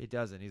sleeps. He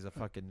doesn't. He's a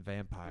fucking What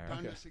vampire.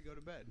 time does he go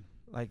to bed?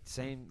 Like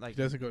same, like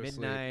doesn't go to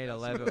sleep. midnight,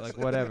 11, like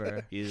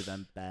whatever. He's a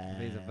vampire.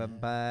 He's a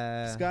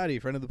vampire. Scotty,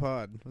 friend of the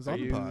pod, was Are on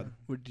the you- pod.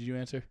 What did you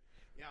answer?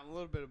 Yeah, I'm a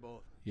little bit of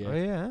both. Yeah. Oh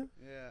yeah.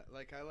 Yeah,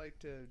 like I like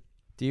to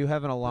Do you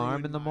have an alarm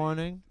ruin in the my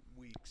morning?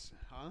 weeks,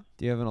 huh?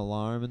 Do you have an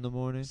alarm in the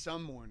morning?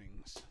 Some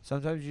mornings.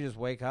 Sometimes you just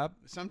wake up.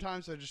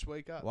 Sometimes I just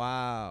wake up.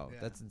 Wow, Yeah.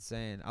 that's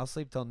insane. I'll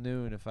sleep till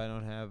noon if I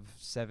don't have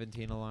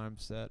 17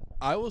 alarms set.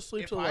 I will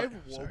sleep If till I've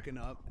sorry. woken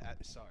up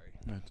at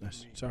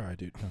Sorry,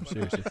 dude. No,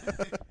 seriously.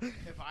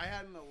 if I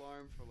had an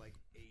alarm for like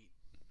 8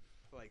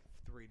 for like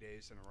 3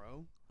 days in a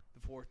row,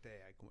 the 4th day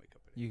I can wake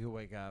up at 8. You can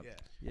wake up. Yeah.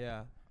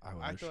 Yeah.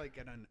 I have to like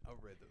get on a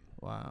rhythm.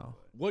 Wow.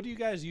 What do you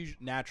guys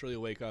naturally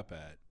wake up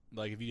at?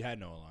 Like, if you had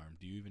no alarm,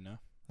 do you even know?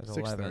 Like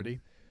 6:30.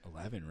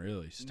 11,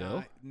 really?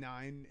 Still?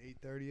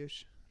 8:30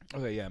 ish.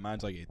 Okay, yeah,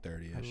 mine's like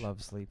 8:30 I ish.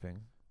 love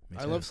sleeping.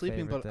 I love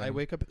sleeping, favorite but I thing.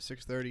 wake up at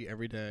 6:30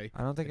 every day.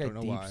 I don't think I I, don't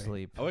know deep why.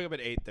 sleep. I wake up at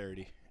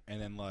 8:30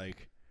 and then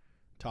like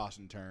toss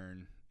and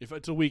turn. If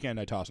it's a weekend,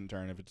 I toss and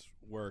turn. If it's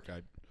work,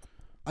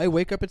 I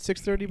wake up at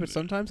 6:30, but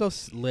sometimes I'll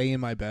lay in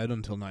my bed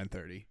until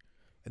 9:30,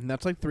 and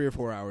that's like 3 or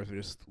 4 hours of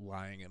just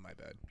lying in my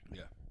bed.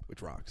 Yeah.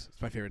 which rocks.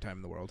 It's my favorite time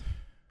in the world.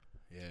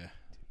 yeah.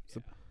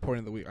 Point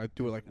of the week. I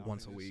do it like No,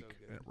 once it a is week, so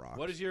good. and it rocks.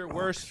 What is your Rocks.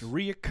 worst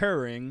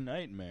reoccurring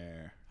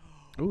nightmare?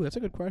 Ooh, that's a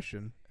good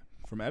question.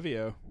 From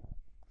Evio.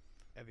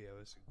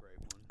 Evio is a great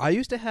one. I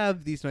used to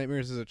have these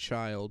nightmares as a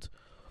child,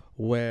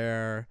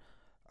 where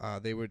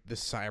the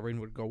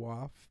siren would go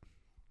off,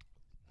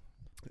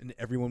 and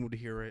everyone would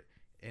hear it,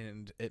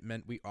 and it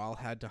meant we all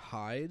had to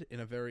hide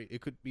in a very.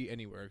 It could be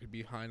anywhere. It could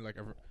be behind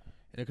and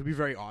it could be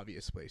very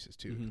obvious places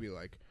too. It Mhm. could be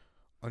like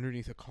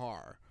underneath a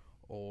car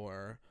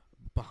or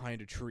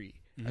behind a tree.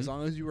 As Mhm.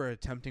 long as you were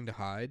attempting to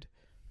hide,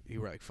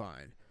 you were like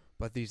fine.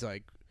 But these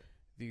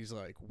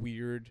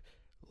weird,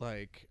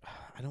 like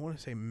I don't want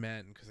to say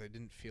men because I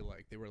didn't feel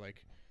like they were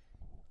like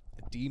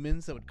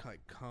demons that would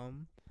like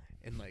come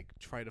and like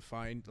try to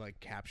find like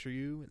capture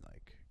you and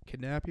like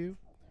kidnap you,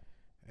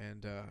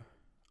 and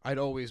I'd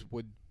always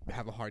would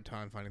have a hard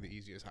time finding the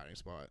easiest hiding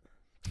spot.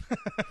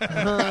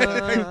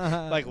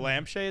 Like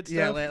lampshade stuff?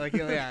 Yeah,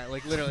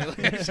 like literally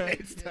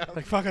lampshade stuff.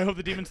 Like, fuck, I hope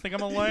the demons think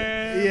I'm a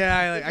lamp.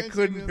 Yeah, I Demons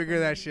couldn't think figure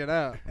that's that shit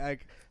out.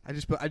 Like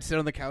I'd sit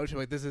on the couch and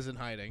be like, this isn't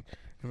hiding,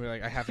 and be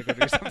like, I have to go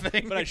do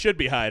something. But I should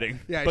be hiding.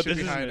 yeah, I but should this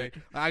be isn't hiding. it.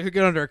 I could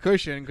get under a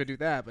cushion and could do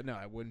that, but no,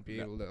 I wouldn't be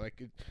No. able to.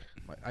 Like,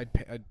 I'd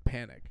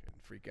panic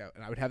and freak out,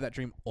 and I would have that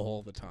dream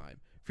all the time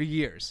for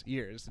years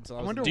until I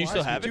I was. wonder in Do you why.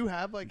 still have Did it? you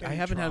have like I any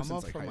haven't had it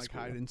trauma since, like, from high like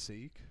school. hide and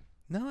seek?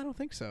 No, I don't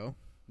think so.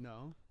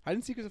 No, Hide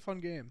and seek is a fun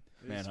game.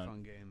 it's a Manhunt.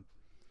 fun game.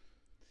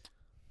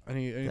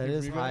 Anything That from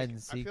is you guys? hide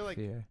and seek feel like-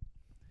 fear.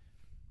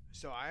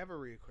 So I have a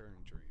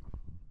recurring dream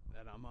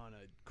that I'm on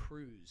a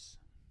cruise,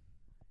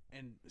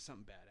 and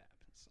something bad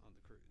happens on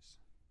the cruise,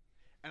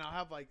 and I'll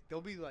have like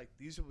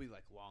these will be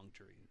like long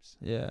dreams.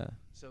 Yeah.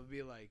 So it'll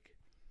be like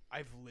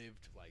I've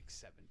lived like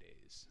 7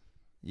 days,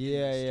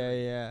 Yeah, this yeah,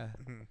 dream. yeah.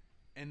 Mhm.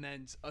 and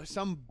then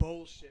some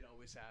bullshit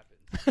always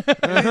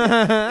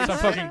happens. Some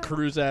fucking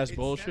cruise ass It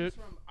bullshit.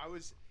 stems from I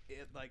was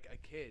like a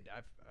kid.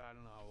 I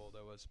don't know how old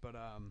I was, but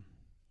I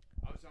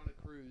was on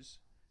a cruise,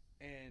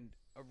 and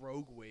a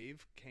rogue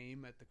wave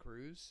came at the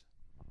cruise,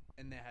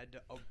 and they had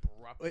to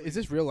abruptly. Wait, is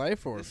this real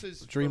life or This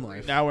is dream for life?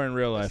 real. Now we're in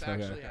real This life.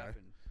 actually Okay.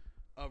 happened.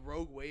 A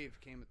rogue wave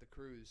came at the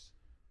cruise,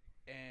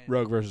 and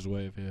Rogue versus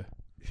Wave. Yeah.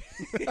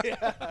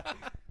 Yeah.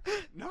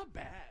 Not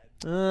bad.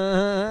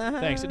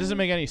 Thanks. It doesn't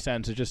make any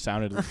sense. It just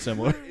sounded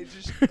similar. It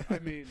just, I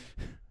mean,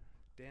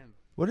 damn.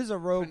 What is a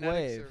rogue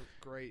Phonetics wave? are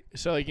great.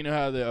 So like you know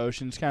how the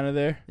ocean's kind of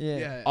there. Yeah.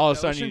 Yeah. All of a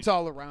the sudden you- ocean's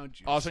all around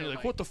you. All of a sudden so, you're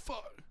like, what the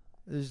fuck?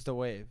 It's just a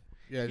wave.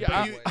 Yeah, Yeah, but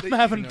I'm, you- I'm they-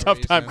 having a no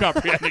tough time reason.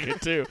 comprehending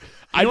it too.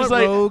 You know what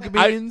rogue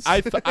means? I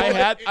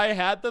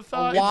had the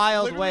thought.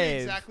 wild literally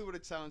wave. Exactly what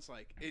it sounds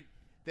like.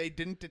 They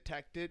didn't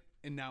detect it,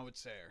 and now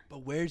it's there. But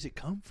where's it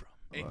come from?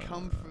 It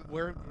come from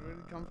where did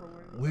it come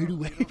from? Where do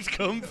waves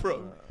come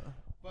from?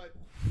 But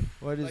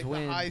What is like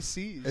wind? the high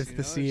seas, It's you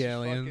the know, sea just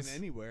aliens.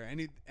 Fucking anywhere,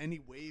 any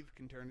wave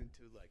can turn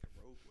into like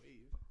a rogue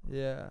wave.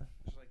 Yeah.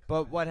 Just like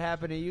But what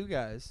happened to you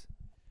guys?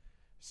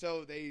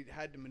 So they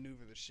had to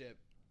maneuver the ship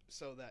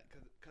so that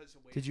because the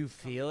wave. Did you was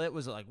coming- feel it?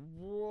 Was it like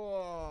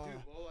whoa?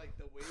 Dude, well, like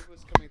the wave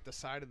was coming at the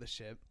side of the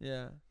ship,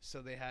 Yeah.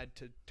 so they had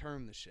to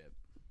turn the ship.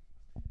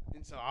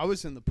 And so I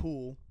was in the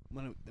pool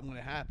when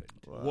it happened.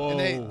 Whoa. And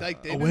they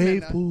like they a didn't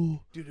wave annou-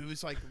 pool. Dude, it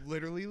was like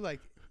literally like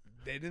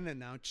they didn't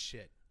announce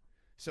shit.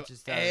 So It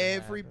just started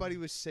everybody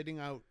happening. was sitting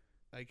out,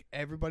 like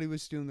everybody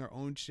was doing their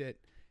own shit,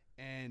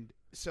 and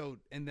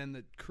then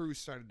the crew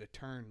started to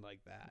turn like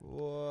that.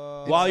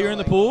 Whoa. While you're in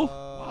the pool?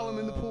 While I'm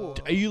in the pool.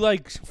 Are you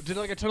like? Did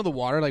like a ton of the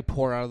water like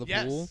pour out of the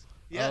Yes. pool?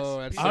 Yes. Oh,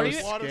 that's Because I don't so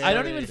even- water's I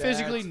don't scary. even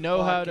physically That's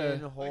know how to-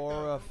 fucking Like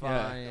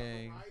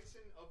horrifying. the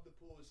horizon of the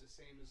pool is the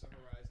same as the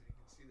horizon. You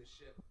can see the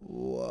ship.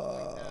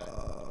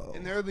 Whoa.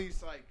 And there are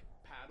these like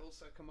paddles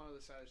that come out of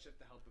the side of the ship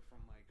to help it from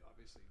like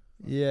obviously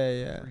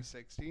Yeah.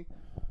 360.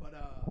 But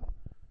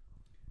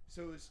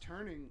so it was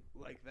turning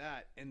like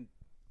that, and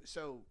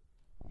so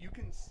you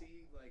can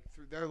see like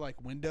through their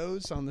like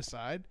windows on the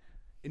side,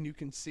 and you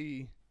can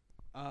see,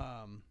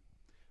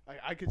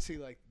 I could see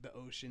like the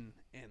ocean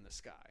and the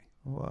sky,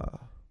 Wow.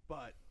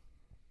 but.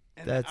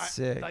 And That's I,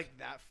 sick. Like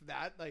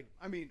that, like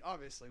I mean,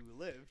 obviously we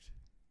lived.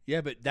 Yeah,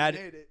 but We made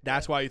it,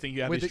 that's but why you think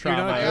you have Wait, these you're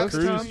not trauma I on a ghost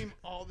have cruise. this town? dream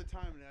all the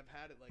time, and I've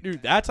had it like Dude,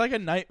 that. that's like a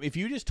night. If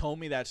you just told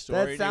me that story,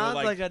 That and sounds you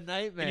were like a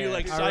nightmare. and you're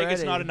like, psych,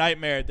 it's not a already.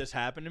 nightmare. This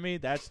happened to me.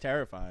 That's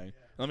terrifying.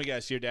 Let me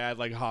guess, your dad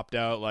like hopped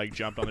out, like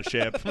jumped on the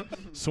ship,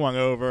 swung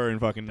over, and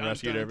fucking Dun,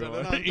 rescued dun,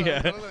 everyone. dun, dun,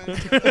 Yeah,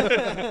 dun,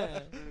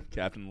 dun.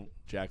 Captain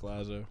Jack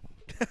Lazo.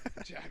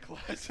 Jack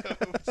Lasso,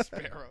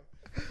 Sparrow.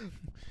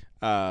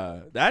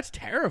 That's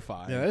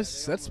terrifying. Yeah, that's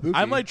spooky.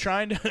 I'm like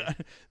trying to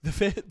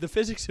the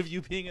physics of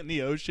you being in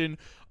the ocean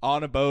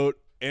on a boat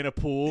in a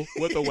pool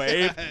with a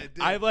wave. Yeah, dude.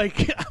 I'm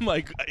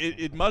like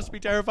it must be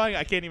terrifying.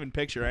 I can't even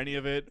picture any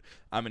of it.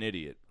 I'm an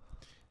idiot.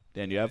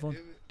 Dan, do you have one?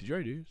 Did you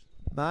already do yours?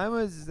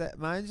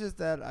 Mine's just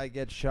that I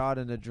get shot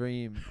in a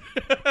dream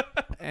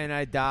and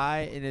I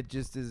die and it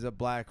just is a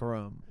black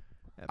room.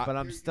 But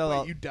I'm still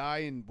Wait, you die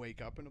and wake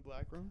up in a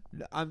black room.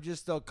 I'm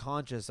just still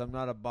conscious. I'm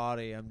not a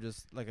body. I'm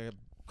just like a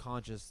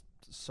conscious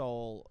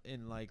soul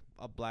in like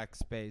a black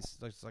space.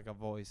 Just like a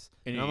voice.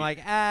 And And I'm you- like,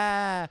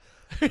 ah.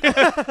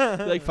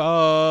 like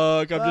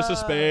fuck, I'm just a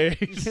Fuck.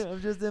 space.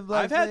 I'm just in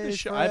black I've had the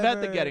space I've had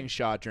the forever. getting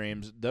shot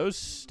dreams. Those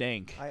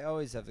stink. I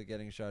always have the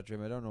getting shot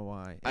dream. I don't know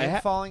why. I And ha-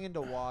 falling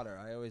into water.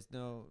 I always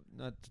know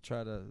not to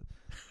try to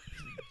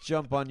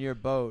jump on your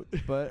boat,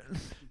 but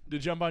To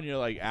jump on your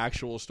like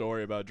actual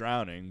story about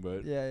drowning,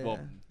 but Yeah, well,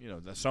 yeah. you know,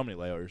 there's so many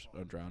layers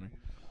of drowning.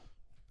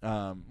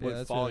 What,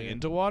 that's falling really-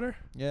 into water?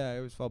 yeah, I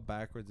always fall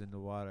backwards into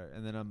water,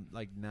 and then I'm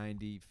like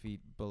 90 feet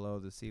below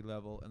the sea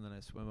level, and then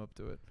I swim up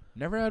to it.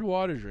 Never had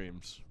water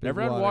dreams. Big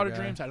Never had water water guy.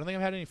 dreams. I don't think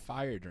I've had any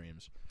fire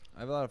dreams. I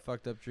have a lot of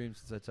fucked up dreams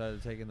since I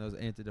started taking those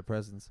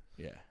antidepressants.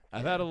 Yeah,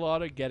 I've had a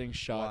lot of getting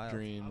shot Wild. I always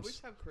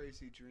dreams. have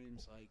crazy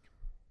dreams like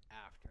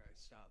after I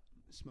stop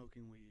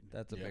smoking weed.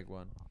 That's a Yeah. big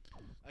one.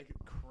 Like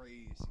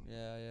crazy.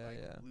 Yeah, yeah, like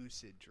yeah.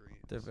 lucid dreams.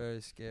 They're very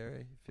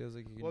scary. Feels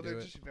like you can well, do they're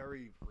it. just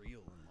very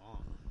real and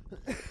long.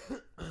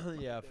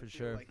 Yeah, They for feel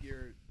sure. Like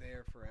you're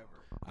there forever.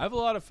 I have a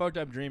lot of fucked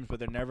up dreams, but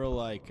they're never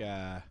like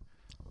they're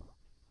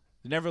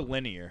never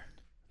linear.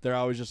 They're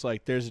always just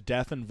like there's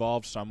death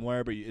involved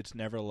somewhere, but it's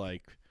never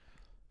like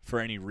for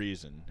any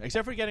reason,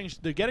 except for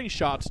the getting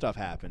shot stuff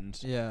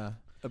happens. Yeah.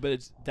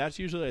 But that's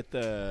usually like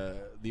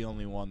the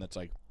only one that's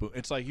like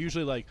it's like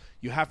usually like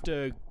you have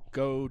to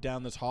go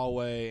down this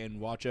hallway and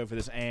watch out for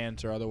this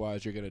ant or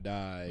otherwise you're gonna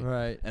die.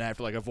 Right. And I have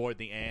to like avoid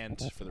the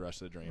ant for the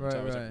rest of the dream. It's Right,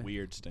 always right. like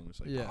weird things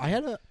like Yeah. I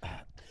had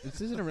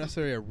this isn't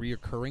necessarily a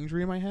reoccurring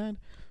dream I had,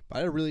 but I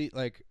had a really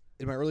like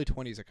in my early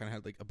 20s I kind of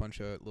had like a bunch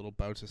of little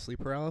bouts of sleep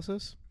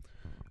paralysis,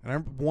 and I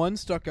remember one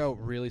stuck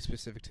out really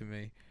specific to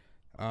me.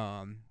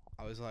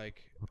 I was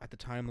like at the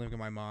time living in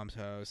my mom's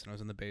house and I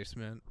was in the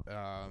basement,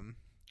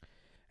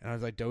 and I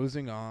was like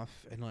dozing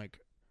off and like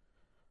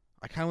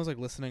I kind of was like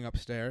listening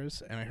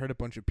upstairs and I heard a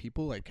bunch of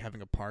people like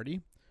having a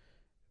party,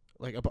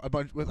 like a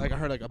bunch with like I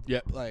heard like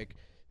Yep. like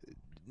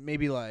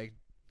maybe like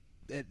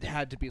it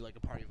had to be like a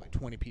party of like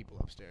 20 people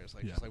upstairs,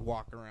 like Yeah. just like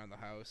walking around the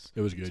house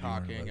It was good. you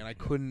weren't talking, right. and I Yeah.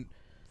 couldn't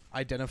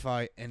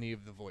identify any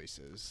of the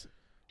voices.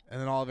 And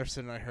then all of a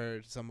sudden I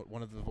heard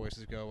one of the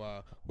voices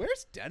go,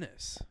 "Where's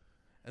Dennis?"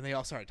 And they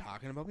all started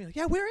talking about me. Like,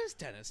 yeah, where is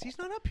Dennis? He's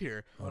not up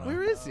here. Oh, no.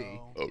 Where is he?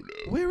 Oh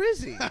no. Where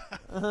is he?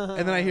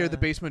 And then I hear the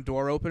basement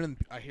door open, and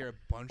I hear a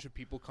bunch of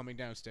people coming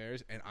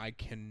downstairs, and I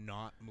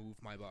cannot move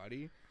my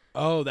body.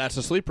 Oh, that's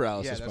a sleep Yeah,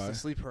 paralysis. that's the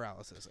sleep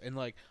paralysis. And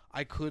like,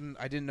 I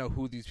didn't know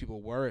who these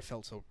people were. It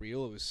felt so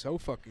real. It was so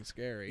fucking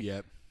scary.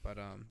 Yep. But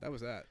that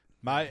was that.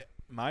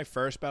 My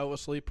first bout was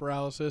sleep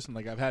paralysis, and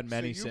like I've had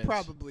many so you since.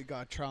 probably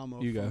got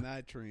trauma You from go.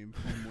 that dream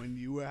from when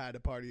you had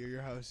a party at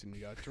your house and you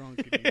got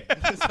drunk and you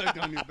just like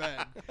on your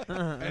bed.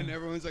 And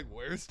everyone's like,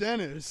 where's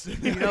Dennis?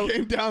 And you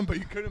came down, but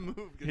you couldn't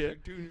move because Yeah. you're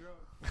 2 years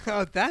old.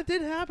 Oh, that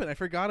did happen. I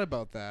forgot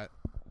about that.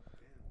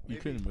 You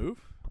couldn't move?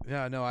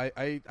 Yeah, no, I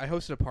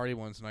hosted a party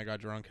once, and I got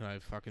drunk, and I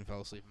fucking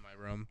fell asleep in my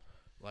room,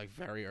 like,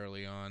 very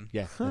early on.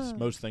 Yeah, that's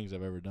most things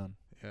I've ever done.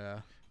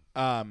 Yeah.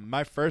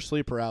 My first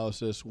sleep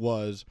paralysis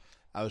was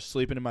I was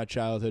sleeping in my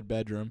childhood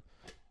bedroom,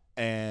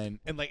 and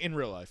like in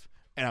real life,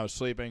 and I was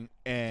sleeping,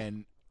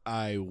 and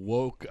I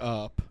woke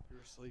up, You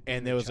were sleeping and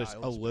in there a was this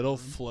a child's little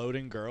bedroom.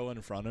 floating girl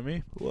in front of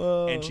me,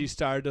 Whoa. and she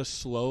started to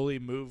slowly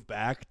move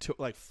back to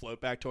like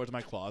float back towards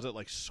my closet,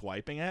 like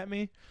swiping at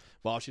me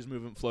while she's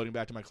floating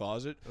back to my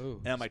closet.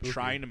 Ooh, And I'm like spooky.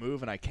 trying to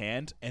move, and I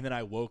can't. And then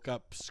I woke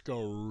up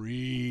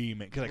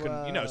screaming because I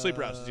couldn't, sleep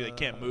paralysis. You like,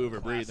 can't move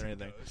or breathe or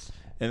Classic anything. dose.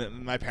 And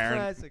then my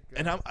parents, Classic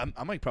and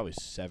I'm like probably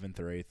 7th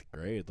or 8th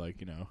grade, like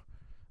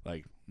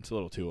like it's a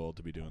little too old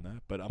to be doing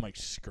that. But I'm like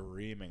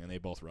screaming, and they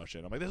both rush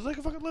in. I'm like, there's like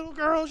a fucking little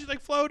girl. She's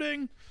like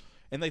floating.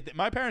 And like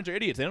my parents are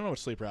idiots. They don't know what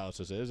sleep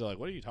paralysis is. They're like,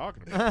 what are you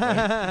talking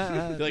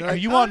about? They're like, are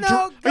you "Oh, on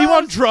no, are you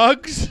on ghost."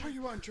 drugs? Are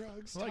you on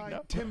drugs? Like, Ty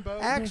no. Timbo?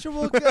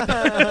 Actual.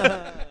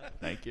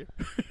 Thank you.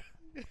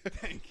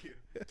 Thank you.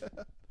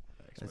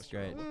 That's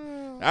great.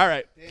 All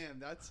right. Damn,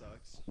 that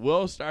sucks.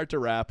 We'll start to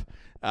wrap.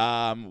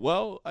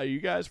 Well, are you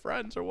guys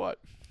friends or what?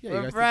 Yeah, We're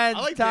you guys friends,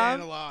 I like Tom.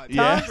 Dan a lot.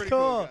 Yeah. He's a pretty cool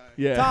Cool. guy.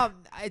 Yeah. Tom,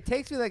 it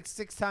takes me like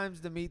 6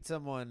 times to meet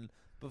someone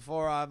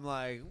before I'm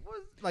like,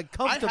 what? Like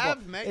comfortable.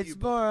 have met it's you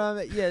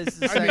more. Yeah, it's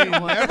the I second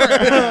mean, one. never.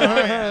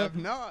 I have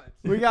not.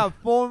 We got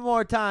 4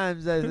 more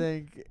times, I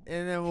think,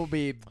 and then we'll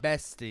be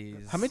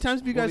besties. How many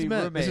times have you We'll guys be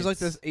met? This is like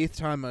roommates. this 8th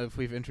time if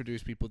we've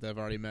introduced people that have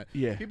already met.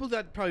 Yeah. People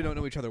that probably don't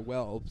know each other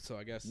well, so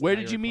I guess. Where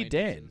now did you're you meet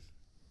Dan? acquaintances.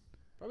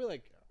 Probably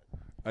like.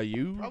 Are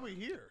you Probably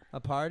here.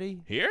 A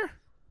party? here?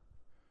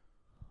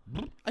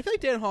 I feel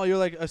like Dan Hall, you're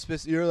like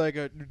you're like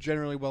a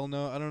generally well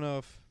known. I don't know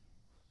if.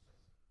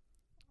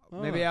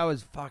 Maybe I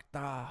was fucked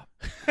up.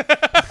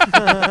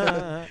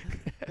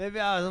 Maybe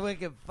I was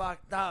wicked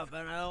fucked up,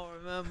 and I don't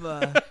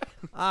remember.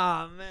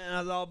 Ah man, I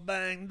was all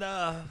banged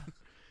up.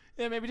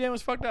 Yeah, maybe Dan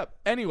was fucked up.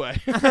 Anyway,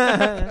 you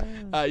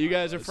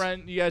guys are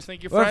friends. You guys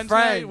think you're We're friends?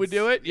 Tonight? We friends.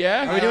 do it?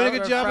 Yeah. Are we doing a we're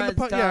good job in the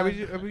friends, podcast?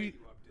 Yeah, Tom.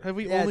 have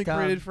we Yeah, only Tom.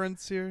 created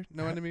friends here?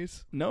 No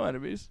enemies? No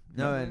enemies.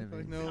 No Like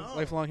enemies. no No.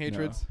 lifelong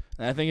hatreds?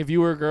 And I think if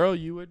you were a girl,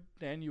 you would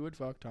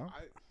fuck Tom.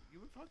 You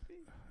would fuck me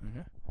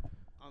Okay.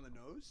 on the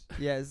nose?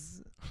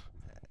 Yes,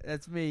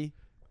 that's me.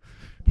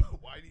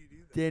 Why do you do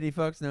that? Danny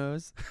fucks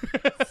nose.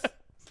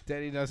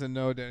 Danny doesn't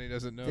know. Danny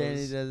doesn't know.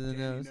 Danny doesn't Danny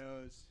know.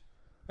 knows.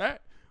 All right.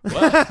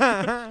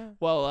 Well,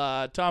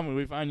 well, Tom, when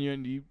we find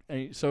you,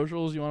 any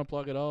socials you want to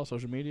plug at all?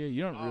 Social media?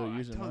 You don't really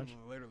use it I much.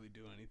 don't literally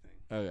do anything.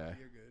 Okay.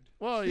 You're good.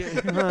 Well,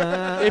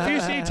 yeah. If you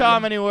see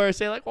Tom anywhere,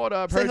 say like, "What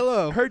up?" Say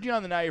hello. Heard you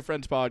on the Now Your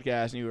Friends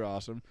podcast, and you were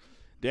awesome,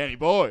 Danny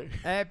boy.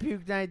 At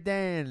Puke Night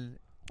Dan.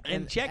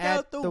 And check at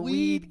out the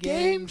Weed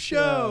Game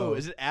Show.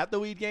 Is it at the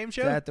Weed Game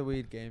Show? It's at the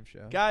Weed Game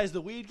Show. Guys,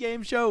 the Weed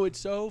Game Show, it's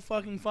so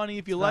fucking funny.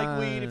 If you like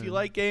weed, if you Fun.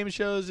 like game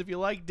shows, if you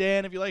like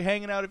Dan, if you like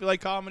hanging out, if you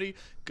like comedy,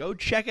 go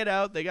check it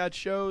out. They got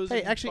shows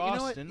Hey, in actually, you know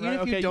what? Boston. Even right?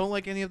 if Okay, you don't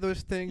like any of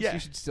those things, Yeah. you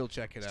should still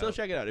check it still out.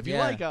 check it out. If you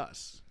Yeah. like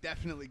us.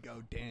 Definitely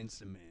go dance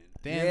the man.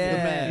 Dan's Yeah. the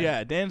man.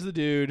 Yeah, Dan's the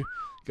dude.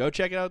 Go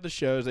check out the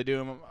shows. They do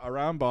them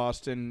around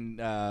Boston.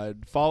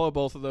 Follow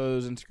both of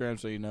those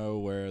Instagrams so you know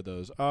where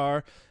those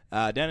are.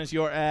 Dennis,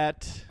 you're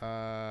at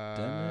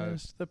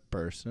Dennis the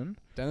person.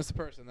 Dennis the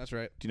person. That's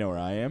right. Do you know where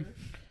I am?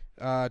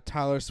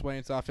 Tyler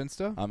Swain's off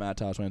Insta. I'm at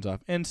Todd Swans off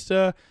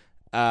Insta.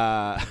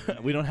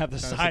 We don't have the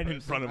Dennis the sign in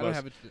person. front of I don't us.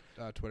 have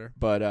a Twitter.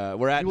 But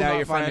we're at You will Now not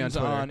Your find me Friends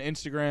on on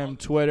Instagram,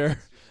 Twitter,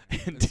 and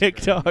Instagram,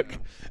 TikTok.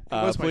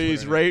 yeah. What's my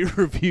Please Twitter? rate,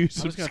 review, I'm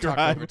just gonna talk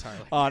subscribe over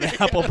Tyler. on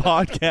Apple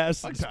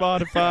Podcasts and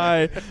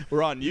Spotify.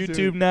 We're on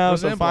YouTube now, Well,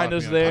 so then find block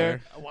us me on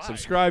there. Why?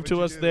 Subscribe to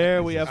What'd us you do?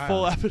 there. We have I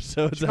full don't know.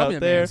 episodes She called me out a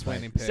there.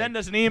 mansplaining pig. Send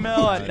us an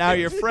email at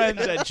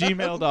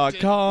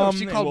nowyourfriends@gmail.com. No,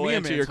 she and called we'll me a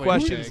answer your mansplaining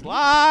questions pig.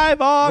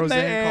 live on Roseanne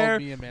there.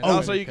 called me a mansplaining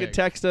Also, you can pig.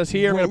 text us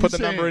here. We're going to put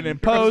the number in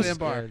post.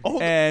 Roseanne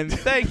Barr. And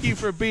thank you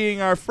for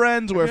being our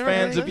friends. We're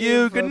fans of Thank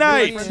you. for Good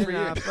night. being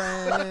our I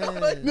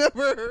friend.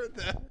 never heard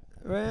that.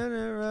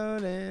 Running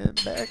road and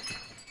back.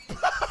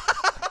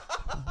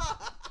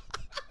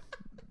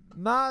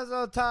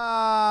 Mazel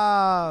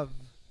tov.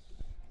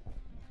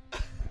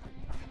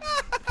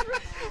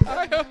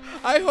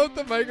 I hope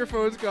the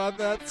microphone's got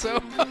that.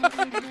 So.